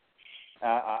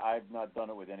I've not done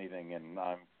it with anything, and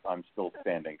I'm still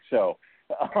standing. So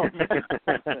one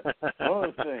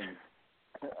of those things.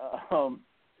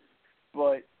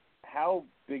 But how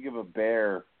big of a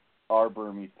bear are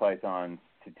Burmese pythons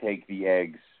to take the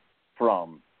eggs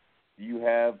from? Do you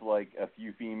have like a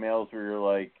few females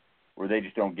where where they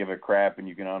just don't give a crap and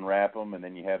you can unwrap them, and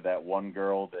then you have that one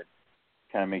girl that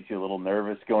kind of makes you a little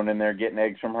nervous going in there getting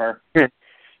eggs from her?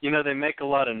 They make a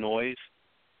lot of noise,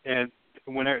 and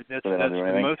whenever that's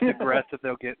the most aggressive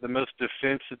they'll get, the most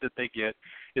defensive that they get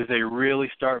is they really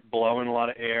start blowing a lot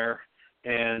of air,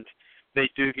 and they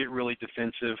do get really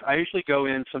defensive. I usually go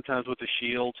in sometimes with a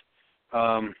shield.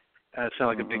 I sound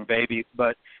like a big baby,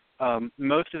 but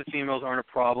most of the females aren't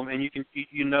a problem, and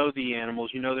you know the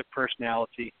animals, you know their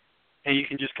personality, and you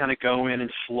can just kind of go in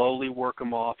and slowly work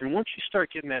them off. And once you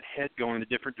start getting that head going in a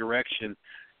different direction,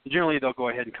 generally they'll go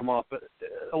ahead and come off. But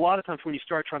a lot of times when you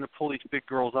start trying to pull these big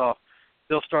girls off,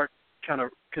 they'll start kind of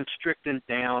constricting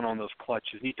down on those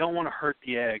clutches. And you don't want to hurt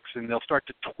the eggs, and they'll start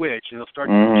to twitch, and they'll start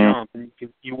to jump. And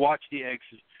you watch the eggs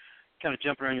kind of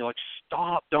jump around, and you're like,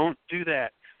 stop, don't do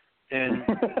that. And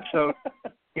so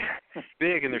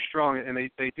big, and they're strong, and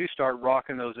they do start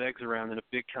rocking those eggs around in a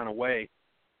big kind of way.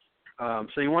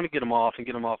 So you want to get them off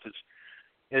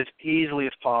as easily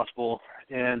as possible.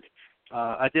 And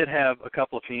I did have a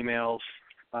couple of females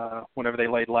whenever they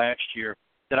laid last year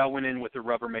that I went in with a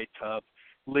Rubbermaid tub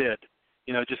lid,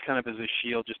 just kind of as a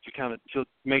shield, just to kind of to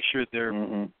make sure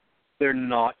they're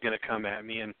not going to come at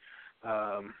me. And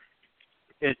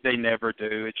they never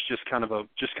do. It's just kind of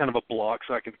a block,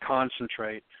 so I can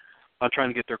concentrate on trying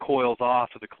to get their coils off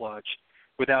of the clutch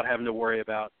without having to worry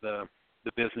about the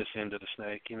business end of the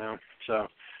snake, So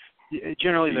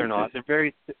generally they're not.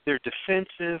 They're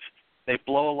defensive. They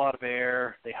blow a lot of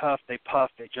air. They huff, they puff,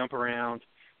 they jump around,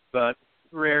 but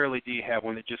rarely do you have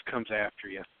one that just comes after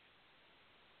you.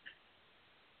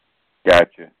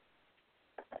 Gotcha.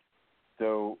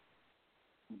 So,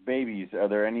 babies, are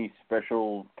there any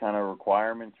special kind of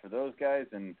requirements for those guys?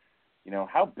 And,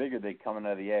 how big are they coming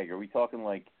out of the egg? Are we talking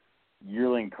like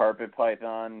yearling carpet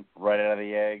python right out of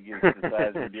the egg is the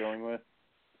size we're dealing with?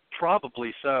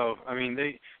 Probably so. I mean,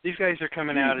 these guys are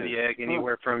coming out of the egg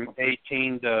anywhere from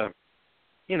 18 to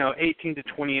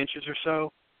 20 inches or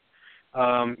so.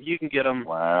 You can get them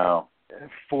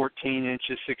 14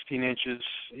 inches, 16 inches,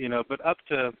 but up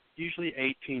to usually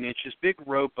 18 inches. Big,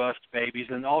 robust babies,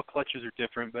 and all clutches are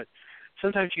different, but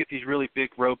sometimes you get these really big,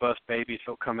 robust babies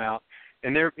that'll come out,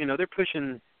 and they're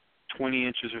pushing 20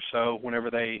 inches or so whenever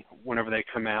they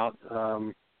come out.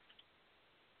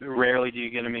 Rarely do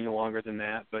you get them any longer than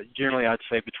that, but generally I'd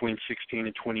say between 16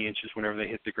 and 20 inches whenever they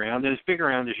hit the ground. And as big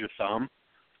around as your thumb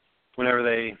whenever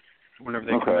they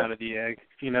come out of the egg.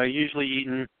 Usually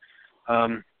eating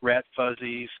rat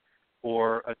fuzzies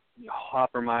or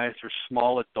hopper mice or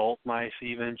small adult mice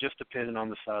even, just depending on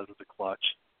the size of the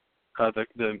clutch.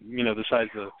 The size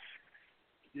of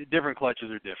the different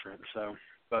clutches are different. So,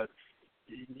 but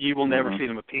you will never feed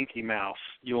them a pinky mouse.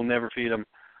 You will never feed them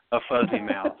a fuzzy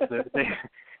mouse.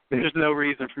 There's no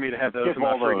reason for me to have those in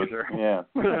my freezer. Yeah.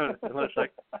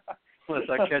 unless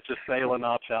I catch a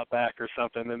Salinops out back or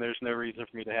something, then there's no reason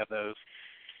for me to have those.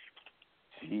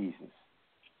 Jesus.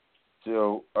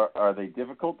 So are they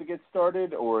difficult to get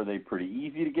started, or are they pretty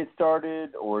easy to get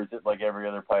started, or is it like every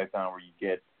other python where you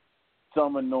get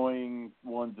some annoying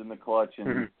ones in the clutch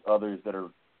and others that are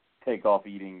take off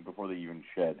eating before they even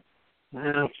shed?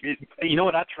 You know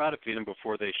what? I try to feed them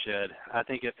before they shed. I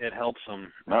think it helps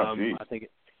them. I think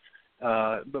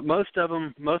but most of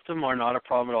them are not a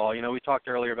problem at all. We talked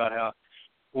earlier about how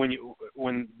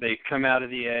when they come out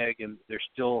of the egg and they're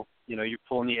still, you're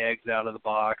pulling the eggs out of the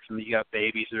box and you got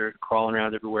babies that are crawling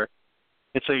around everywhere.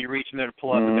 And so you reach in there to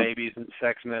pull out the babies and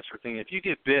sex and that sort of thing. If you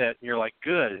get bit, you're like,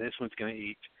 good, this one's going to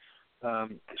eat.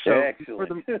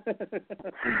 Excellent.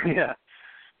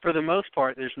 For the most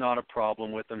part, there's not a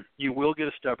problem with them. You will get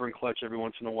a stubborn clutch every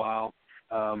once in a while.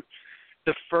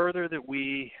 The further that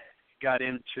we got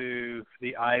into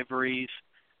the ivories,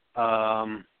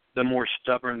 the more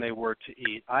stubborn they were to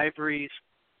eat. Ivories,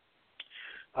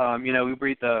 we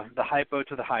breed the hypo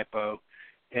to the hypo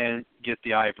and get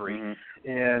the ivory.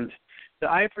 And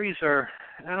the ivories are,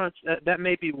 that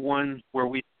may be one where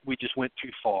we just went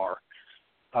too far.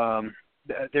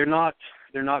 They're not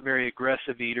very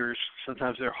aggressive eaters.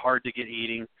 Sometimes they're hard to get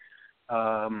eating.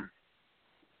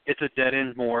 It's a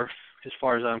dead-end morph as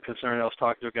far as I'm concerned. I was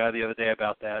talking to a guy the other day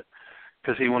about that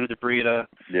because he wanted to breed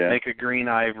make a green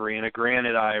ivory and a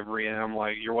granite ivory, and I'm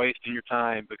like, you're wasting your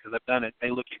time because I've done it. They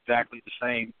look exactly the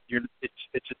same.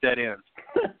 It's a dead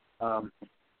end.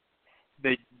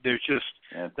 There's just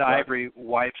the ivory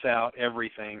wipes out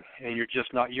everything, and you're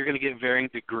going to get varying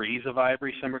degrees of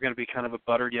ivory. Some are going to be kind of a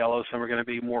buttered yellow, some are going to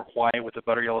be more white with a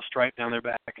butter yellow stripe down their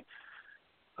back,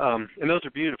 and those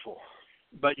are beautiful,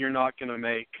 but you're not going to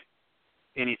make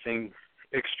anything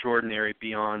extraordinary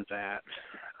beyond that.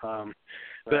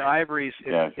 But ivories,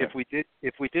 Gotcha. if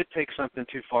we did take something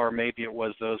too far, maybe it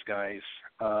was those guys.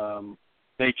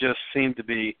 They just seem to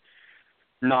be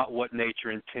not what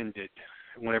nature intended.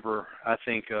 Whenever I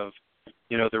think of,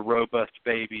 the robust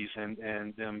babies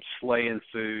and them slaying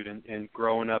food and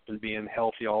growing up and being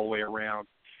healthy all the way around.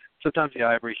 Sometimes the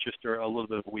ivories just are a little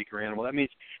bit of a weaker animal.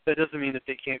 That doesn't mean that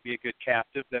they can't be a good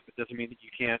captive. That doesn't mean that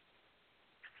you can't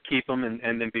keep them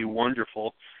and then be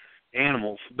wonderful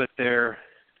animals. But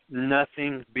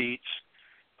nothing beats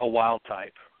a wild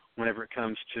type whenever it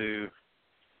comes to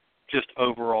just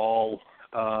overall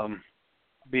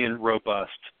being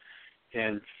robust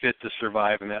and fit to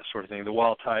survive and that sort of thing. The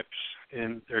wild types,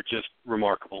 and they're just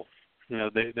remarkable.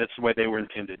 That's the way they were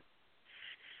intended.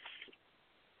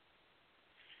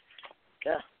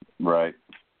 Yeah. Right.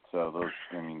 So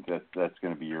that's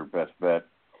going to be your best bet.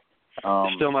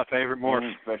 Still my favorite morph.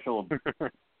 Special.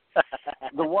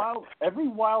 Every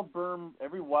wild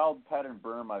pattern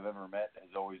berm I've ever met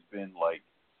has always been like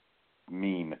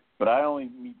mean, but I only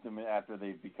meet them after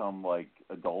they've become like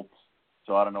adults.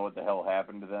 So I don't know what the hell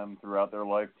happened to them throughout their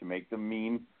life to make them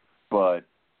mean, but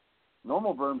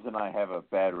normal berms and I have a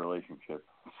bad relationship.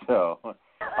 So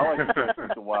I like to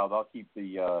keep the wild. I'll keep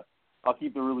the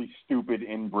really stupid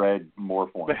inbred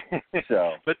morph one.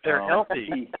 So, but they're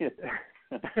healthy.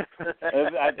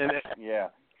 Yeah.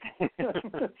 And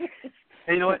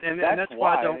you know what? And that's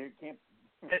why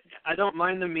I don't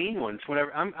mind the mean ones.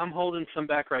 Whenever I'm holding some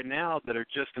back right now that are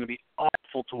just going to be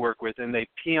awful to work with, and they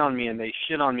pee on me and they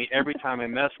shit on me every time I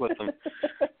mess with them.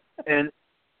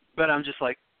 But I'm just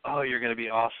like, oh, you're going to be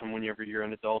awesome whenever you're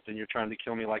an adult and you're trying to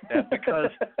kill me like that, because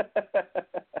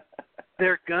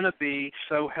they're going to be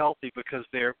so healthy because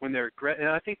when they're aggressive.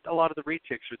 And I think a lot of the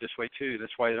retics are this way too.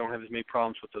 That's why they don't have as many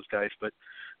problems with those guys. But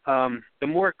the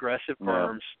more aggressive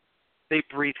berms, they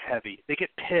breathe heavy. They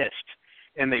get pissed.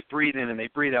 And they breathe in and they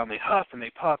breathe out and they huff and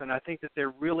they puff, and I think that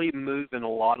they're really moving a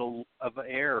lot of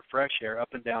air, fresh air, up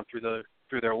and down through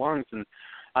their lungs, and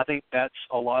I think that's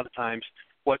a lot of times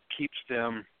what keeps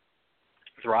them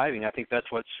thriving. I think that's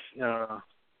what's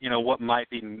what might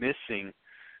be missing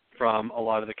from a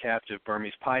lot of the captive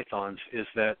Burmese pythons is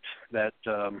that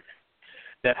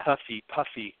huffy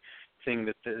puffy thing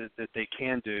that they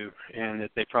can do and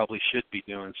that they probably should be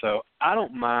doing. So I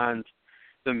don't mind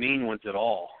the mean ones at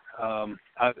all.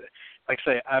 Like I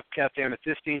say, I've kept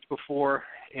amethystines before,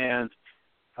 and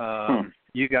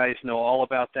you guys know all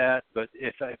about that. But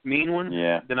if I mean one,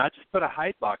 then I just put a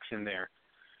hide box in there,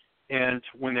 and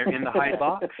when they're in the hide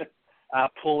box, I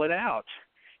pull it out,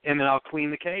 and then I'll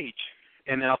clean the cage,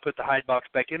 and then I'll put the hide box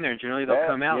back in there. And generally, they'll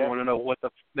come out and want to know what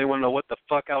the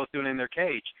fuck I was doing in their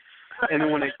cage, and then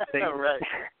when they right.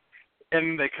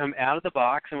 and they come out of the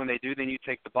box, and when they do, then you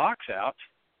take the box out.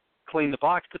 Clean the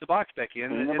box, put the box back in,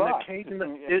 and the cage and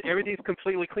everything's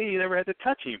completely clean. You never had to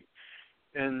touch him.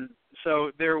 And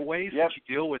so there are ways that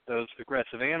you deal with those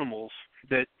aggressive animals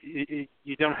that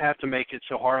you don't have to make it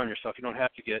so hard on yourself. You don't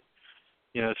have to get,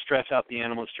 stress out the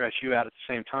animal and stress you out at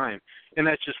the same time. And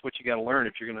that's just what you got to learn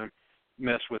if you're going to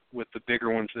mess with the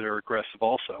bigger ones that are aggressive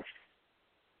also.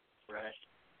 Right.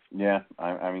 Yeah,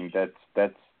 I mean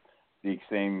that's the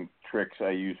same tricks I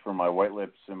use for my white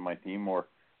lips and my Timor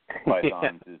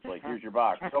pythons. It's like, here's your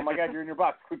box. Oh my God, you're in your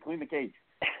box. Quick, clean the cage.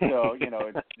 So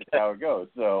it's just how it goes.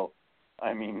 So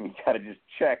I mean, you got to just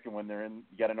check, and when they're in,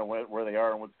 you got to know where they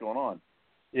are and what's going on.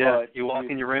 Yeah, you walk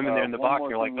in your room and they're in the box, and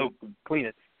you're like, oh, clean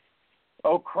it.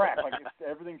 Oh crap! Like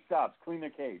everything stops. Clean the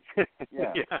cage.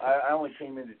 Yeah. I only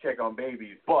came in to check on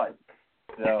babies, but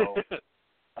so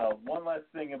one last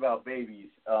thing about babies.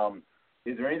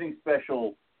 Is there anything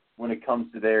special when it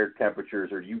comes to their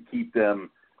temperatures, or do you keep them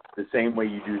the same way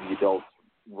you do the adults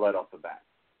right off the bat?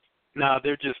 No,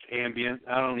 they're just ambient.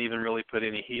 I don't even really put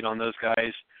any heat on those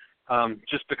guys,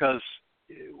 just because,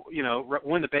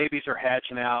 when the babies are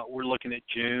hatching out, we're looking at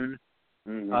June,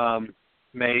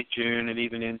 May, June, and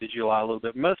even into July a little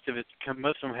bit. Most of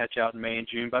them hatch out in May and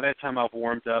June. By that time, I've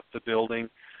warmed up the building.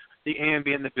 The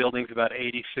ambient in the building's about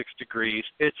 86 degrees.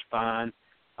 It's fine.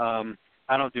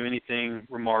 I don't do anything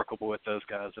remarkable with those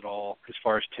guys at all as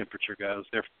far as temperature goes.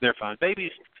 They're fine.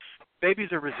 Babies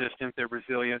are resistant. They're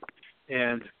resilient,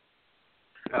 and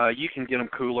you can get them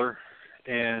cooler,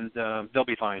 and they'll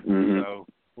be fine. So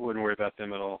I wouldn't worry about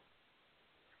them at all.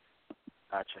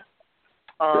 Gotcha.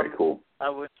 Very cool. I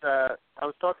was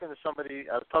talking to somebody.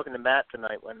 I was talking to Matt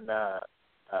tonight when I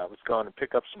was going to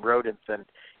pick up some rodents, and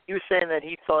he was saying that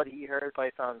he thought he heard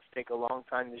pythons take a long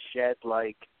time to shed,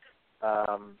 like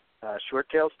short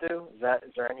tails do.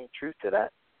 Is there any truth to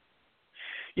that?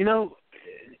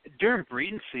 During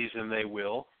breeding season they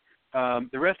will.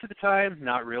 The rest of the time,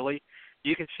 not really.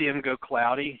 you can see them go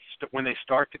cloudy when they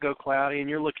start to go cloudy, and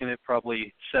you're looking at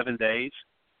probably 7 days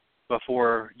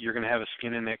before you're going to have a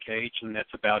skin in that cage, and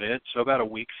that's about it. So about a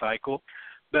week cycle.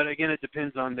 But again, it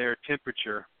depends on their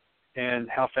temperature and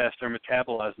how fast they're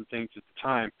metabolizing things at the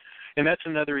time. And that's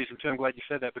another reason, too. I'm glad you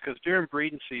said that, because during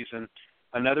breeding season,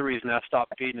 another reason I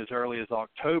stopped feeding as early as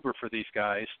October for these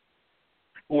guys,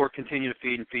 or continue to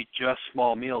feed just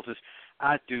small meals, is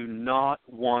I do not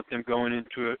want them going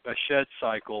into a shed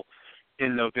cycle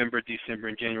in November, December,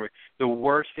 and January. The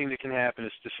worst thing that can happen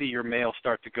is to see your male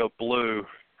start to go blue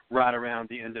right around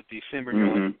the end of December. And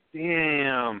you're like,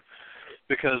 damn.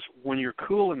 Because when you're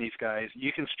cooling these guys,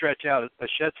 you can stretch out a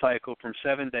shed cycle from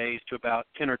 7 days to about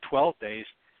 10 or 12 days.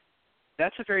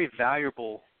 That's a very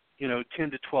valuable, 10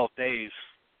 to 12 days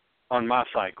on my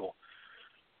cycle.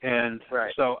 And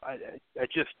so I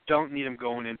just don't need them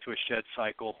going into a shed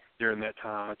cycle during that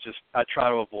time. I try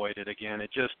to avoid it again.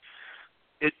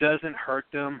 It doesn't hurt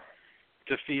them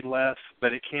to feed less,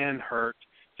 but it can hurt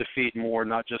to feed more,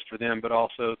 not just for them, but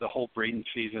also the whole breeding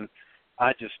season.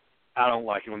 I don't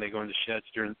like it when they go into sheds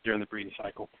during the breeding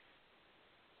cycle.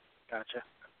 Gotcha.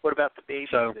 What about the babies?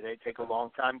 So, do they take a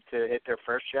long time to hit their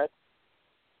first shed?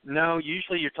 No,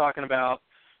 usually you're talking about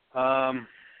 5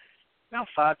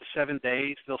 to 7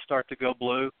 days. They'll start to go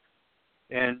blue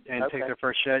and take their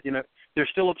first shed. They're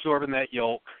still absorbing that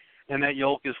yolk, and that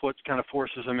yolk is what kind of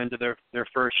forces them into their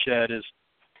first shed.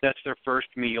 That's their first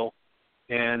meal,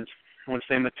 and once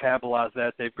they metabolize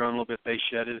that, they've grown a little bit, they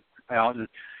shed it out. And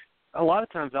a lot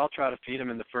of times I'll try to feed them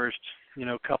in the first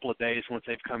couple of days once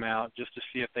they've come out, just to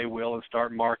see if they will, and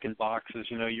start marking boxes.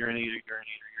 You're an eater, you're an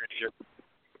eater, you're an eater.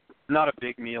 Not a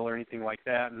big meal or anything like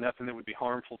that, and nothing that would be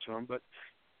harmful to them, but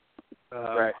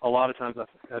a lot of times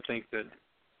I think that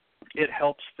it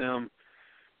helps them.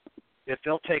 If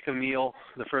they'll take a meal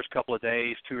the first couple of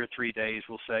days, 2 or 3 days,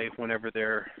 we'll say, whenever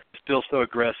they're still so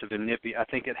aggressive and nippy, I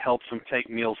think it helps them take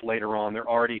meals later on. They're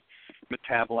already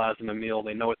metabolizing a meal.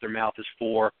 They know what their mouth is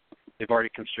for. They've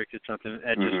already constricted something.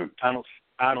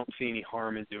 I don't see any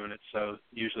harm in doing it. So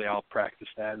usually I'll practice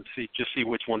that and see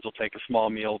which ones will take a small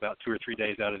meal about 2 or 3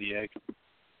 days out of the egg.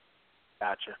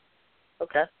 Gotcha.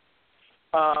 Okay.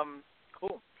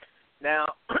 Cool. Now,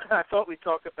 I thought we'd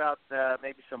talk about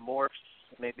maybe some morphs,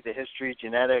 maybe the history,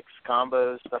 genetics,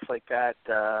 combos, stuff like that.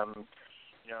 I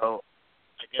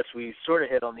guess we sort of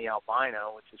hit on the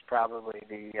albino, which is probably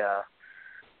the,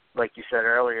 like you said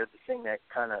earlier, the thing that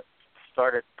kind of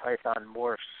started Python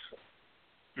morphs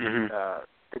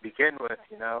to begin with,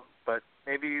 But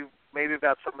maybe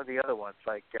about some of the other ones,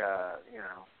 like, how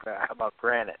about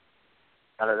Granite?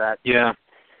 Out of that? Yeah.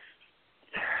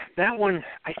 That one,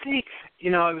 I think,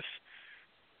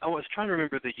 I was trying to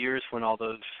remember the years when all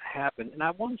those happened, and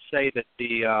I want to say that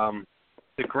the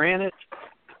Granite,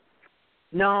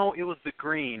 no, it was the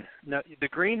Green. No, the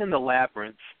Green and the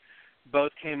Labyrinth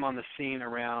both came on the scene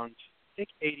around, I think,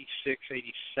 86,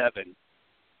 87,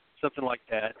 something like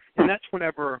that. And that's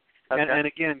whenever, and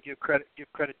again, give credit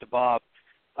to Bob.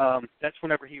 That's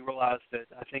whenever he realized that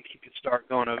I think he could start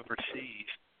going overseas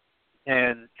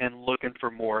and looking for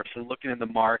morphs and looking in the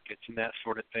markets and that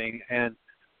sort of thing. And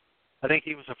I think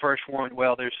he was the first one.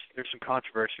 Well, there's some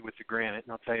controversy with the Granite,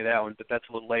 and I'll tell you that one, but that's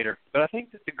a little later. But I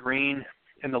think that the Green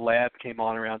and the Lab came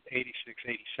on around 86,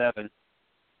 87.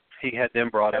 He had them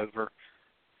brought over.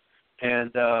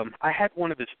 And I had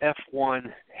one of his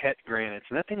F1 Het Granites,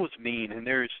 and that thing was mean. And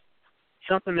there's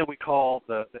something that we call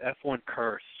the F1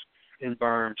 curse in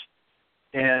Burms.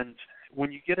 And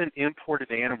when you get an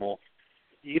imported animal,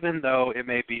 even though it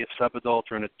may be a subadult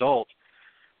or an adult,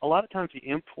 a lot of times the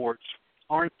imports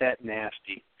aren't that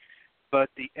nasty. But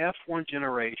the F1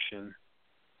 generation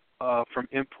from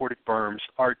imported Burms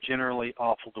are generally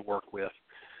awful to work with.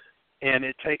 And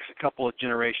it takes a couple of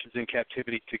generations in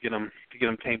captivity to get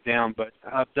them tamed down. But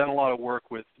I've done a lot of work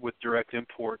with direct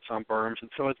imports on Burms, and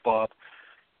so has Bob.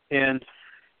 And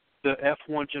the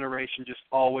F1 generation just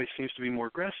always seems to be more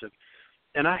aggressive.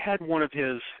 And I had one of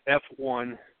his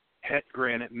F1 Het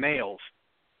Granite males,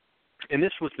 and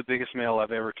this was the biggest male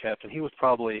I've ever kept, and he was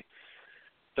probably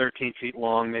 13 feet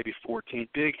long, maybe 14.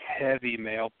 Big, heavy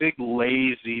male, big,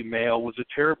 lazy male, was a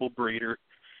terrible breeder.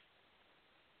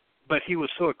 But he was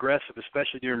so aggressive,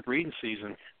 especially during breeding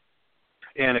season.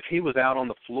 And if he was out on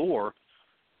the floor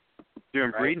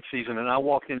during breeding season and I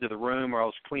walked into the room or I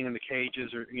was cleaning the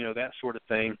cages or, that sort of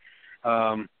thing,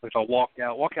 if I walk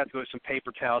out to go get some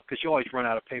paper towels, because you always run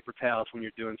out of paper towels when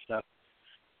you're doing stuff.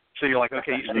 So you're like,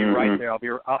 okay, you stay right there.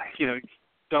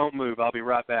 Don't move. I'll be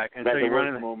right back. And that's so you run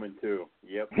in the moment too.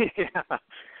 Yep. Yeah.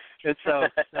 And so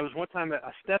there was one time that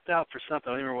I stepped out for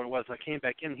something. I don't remember what it was. I came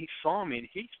back in. And he saw me, and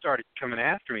he started coming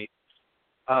after me.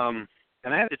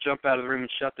 and I had to jump out of the room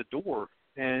and shut the door.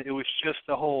 And it was just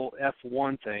the whole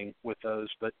F1 thing with those.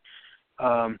 But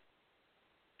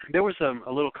there was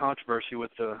a little controversy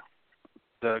with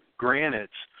the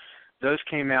granites. Those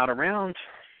came out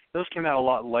a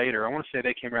lot later. I want to say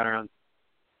they came around,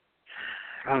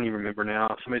 I don't even remember now.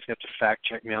 Somebody's going to have to fact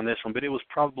check me on this one, but it was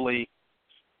probably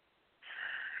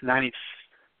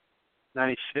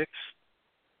 96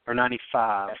 or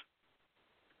 95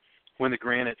 when the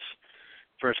granites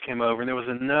first came over. And there was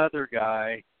another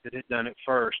guy that had done it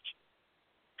first,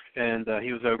 and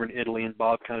he was over in Italy, and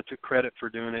Bob kind of took credit for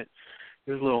doing it.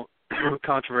 There was a little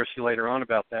controversy later on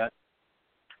about that.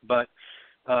 But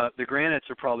the granites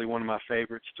are probably one of my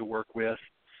favorites to work with.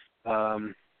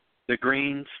 The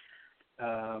greens,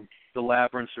 the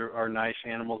labyrinths are nice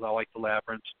animals. I like the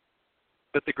labyrinths.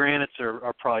 But the granites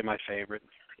are probably my favorite.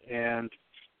 And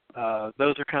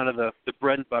those are kind of the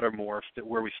bread and butter morphs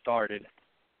where we started.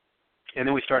 And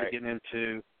then we started getting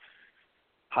into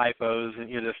hypos, and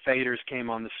the faders came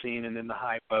on the scene, and then the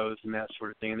hypos and that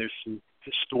sort of thing. And there's some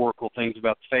historical things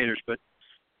about the faders, but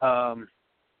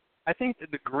I think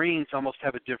that the greens almost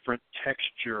have a different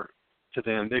texture to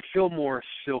them. They feel more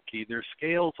silky. Their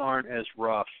scales aren't as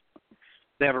rough.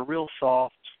 They have a real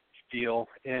soft feel,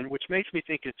 and which makes me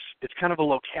think it's kind of a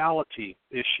locality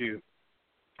issue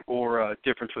or a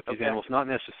difference with these animals. Not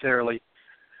necessarily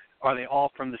are they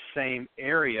all from the same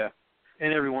area,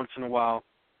 and every once in a while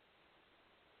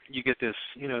you get this,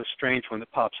 strange one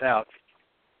that pops out.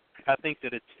 I think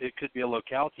that it could be a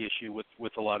locality issue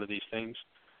with a lot of these things.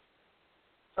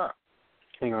 Huh.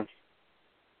 Hang on.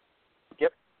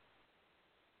 Yep.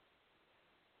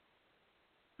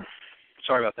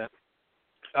 Sorry about that.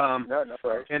 No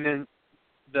worries. And then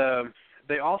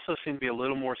they also seem to be a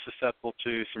little more susceptible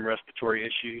to some respiratory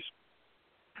issues,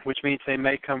 which means they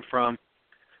may come from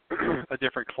a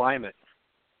different climate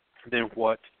than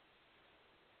what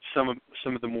some of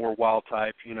the more wild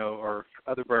type, or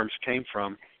other berms came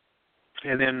from.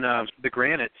 And then the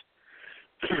granites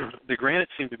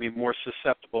seem to be more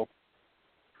susceptible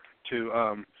to,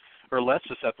 or less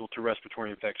susceptible to respiratory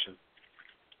infection.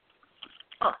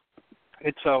 Huh.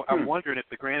 And so I'm wondering if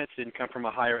the granites didn't come from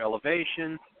a higher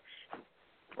elevation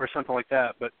or something like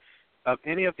that. But of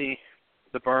any of the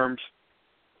berms,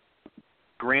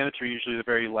 granites are usually the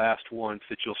very last ones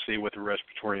that you'll see with a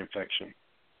respiratory infection.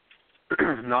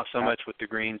 Not so much with the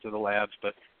greens or the labs,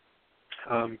 but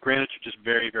granites are just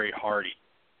very, very hardy.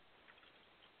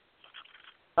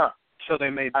 Huh. So they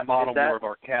may model more of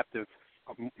our captive.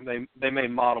 They may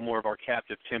model more of our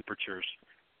captive temperatures.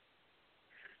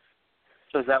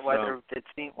 So is that why it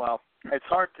seems? Well, it's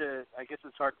hard to. I guess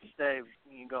it's hard to say.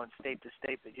 You can go in state to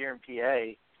state, but here in PA,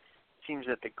 it seems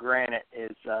that the granite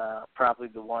is probably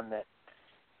the one that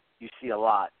you see a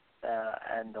lot,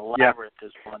 and the labyrinth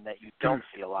is one that you don't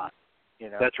see a lot.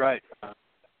 That's right.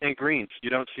 And greens, you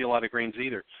don't see a lot of greens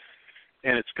either,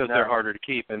 and it's because they're harder to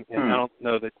keep. And I don't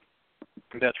know that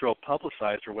that's real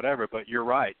publicized or whatever, but you're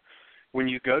right. When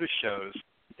you go to shows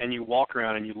and you walk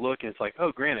around and you look, and it's like,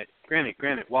 oh, granite,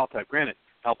 wild type granite,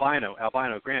 albino,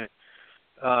 granite.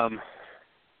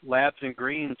 Labs and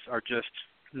greens are just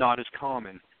not as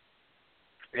common,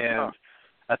 and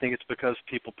I think it's because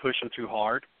people push them too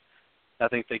hard. I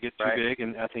think they get too big,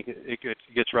 and I think it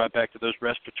gets right back to those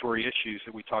respiratory issues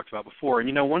that we talked about before.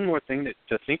 And, one more thing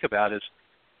to think about is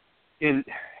in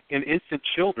infant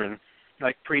children,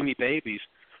 like preemie babies,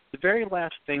 the very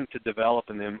last thing to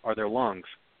develop in them are their lungs.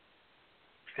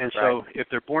 And so if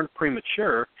they're born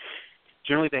premature,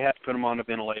 generally they have to put them on a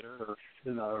ventilator or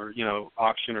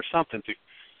oxygen or something to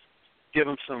give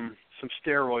them some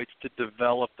steroids to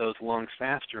develop those lungs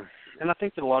faster. And I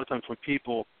think that a lot of times when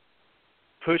people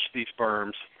push these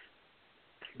berms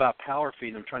by power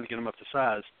feeding them, trying to get them up to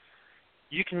size,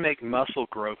 you can make muscle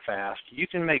grow fast. You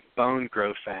can make bone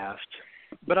grow fast.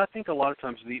 But I think a lot of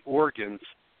times the organs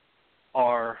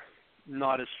are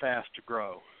not as fast to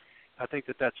grow. I think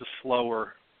that that's a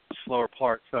slower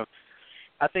part. So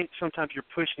I think sometimes you're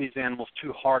pushing these animals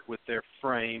too hard with their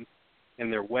frame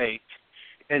and their weight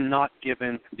and not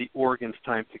giving the organs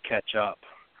time to catch up,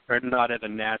 or not at a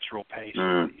natural pace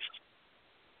at least.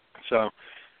 So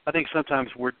I think sometimes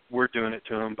we're doing it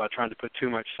to them by trying to put too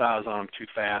much size on them too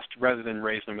fast rather than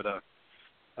raising them at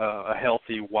a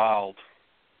healthy, wild,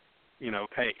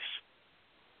 pace.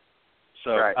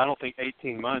 So I don't think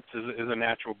 18 months is a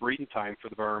natural breeding time for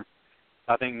the berm.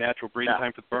 I think natural breeding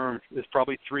time for the berm is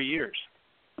probably 3 years.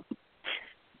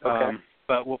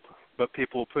 But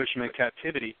people will push them in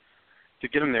captivity to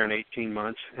get them there in 18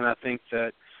 months, and I think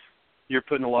that you're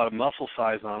putting a lot of muscle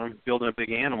size on them, building a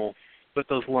big animal, but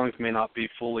those lungs may not be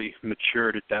fully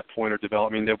matured at that point or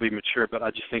developed. I mean, they'll be mature, but I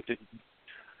just think that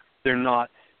they're not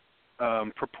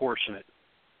proportionate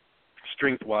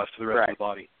strength-wise to the rest of the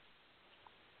body.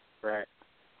 Right.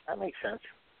 That makes sense.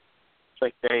 It's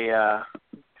like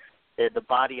the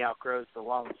body outgrows the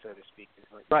lungs, so to speak. Is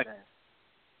what you're saying.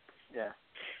 Yeah.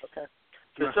 Okay.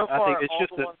 So far, I think it's all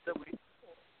just the ones that we...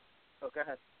 Oh, go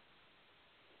ahead.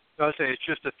 I would say it's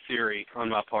just a theory on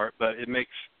my part, but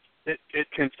it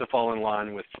tends to fall in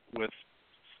line with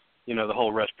the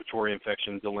whole respiratory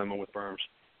infection dilemma with burms.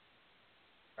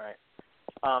 Right.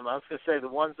 I was going to say the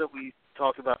ones that we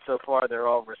talked about so far, they're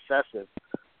all recessive.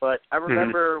 But I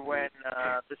remember when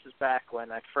this is back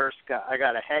when I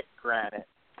got a het granite,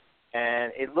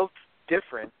 and it looked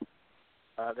different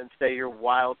than say your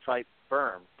wild type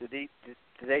berm. Do they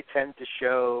tend to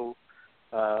show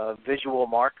visual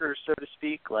markers, so to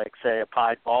speak, like say a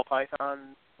ball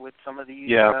python with some of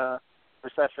these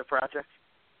recessive projects?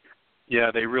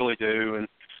 Yeah, they really do.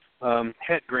 And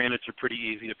het granites are pretty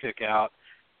easy to pick out.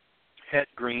 Het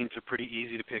greens are pretty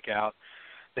easy to pick out.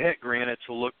 The het granites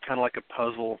will look kind of like a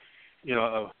puzzle,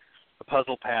 a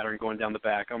puzzle pattern going down the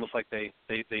back, almost like they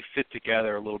fit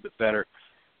together a little bit better.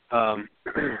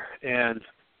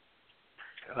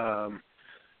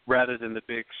 Rather than the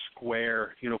big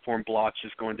square uniform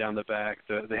blotches going down the back,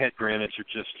 the het granites are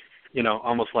just,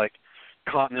 almost like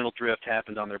continental drift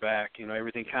happened on their back.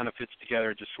 Everything kind of fits together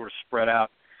and just sort of spread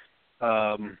out.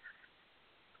 And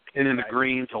then the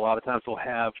greens, a lot of times will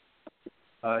have,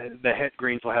 the het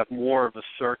greens will have more of a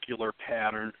circular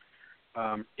pattern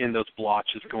in those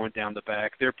blotches going down the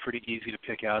back. They're pretty easy to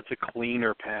pick out. It's a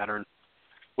cleaner pattern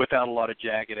without a lot of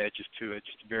jagged edges to it,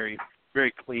 just a very,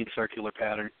 very clean circular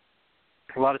pattern.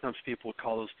 A lot of times people would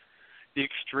call those, the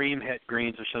extreme het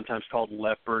greens are sometimes called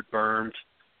leopard berms,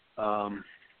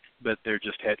 but they're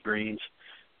just het greens.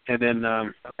 And then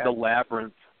the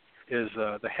labyrinth is,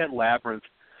 the het labyrinth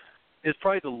is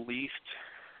probably the least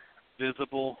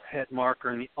visible het marker,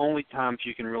 and the only times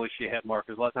you can really see a het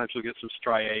marker is a lot of times you'll get some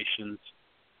striations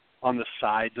on the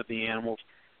sides of the animals,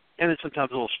 and then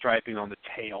sometimes a little striping on the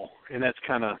tail, and that's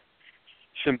kind of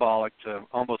symbolic to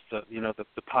almost the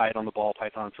pied on the ball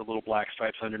pythons, the little black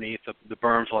stripes underneath. The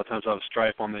berms a lot of times have a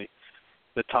stripe on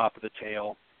the top of the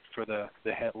tail for the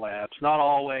het labs. Not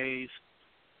always,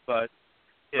 but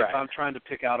if I'm trying to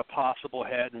pick out a possible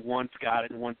het and one's got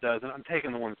it and one doesn't, I'm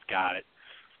taking the one that's got it.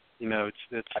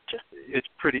 It's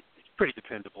pretty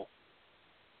dependable.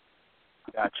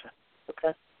 Gotcha.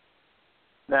 Okay.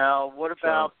 Now, what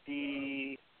about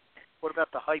the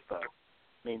hypo?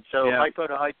 I mean, hypo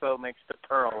to hypo makes the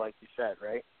pearl, like you said,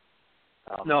 right?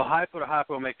 No, hypo to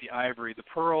hypo make the ivory. The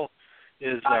pearl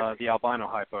is the albino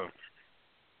hypo.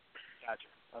 Gotcha.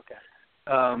 Okay.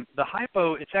 The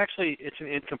hypo, it's an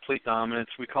incomplete dominance.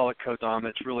 We call it codominant.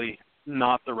 It's really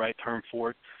not the right term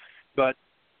for it. But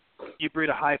you breed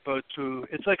a hypo to,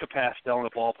 it's like a pastel and a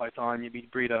ball python. You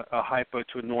breed a hypo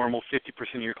to a normal,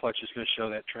 50% of your clutch is going to show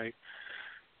that trait.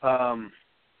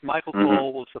 Michael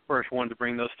Cole was the first one to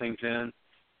bring those things in,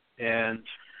 and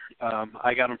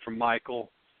I got them from Michael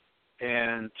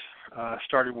and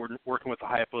started working with the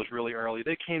hypos really early.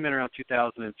 They came in around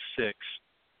 2006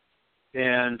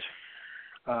 and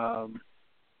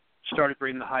started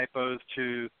breeding the hypos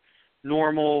to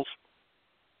normals.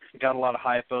 Got a lot of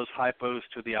hypos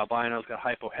to the albinos, got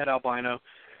hypo het albino.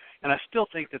 And I still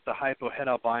think that the hypo het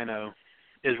albino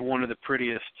is one of the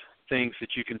prettiest things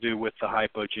that you can do with the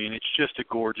hypo gene. It's just a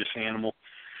gorgeous animal.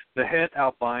 The het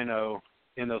albino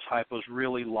in those hypos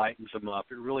really lightens them up.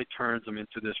 It really turns them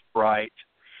into this bright,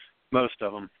 most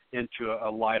of them, into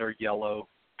a lighter yellow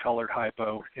colored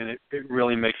hypo, and it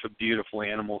really makes a beautiful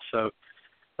animal. So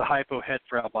the hypo het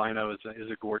for albino is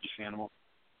a gorgeous animal.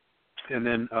 And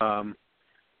then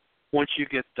once you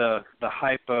get the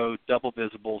hypo double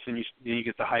visibles, and you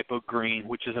get the hypo green,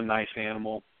 which is a nice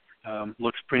animal,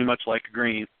 looks pretty much like a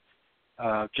green,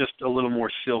 just a little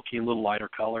more silky, a little lighter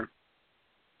color.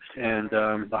 And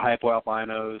the hypo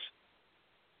albinos,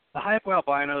 I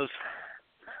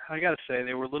got to say,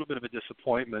 they were a little bit of a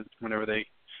disappointment whenever they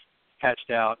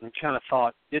hatched out, and kind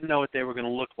of didn't know what they were going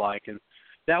to look like. And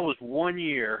that was one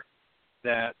year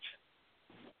that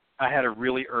I had a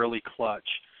really early clutch.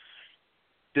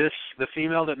 The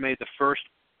female that made the first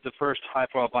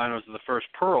hypo albinos of the first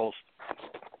pearls,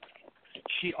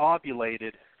 she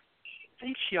ovulated. I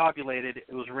think she ovulated.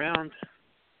 It was around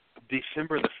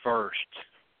December the 1st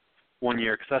one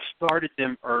year, because I started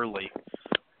them early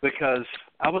because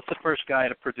I was the first guy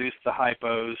to produce the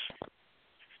hypos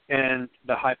and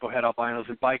the hypo het albinos,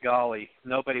 and by golly,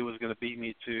 nobody was going to beat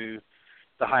me to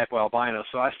the hypo albino.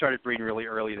 So I started breeding really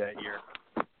early that year,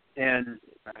 and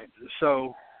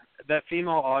so that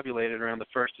female ovulated around the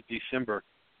 1st of December,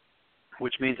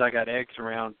 which means I got eggs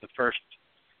around the 1st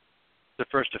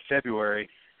the 1st of February,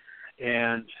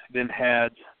 and then had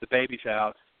the babies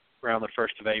out around the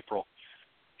 1st of April.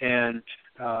 And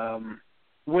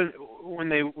when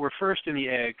they were first in the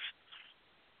eggs,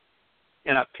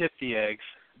 and I picked the eggs,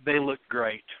 they looked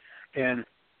great. And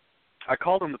I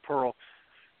called them the pearl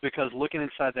because looking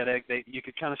inside that egg, you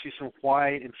could kind of see some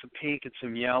white and some pink and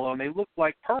some yellow, and they looked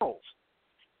like pearls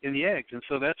in the eggs. And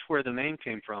so that's where the name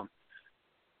came from.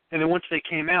 And then once they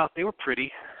came out, they were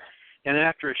pretty. And then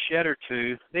after a shed or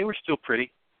two, they were still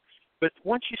pretty. But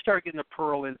once you start getting a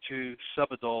pearl into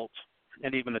subadult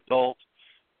and even adult,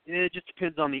 it just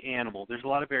depends on the animal. There's a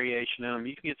lot of variation in them.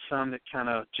 You can get some that kind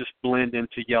of just blend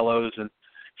into yellows, and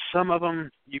some of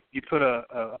them, you put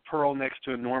a pearl next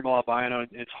to a normal albino, and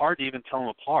it's hard to even tell them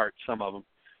apart, some of them.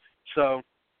 So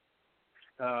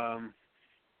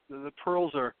the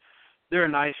pearls they're a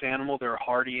nice animal. They're a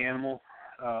hardy animal,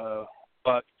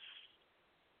 but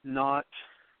not,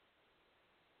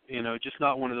 just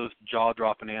not one of those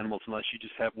jaw-dropping animals unless you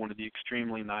just have one of the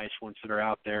extremely nice ones that are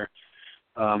out there.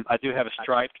 I do have a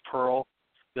striped pearl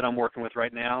that I'm working with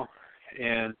right now,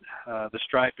 and the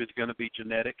stripe is going to be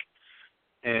genetic,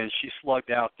 and she slugged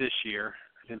out this year,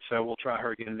 and so we'll try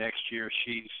her again next year.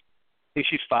 I think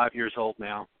she's 5 years old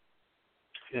now,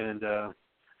 and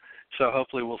so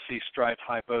hopefully we'll see striped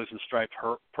hypos and striped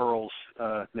pearls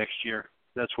next year.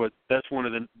 That's one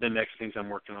of the next things I'm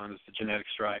working on is the genetic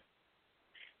stripe.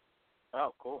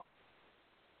 Oh, cool.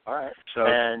 All right. So,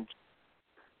 and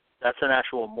that's an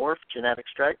actual morph genetic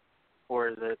stripe, or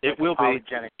is it? It will be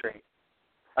polygenic trait?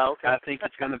 Oh, okay. I think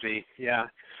it's going to be. Yeah,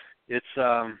 it's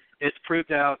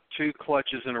proved out 2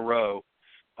 clutches in a row,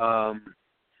 and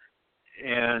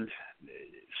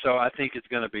so I think it's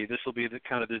going to be. This will be the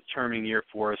kind of determining year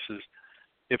for us is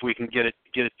if we can get it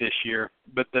this year.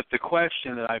 But the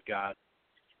question that I've got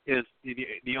is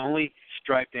the only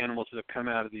striped animals that have come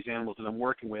out of these animals that I'm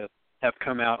working with have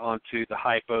come out onto the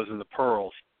hypos and the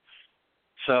pearls.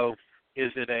 So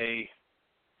is it a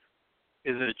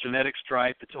genetic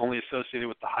stripe that's only associated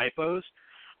with the hypos,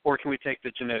 or can we take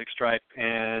the genetic stripe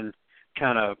and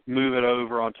kind of move it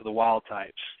over onto the wild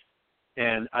types?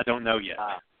 And I don't know yet.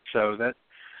 So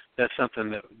that's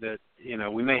something that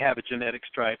we may have a genetic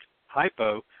striped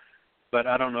hypo, but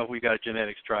I don't know if we got a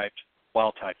genetic striped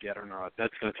wild type yet or not.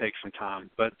 That's going to take some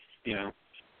time, but it's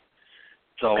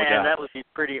all we got. Man, that would be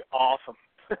pretty awesome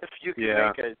if you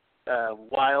could make a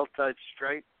wild type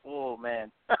stripe. Oh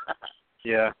man.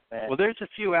 Yeah. Man. Well, there's a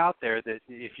few out there that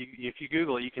if you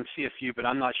Google it, you can see a few, but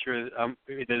I'm not sure that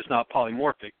it's not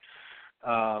polymorphic.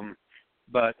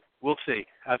 But we'll see.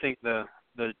 I think the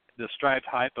striped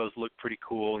hypos look pretty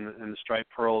cool, and the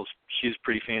striped pearls, she's a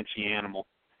pretty fancy animal.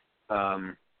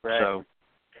 Right. So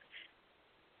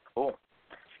cool.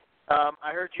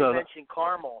 I heard you mention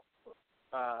caramel.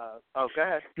 Go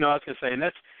ahead. No, I was going to say, and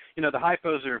that's the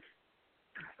hypos are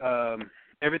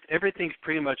everything's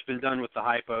pretty much been done with the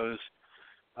hypos.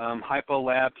 Hypo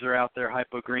labs are out there,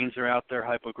 hypo greens are out there,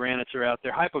 hypo granites are out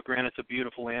there. Hypo granite's a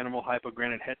beautiful animal. Hypo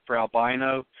granite het for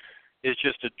albino is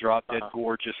just a drop-dead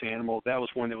gorgeous animal. That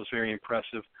was one that was very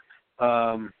impressive.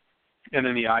 And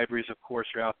then the ivories, of course,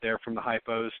 are out there from the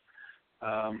hypos.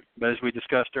 But as we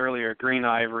discussed earlier, a green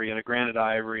ivory and a granite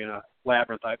ivory and a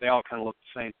labyrinth ivory, they all kind of look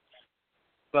the same.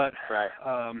 But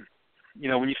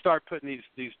when you start putting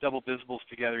these double visibles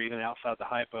together, even outside the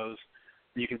hypos,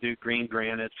 you can do green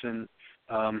granites and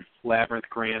labyrinth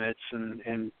granites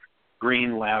and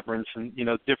green labyrinths and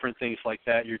different things like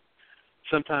that.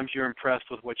 Sometimes you're impressed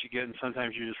with what you get, and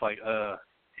sometimes you're just like, we're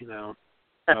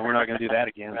not going to do that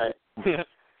again. Right.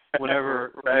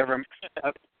 Whenever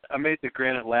I made the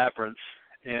granite labyrinths,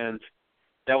 and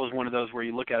that was one of those where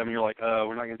you look at them and you're like,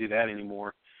 we're not going to do that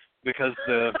anymore, because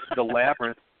the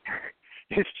labyrinth,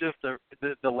 it's just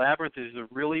the labyrinth is a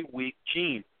really weak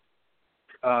gene.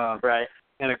 Right.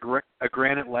 And a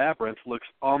granite labyrinth looks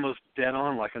almost dead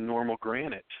on like a normal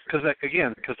granite, because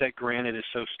that granite is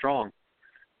so strong.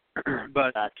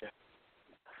 But gotcha.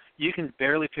 You can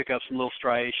barely pick up some little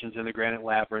striations in the granite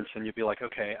labyrinths, and you'll be like,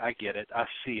 okay, I get it, I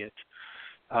see it.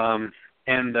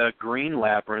 And the green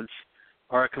labyrinths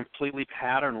are a completely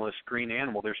patternless green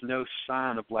animal. There's no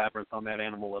sign of labyrinth on that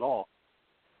animal at all.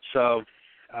 So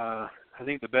I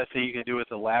think the best thing you can do with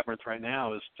the labyrinth right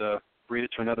now is to breed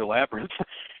it to another labyrinth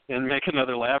and make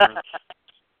another labyrinth.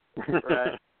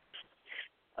 Right.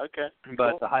 Okay.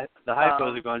 But cool. the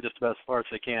hypos are going just about as far as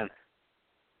they can.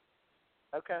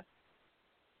 Okay.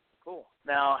 Cool.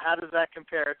 Now, how does that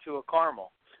compare to a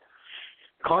caramel?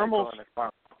 Caramels,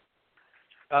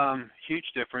 huge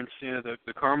difference.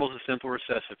 The caramel's a simple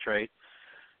recessive trait.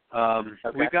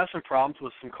 Okay. We've got some problems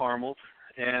with some caramels,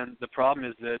 and the problem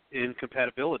is that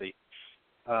incompatibility.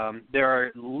 there are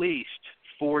at least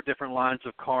 4 different lines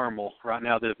of caramel right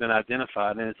now that have been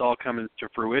identified, and it's all coming to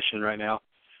fruition right now,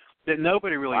 that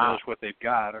nobody really knows what they've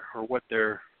got or what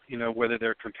they're, whether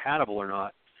they're compatible or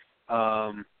not.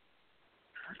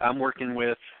 I'm working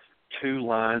with 2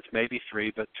 lines, maybe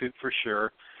 3, but 2 for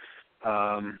sure.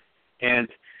 And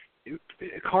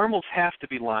caramels have to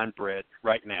be line bred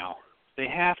right now. They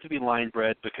have to be line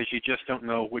bred because you just don't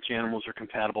know which animals are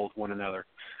compatible with one another.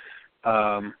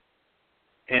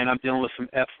 And I'm dealing with some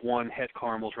F1 het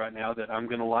caramels right now that I'm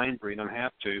going to line breed. I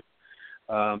have to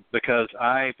because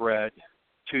I bred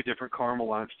 2 different caramel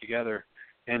lines together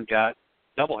and got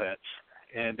double hets,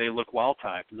 and they look wild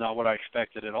type, not what I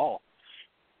expected at all.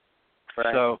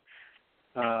 Right. So,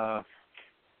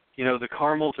 the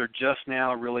caramels are just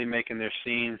now really making their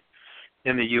scene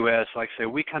in the U.S. Like I say,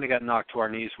 we kind of got knocked to our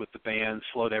knees with the ban,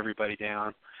 slowed everybody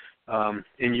down.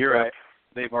 In Europe,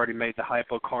 they've already made the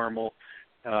hypo caramel.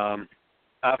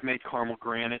 I've made caramel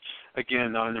granites.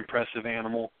 Again, not an impressive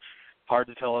animal. Hard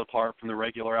to tell it apart from the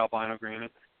regular albino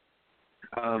granite.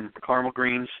 Caramel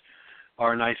greens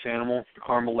are a nice animal.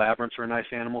 Caramel labyrinths are a nice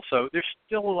animal. So there's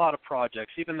still a lot of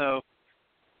projects, even though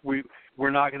we're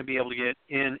not going to be able to get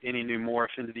in any new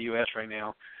morphs into the U.S. right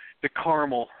now. The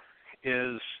caramel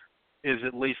is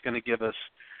at least going to give us,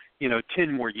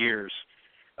 10 more years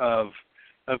of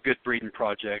good breeding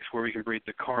projects where we can breed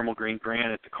the caramel green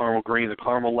granite, the caramel green, the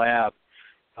caramel lab,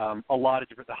 a lot of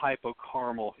different. The hypo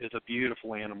caramel is a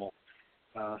beautiful animal.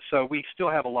 So we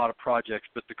still have a lot of projects,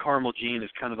 but the caramel gene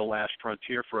is kind of the last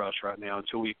frontier for us right now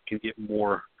until we can get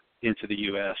more into the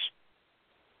U.S.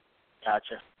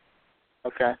 Gotcha.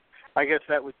 Okay. I guess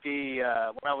that would be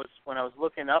when I was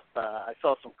looking up, I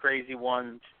saw some crazy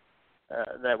ones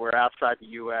that were outside the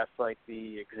U.S., like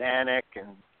the Axanic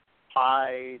and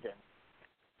Pied,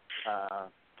 and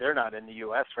they're not in the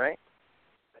U.S., right?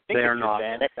 I think they are not.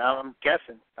 Axanic, I'm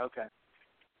guessing. Okay.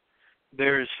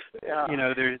 There's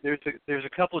there's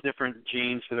a couple of different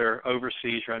genes that are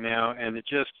overseas right now, and it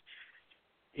just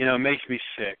makes me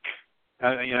sick.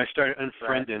 I started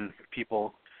unfriending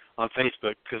people on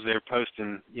Facebook because they're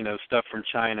posting stuff from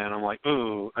China, and I'm like,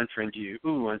 ooh, unfriend you,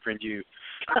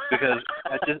 because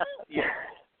I just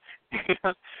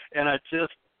and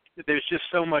there's just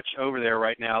so much over there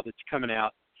right now that's coming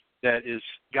out that is,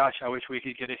 gosh, I wish we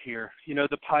could get it here.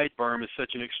 The pied burm is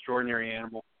such an extraordinary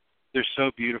animal. They're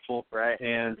so beautiful. Right.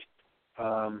 And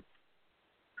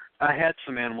I had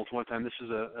some animals one time. This is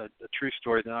a true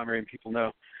story that not very many people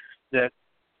know, that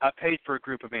I paid for a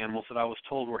group of animals that I was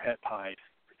told were het pied.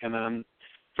 And then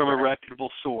from a reputable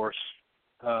source,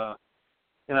 and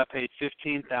I paid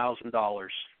 $15,000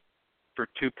 for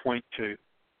 2.2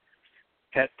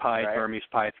 het pied Burmese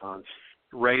pythons.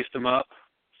 Raised them up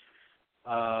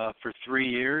for 3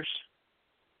 years,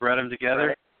 bred them together.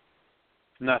 Right.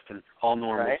 Nothing, all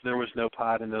normal. Right. There was no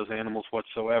pied in those animals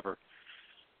whatsoever.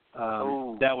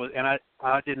 That was, and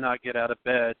I did not get out of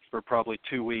bed for probably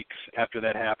 2 weeks after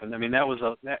that happened. I mean,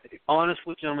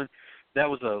 honestly, gentlemen, that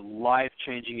was a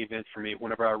life-changing event for me.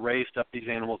 Whenever I raised up these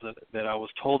animals that I was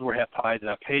told were het pied, that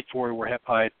I paid for were het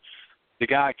pied, the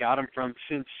guy I got them from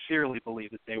sincerely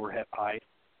believed that they were het pied,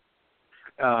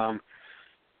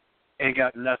 and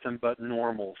got nothing but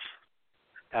normals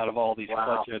out of all these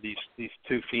these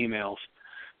 2 females.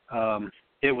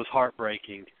 It was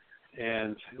heartbreaking,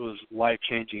 and it was a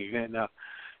life-changing event. Now,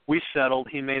 we settled.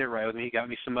 He made it right with me. He got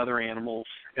me some other animals,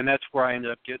 and that's where I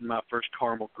ended up getting my first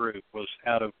caramel group, was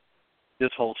out of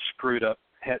this whole screwed-up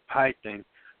het pied thing.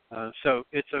 So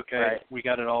it's okay. Right. We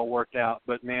got it all worked out,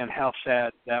 but, man, how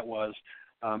sad that was.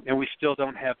 And we still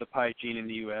don't have the pied gene in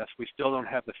the U.S. We still don't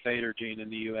have the fader gene in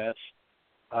the U.S.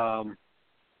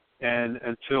 And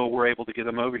until we're able to get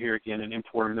them over here again and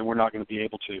import them, then we're not going to be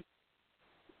able to.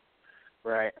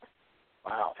 Right.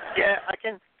 Wow. Yeah,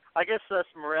 I guess us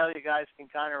Morelia guys can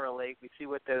kind of relate. We see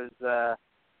what those the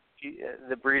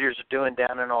breeders are doing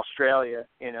down in Australia,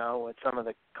 with some of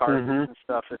the carcasses and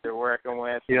stuff that they're working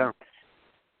with. Yeah.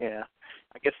 Yeah.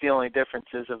 I guess the only difference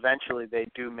is eventually they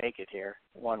do make it here,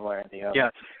 one way or the other. Yeah.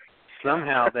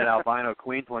 Somehow that albino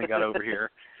Queensland got over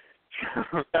here.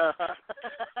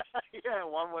 Yeah,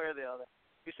 one way or the other.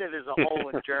 You say there's a hole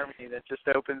in Germany that just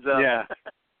opens up. Yeah.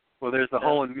 Well, there's a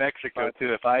hole in Mexico,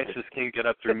 too. If ISIS can't get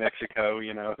up through Mexico,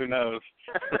 who knows?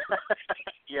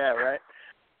 Yeah, right?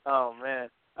 Oh, man.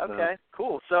 Okay,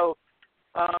 cool. So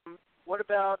what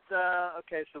about,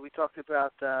 so we talked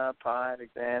about pied,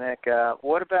 Axanic.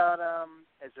 What about,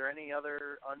 is there any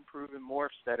other unproven morphs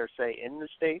that are, say, in the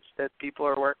States that people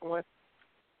are working with?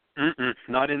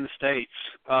 Not in the States.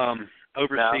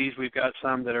 Overseas, we've got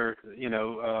some that are,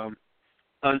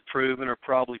 unproven or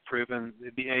probably proven.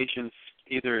 The Asians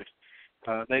either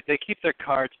They keep their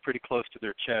cards pretty close to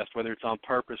their chest, whether it's on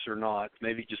purpose or not.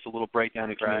 Maybe just a little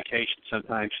breakdown in communication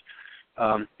sometimes.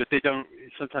 But they don't.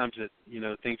 Sometimes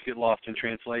things get lost in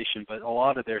translation. But a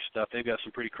lot of their stuff, they've got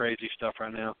some pretty crazy stuff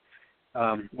right now.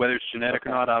 Whether it's genetic or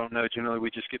not, I don't know. Generally, we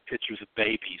just get pictures of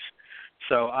babies.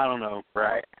 So I don't know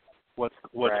what's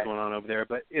going on over there.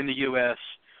 But in the U.S.,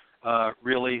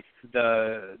 really,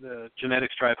 the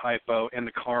genetic stripe hypo and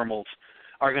the caramels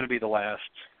are going to be the last,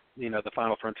 the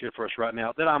final frontier for us right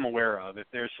now that I'm aware of. If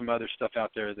there's some other stuff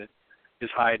out there that is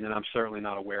hiding, and I'm certainly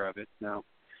not aware of it. No.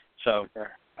 So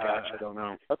I don't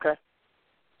know. Okay.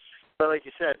 But like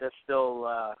you said, that's still,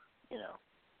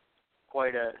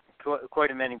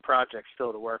 quite a many projects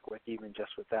still to work with, even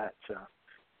just with that. So.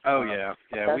 Oh yeah.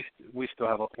 Okay. We still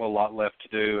have a lot left to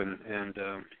do, and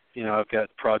I've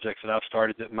got projects that I've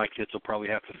started that my kids will probably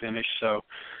have to finish. So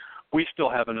we still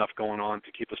have enough going on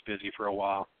to keep us busy for a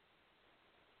while.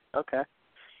 Okay.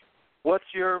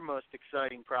 What's your most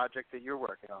exciting project that you're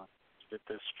working on? Is it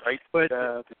the stripe,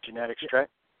 the genetic stripe?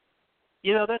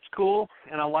 That's cool,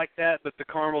 and I like that, but the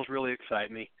caramels really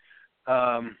excite me.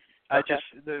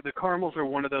 The caramels are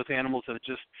one of those animals that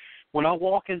just, when I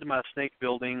walk into my snake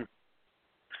building,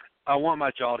 I want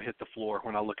my jaw to hit the floor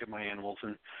when I look at my animals,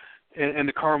 and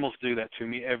the caramels do that to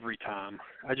me every time.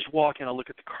 I just walk in, I look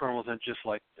at the caramels, and just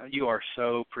like, you are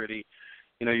so pretty.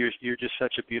 You're just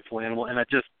such a beautiful animal, and I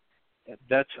just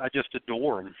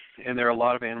adore them. And there are a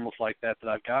lot of animals like that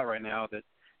I've got right now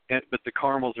but the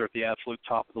caramels are at the absolute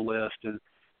top of the list. And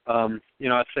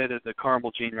I'd say that the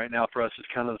caramel gene right now for us is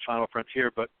kind of the final frontier.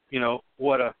 But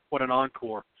what an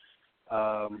encore.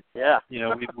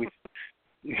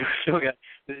 We still got.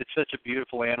 It's such a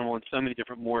beautiful animal and so many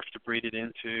different morphs to breed it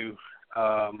into.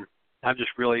 I'm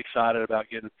just really excited about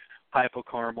getting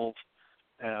hypocaramels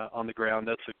on the ground.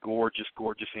 That's a gorgeous,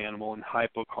 gorgeous animal, and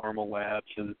hypocaramel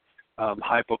labs and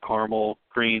hypocaramel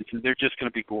greens, and they're just going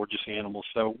to be gorgeous animals.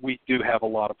 So we do have a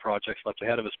lot of projects left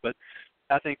ahead of us. But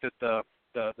I think that the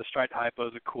striped hypo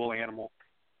is a cool animal,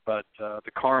 but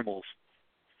the caramels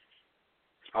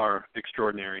are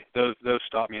extraordinary. Those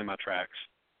stop me in my tracks.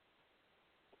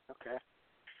 Okay,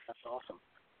 that's awesome.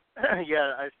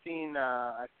 Yeah, I've seen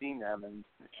them, and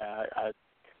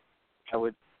I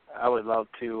would love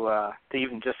to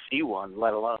even just see one,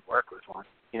 let alone work with one.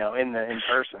 In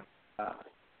person.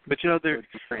 But they're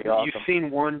pretty awesome. You've seen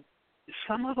one.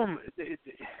 Some of them.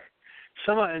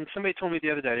 And somebody told me the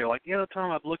other day, they're like,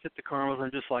 Tom, I've looked at the caramels, and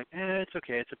I'm just like, it's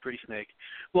okay, it's a pretty snake.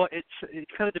 Well, it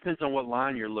kind of depends on what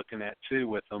line you're looking at too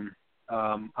with them.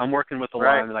 I'm working with a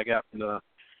line that I got from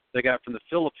the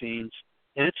Philippines,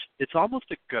 and it's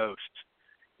almost a ghost.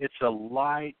 It's a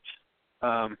light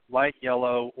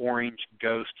yellow, orange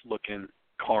ghost-looking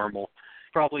caramel.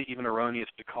 Probably even erroneous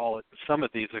to call it some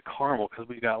of these a caramel because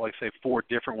we've got, like, say, 4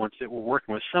 different ones that we're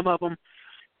working with. Some of them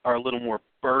are a little more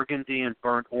burgundy and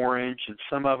burnt orange, and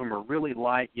some of them are really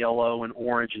light yellow and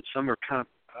orange, and some are kind of.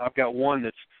 I've got one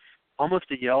that's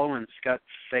almost a yellow and it's got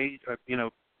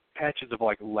patches of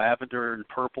like lavender and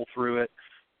purple through it,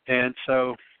 and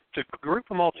so to group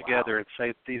them all together and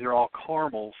say these are all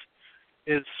caramels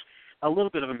is a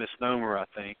little bit of a misnomer, I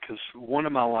think, because one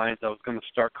of my lines I was going to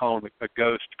start calling a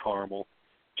ghost caramel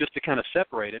just to kind of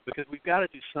separate it, because we've got to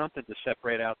do something to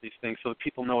separate out these things so that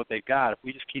people know what they've got. If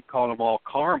we just keep calling them all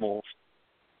caramels,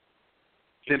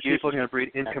 then people are going to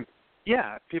breed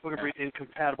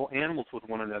incompatible animals with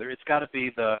one another. It's got to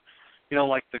be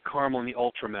like the caramel and the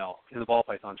ultramel in the ball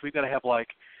pythons. We've got to have like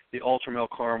the ultramel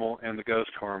caramel and the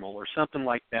ghost caramel or something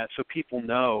like that so people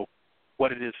know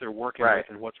what it is they're working with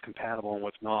and what's compatible and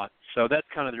what's not. So that's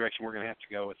kind of the direction we're going to have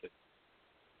to go with it.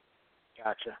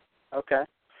 Gotcha. Okay.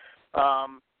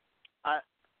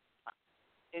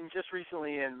 In just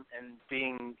recently and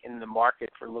being in the market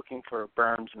for looking for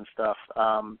berms and stuff,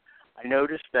 I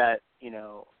noticed that,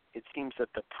 it seems that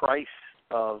the price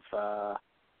of,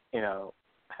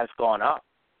 has gone up,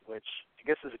 which I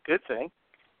guess is a good thing,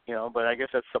 but I guess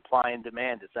that's supply and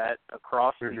demand. Is that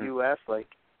across the U.S.,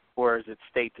 or is it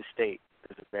state to state?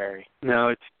 Does it vary?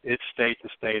 No, it's state to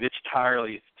state. It's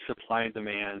entirely supply and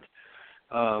demand.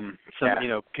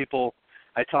 People,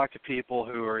 I talk to people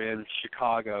who are in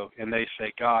Chicago, and they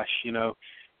say, gosh,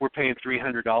 we're paying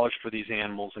 $300 for these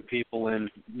animals, and people in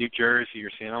New Jersey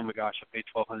are saying, oh my gosh, I paid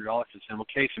 $1,200 for this animal.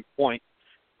 Case in point,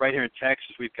 right here in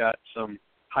Texas, we've got some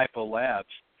hypo labs,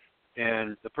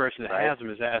 and the person that has them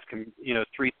is asking,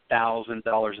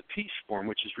 $3,000 a piece for them,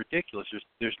 which is ridiculous.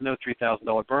 There's no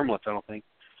 $3,000 berm left, I don't think.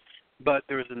 But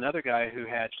there was another guy who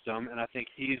hatched them, and I think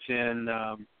he's in,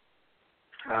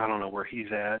 I don't know where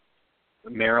he's at,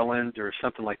 Maryland or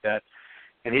something like that,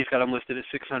 and he's got them listed at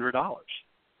 $600.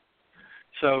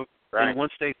 So Right. In one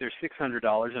state, they're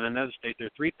 $600. In another state, they're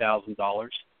 $3,000.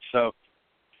 So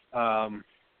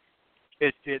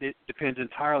it depends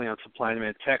entirely on supply and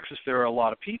demand. In Texas, there are a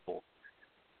lot of people.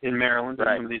 In Maryland and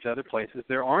some of these other places,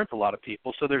 there aren't a lot of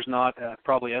people, so there's not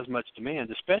probably as much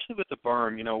demand, especially with the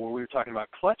berm, where we were talking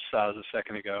about clutch size a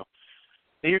second ago.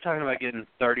 Then you're talking about getting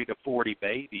 30 to 40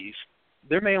 babies.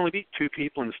 There may only be 2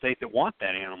 people in the state that want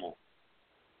that animal.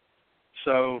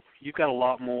 So you've got a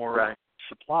lot more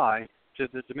supply to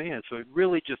the demand. So it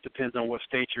really just depends on what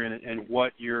state you're in and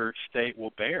what your state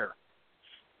will bear.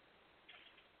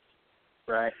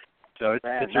 Right. So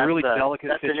it's a really delicate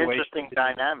situation. That's an interesting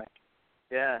dynamic.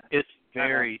 Yeah. It's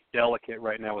very delicate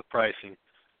right now with pricing.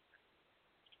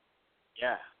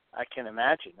 Yeah, I can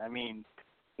imagine. I mean,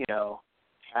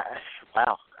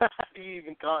 wow. You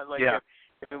even call it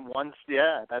if in one,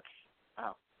 that's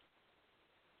wow.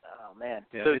 Oh man.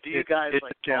 Yeah, so do you guys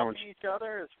talk to each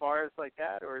other as far as like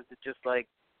that, or is it just like,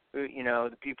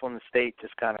 the people in the state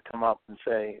just kind of come up and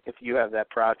say, if you have that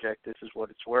project, this is what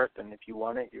it's worth, and if you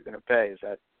want it, you're going to pay? Is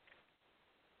that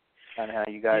kind of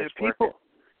how you guys work it?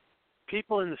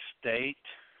 People in the state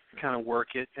kind of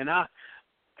work it, and I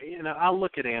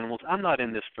look at animals. I'm not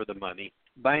in this for the money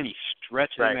by any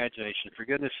stretch of the imagination. For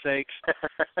goodness sakes,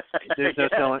 there's no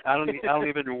telling. I don't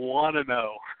even want to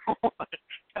know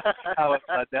how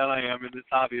upside down I am in this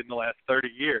hobby in the last 30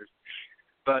 years.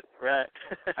 But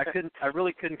I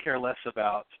really couldn't care less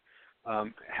about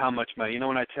how much money.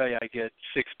 When I tell you I get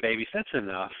 6 babies, that's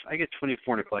enough. I get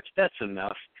 24 in a clutch, that's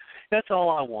enough. That's all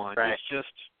I want. It's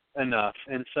just enough.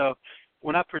 And so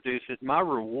when I produce it, my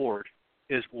reward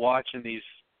is watching these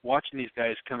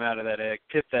guys come out of that egg,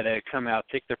 tip that egg, come out,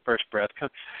 take their first breath,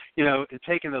 and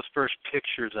taking those first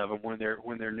pictures of them when they're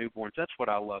newborns. That's what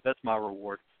I love. That's my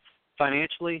reward.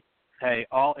 Financially, hey,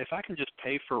 if I can just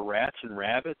pay for rats and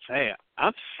rabbits, hey,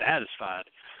 I'm satisfied.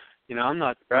 I'm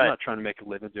not trying to make a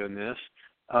living doing this.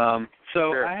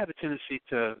 So I have a tendency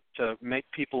to make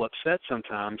people upset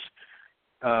sometimes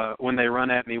when they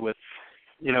run at me with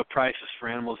prices for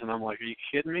animals, and I'm like, are you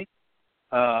kidding me?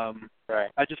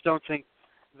 I just don't think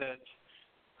that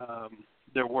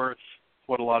they're worth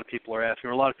what a lot of people are asking.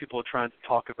 Or a lot of people are trying to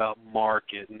talk about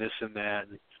market and this and that.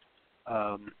 And,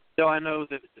 though I know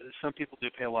that some people do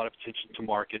pay a lot of attention to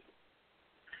market,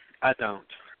 I don't.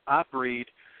 I breed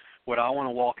what I want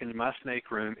to walk into my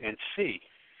snake room and see.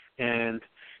 And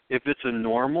if it's a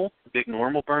big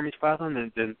normal Burmese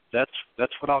python, then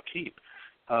that's what I'll keep.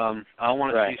 I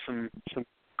want to see some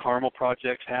caramel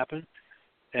projects happen,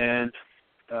 and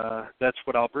that's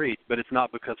what I'll breed. But it's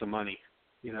not because of money.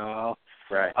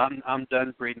 I'm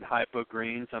done breeding hypo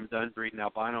greens. I'm done breeding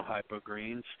albino hypo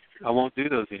greens. I won't do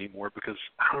those anymore because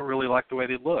I don't really like the way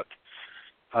they look.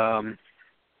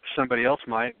 Somebody else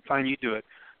might. Fine, you do it.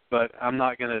 But I'm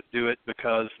not going to do it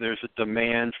because there's a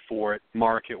demand for it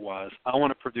market-wise. I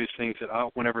want to produce things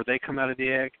that whenever they come out of the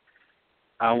egg,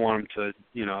 I want them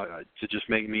to just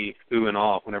make me ooh and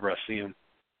ah whenever I see them.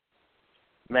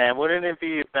 Man, wouldn't it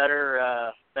be a better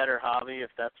hobby if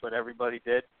that's what everybody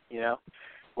did?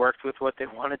 Worked with what they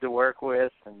wanted to work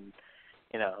with, and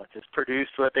just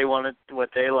produced what they wanted, what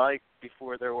they liked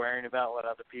before they're worrying about what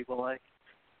other people like.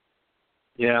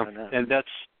 Yeah, and that's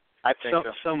I think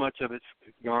so much of it's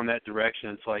gone that direction.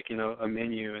 It's like a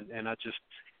menu, and I just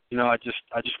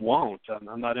won't.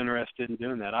 I'm not interested in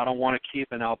doing that. I don't want to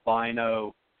keep an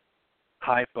albino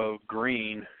hypo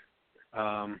green,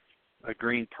 a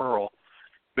green pearl,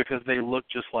 because they look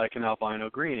just like an albino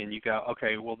green. And you go,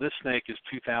 okay, well, this snake is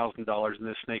 $2,000 and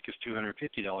this snake is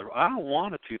 $250. I don't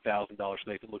want a $2,000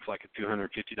 snake that looks like a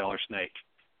 $250 snake.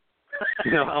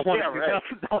 I want a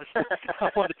 $2,000 snake.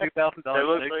 I want a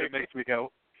 $2,000 snake that makes me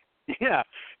go, yeah,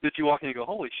 that you walk in and go,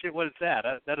 holy shit, what is that?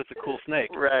 That is a cool snake.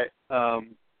 Right.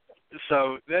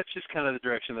 So that's just kind of the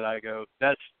direction that I go.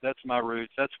 That's my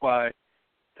roots. That's why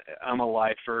I'm a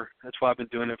lifer. That's why I've been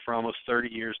doing it for almost 30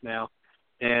 years now.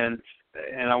 And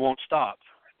I won't stop,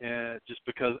 just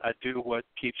because I do what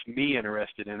keeps me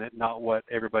interested in it, not what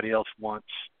everybody else wants,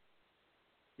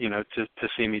 to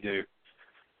see me do.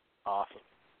 Awesome.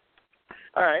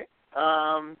 All right.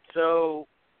 So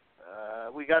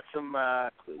we got some.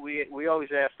 We always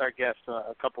ask our guests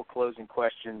a couple closing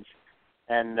questions,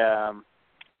 and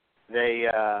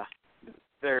they're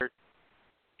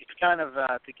it's kind of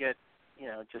to get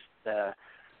just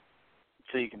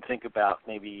so you can think about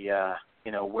maybe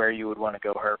where you would want to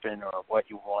go herping or what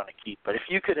you want to keep. But if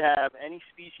you could have any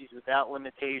species without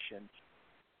limitations,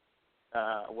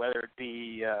 whether it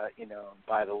be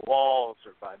by the walls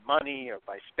or by money or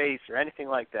by space or anything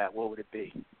like that, what would it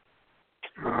be?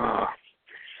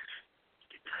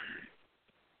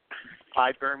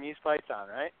 Pied Burmese python,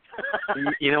 right?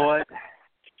 You know what?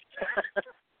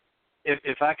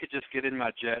 if I could just get in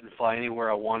my jet and fly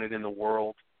anywhere I wanted in the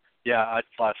world, yeah, I'd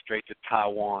fly straight to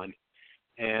Taiwan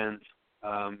and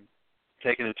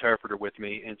take an interpreter with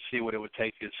me and see what it would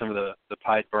take to get some of the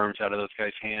pied burns out of those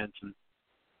guys' hands and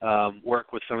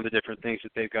work with some of the different things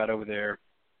that they've got over there.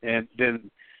 And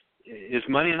then, is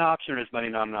money an option or is money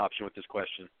not an option with this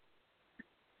question?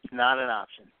 Not an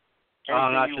option.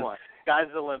 Anything you want. Sky's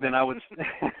the limit. Then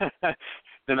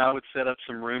I would set up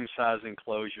some room size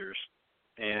enclosures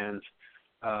and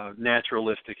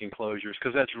naturalistic enclosures,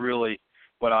 because that's really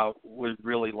what I would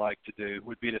really like to do,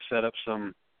 would be to set up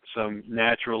some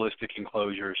naturalistic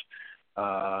enclosures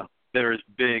that are as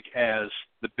big as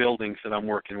the buildings that I'm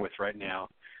working with right now,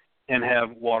 and have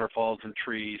waterfalls and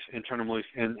trees and turn them loose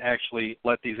and actually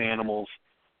let these animals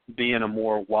be in a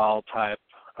more wild type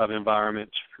of environment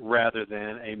rather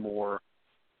than a more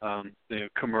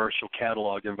commercial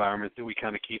catalog environment that we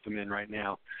kind of keep them in right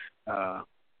now.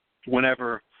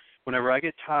 Whenever I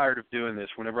get tired of doing this,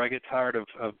 whenever I get tired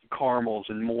of caramels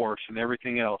and morphs and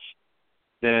everything else,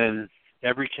 then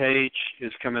every cage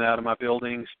is coming out of my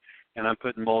buildings, and I'm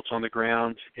putting mulch on the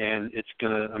ground, and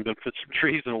I'm gonna put some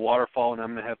trees in a waterfall, and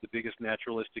I'm gonna have the biggest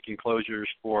naturalistic enclosures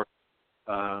for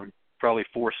probably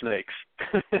 4 snakes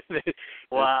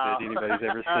wow. that anybody's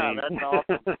ever seen. That's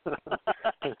awesome.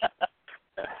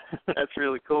 That's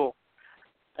really cool.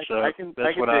 I can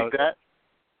dig that.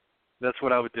 That's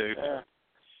what I would do. Yeah.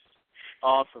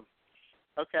 Awesome.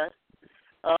 Okay.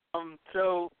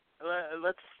 So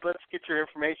let's get your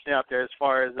information out there. As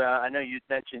far as I know, you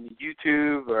mentioned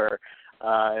YouTube, or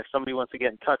if somebody wants to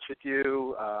get in touch with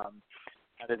you, how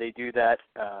do they do that?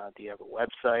 Do you have a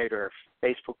website or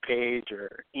Facebook page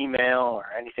or email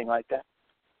or anything like that?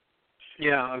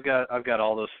 Yeah, I've got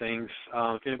all those things.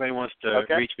 If anybody wants to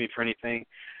reach me for anything,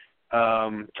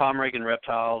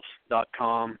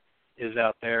 TomReaganReptiles.com is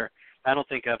out there. I don't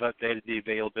think I've updated the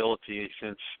availability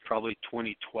since probably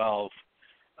 2012.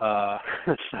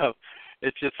 So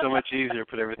it's just so much easier to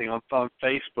put everything on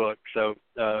Facebook. So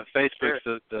Facebook's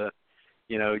the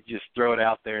you just throw it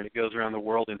out there and it goes around the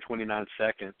world in 29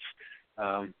 seconds.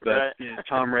 But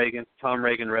Tom Reagan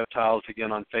Reptiles,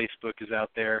 again, on Facebook is out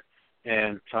there,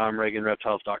 and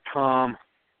TomReaganReptiles.com.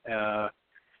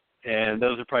 And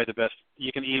those are probably the best.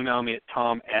 You can email me at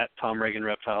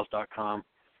tom@TomReaganReptiles.com.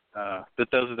 But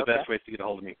those are the best ways to get a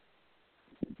hold of me.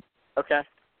 Okay.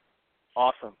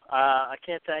 Awesome. I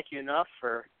can't thank you enough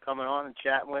for coming on and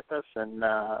chatting with us, and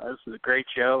this was a great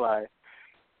show.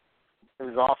 It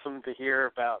was awesome to hear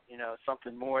about,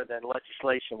 something more than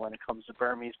legislation when it comes to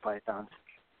Burmese pythons.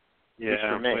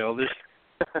 Yeah, well,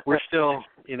 we're still,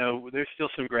 there's still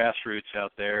some grassroots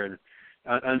out there, and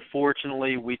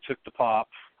unfortunately we took the pop,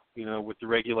 with the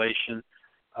regulation,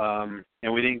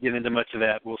 and we didn't get into much of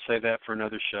that. We'll save that for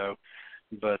another show.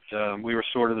 But we were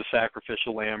sort of the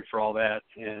sacrificial lamb for all that,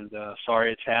 and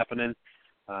sorry it's happening.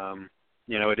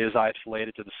 It is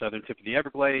isolated to the southern tip of the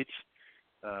Everglades,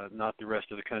 not the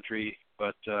rest of the country,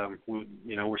 but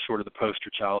we're sort of the poster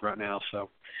child right now. So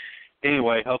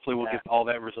anyway, hopefully we'll get all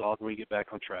that resolved when we get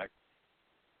back on track.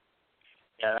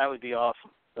 Yeah, that would be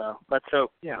awesome. So let's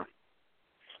hope. Yeah.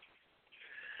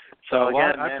 So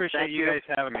again, I appreciate you guys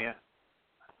having me.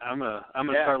 I'm gonna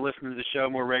start listening to the show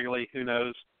more regularly. Who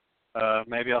knows?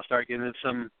 Maybe I'll start getting into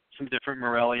some different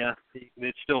Morelia.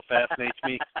 It still fascinates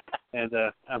me, and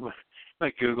I'm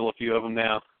gonna Google a few of them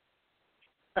now.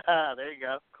 There you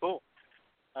go. Cool.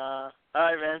 All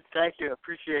right, man. Thank you.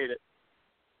 Appreciate it.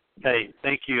 Hey,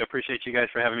 thank you. I appreciate you guys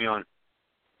for having me on.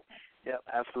 Yep,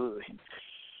 absolutely.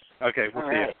 Okay, we'll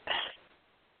see you.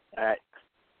 All right.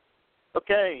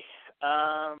 Okay.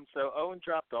 So Owen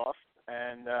dropped off,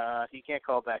 and he can't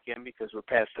call back in because we're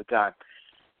past the time.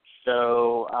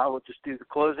 So I will just do the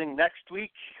closing next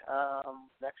week.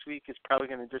 Next week is probably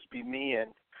going to just be me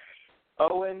and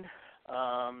Owen.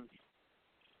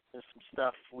 There's some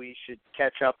stuff we should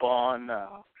catch up on,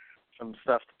 some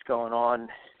stuff that's going on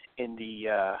in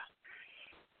the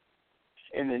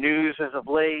news as of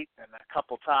late, and a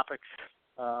couple topics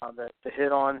that to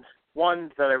hit on.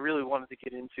 One that I really wanted to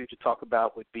get into to talk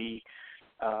about would be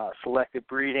selective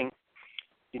breeding.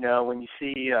 When you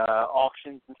see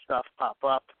auctions and stuff pop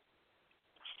up,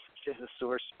 is a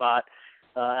sore spot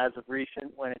as of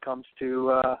recent when it comes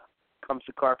to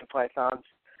carpet pythons.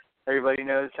 Everybody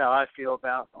knows how I feel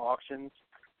about auctions,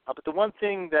 but the one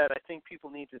thing that I think people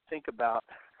need to think about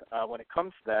when it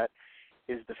comes to that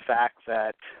is the fact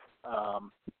that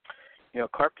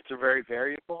carpets are very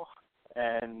variable,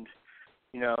 and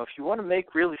if you want to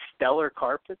make really stellar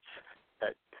carpets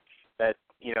that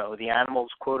the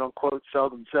animals quote unquote sell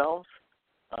themselves,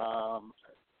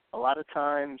 a lot of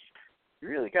times you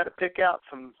really got to pick out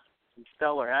some some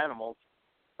stellar animals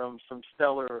from some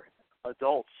stellar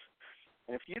adults.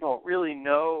 And if you don't really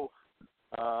know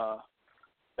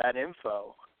that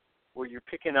info, where you're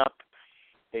picking up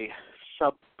a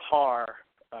subpar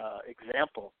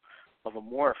example of a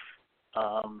morph,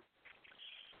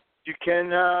 you can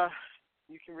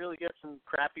really get some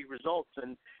crappy results.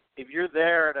 And if you're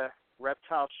there at a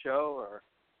reptile show or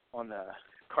on the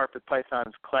Carpet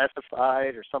Pythons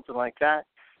Classified or something like that,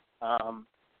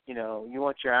 you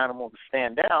want your animal to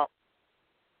stand out.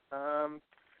 It'd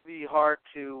be hard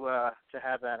to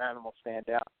have that animal stand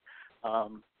out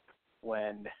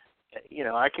when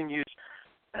I can use.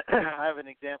 I have an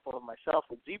example of myself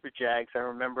with zebra jags. I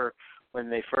remember when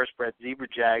they first bred zebra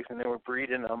jags and they were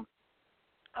breeding them.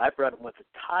 I bred them with a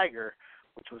tiger,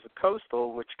 which was a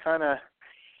coastal, which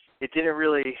it didn't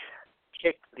really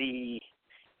kick the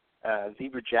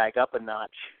zebra jag up a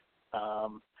notch,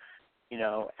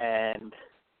 and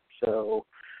so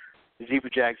the zebra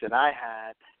jags that I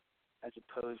had, as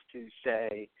opposed to,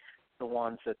 say, the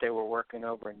ones that they were working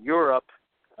over in Europe,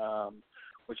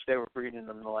 which they were breeding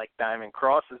them to like diamond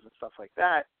crosses and stuff like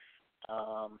that,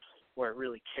 where it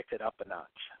really kicked it up a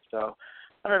notch. So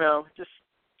I don't know, just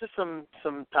some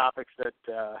topics that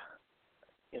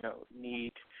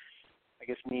need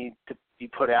to be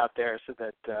put out there so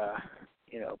that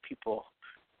people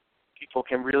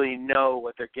can really know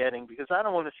what they're getting, because I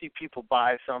don't want to see people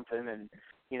buy something and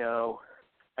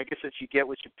I guess that you get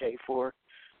what you pay for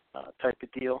type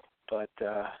of deal. But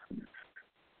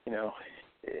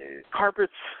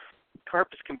carpets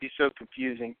can be so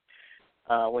confusing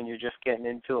when you're just getting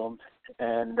into them,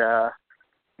 and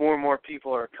more and more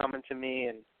people are coming to me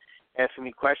and asking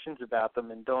me questions about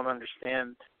them and don't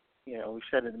understand. We've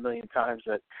said it a million times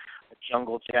that a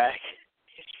jungle jag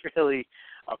is really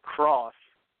a cross.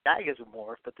 Jag is a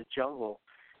morph, but the jungle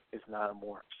is not a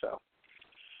morph. So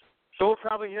we'll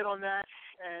probably hit on that,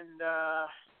 and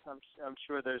I'm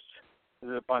sure there's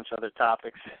a bunch of other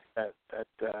topics that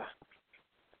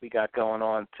we got going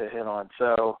on to hit on.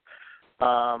 So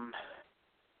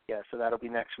so that'll be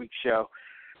next week's show.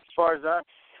 As far as us,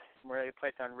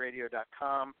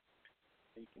 MoreliaPythonRadio.com.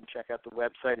 You can check out the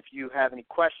website. If you have any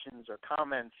questions or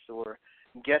comments or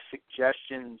guest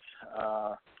suggestions,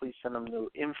 please send them to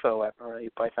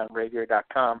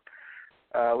info@MoreliaPythonRadio.com.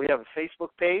 We have a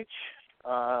Facebook page.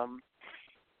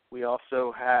 We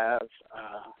also have,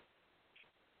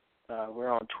 we're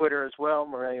on Twitter as well,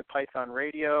 Morelia Python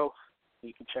Radio.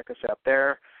 You can check us out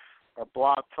there. Our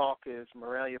blog talk is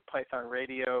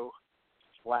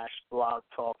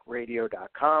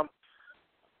MoreliaPythonRadio.com/blogtalkradio.com.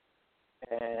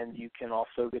 And you can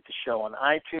also get the show on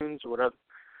iTunes or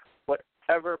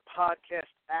whatever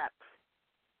podcast app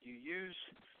you use.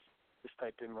 Just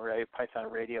type in Morelia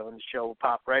Python Radio and the show will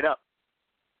pop right up.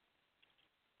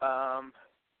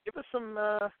 Give us some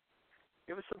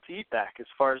feedback as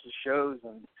far as the shows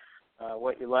and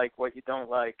what you like, what you don't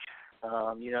like.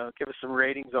 Give us some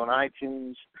ratings on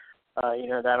iTunes.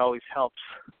 That always helps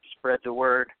spread the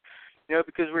word.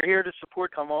 Because we're here to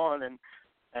support come on and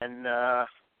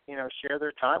share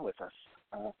their time with us,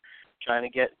 trying to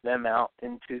get them out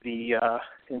into the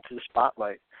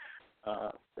spotlight,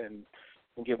 and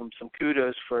give them some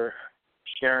kudos for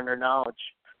sharing their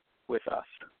knowledge with us.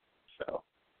 So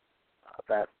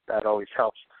that always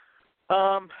helps.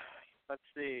 Let's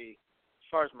see. As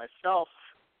far as myself,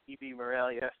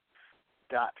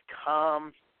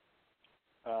 ebmorelia.com.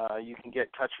 You can get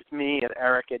in touch with me at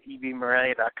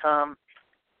eric@ebmorelia.com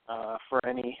for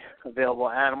any available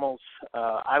animals.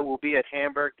 I will be at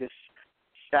Hamburg this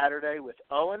Saturday with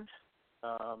Owen,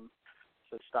 so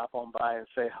stop on by and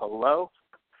say hello.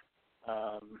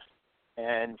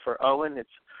 And for Owen,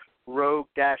 it's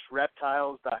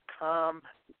rogue-reptiles.com.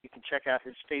 You can check out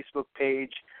his Facebook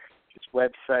page, his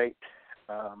website,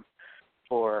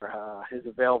 for his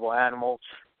available animals,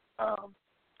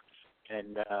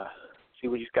 and see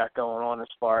what he's got going on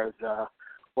as far as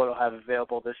what he'll have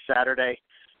available this Saturday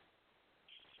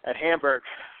at Hamburg.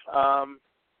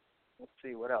 Let's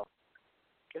see, what else?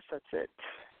 I guess that's it.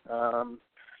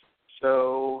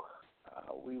 So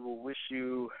we will wish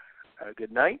you a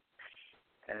good night,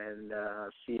 and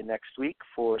see you next week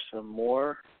for some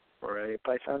more Morelia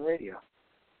Python Radio.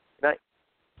 Good night.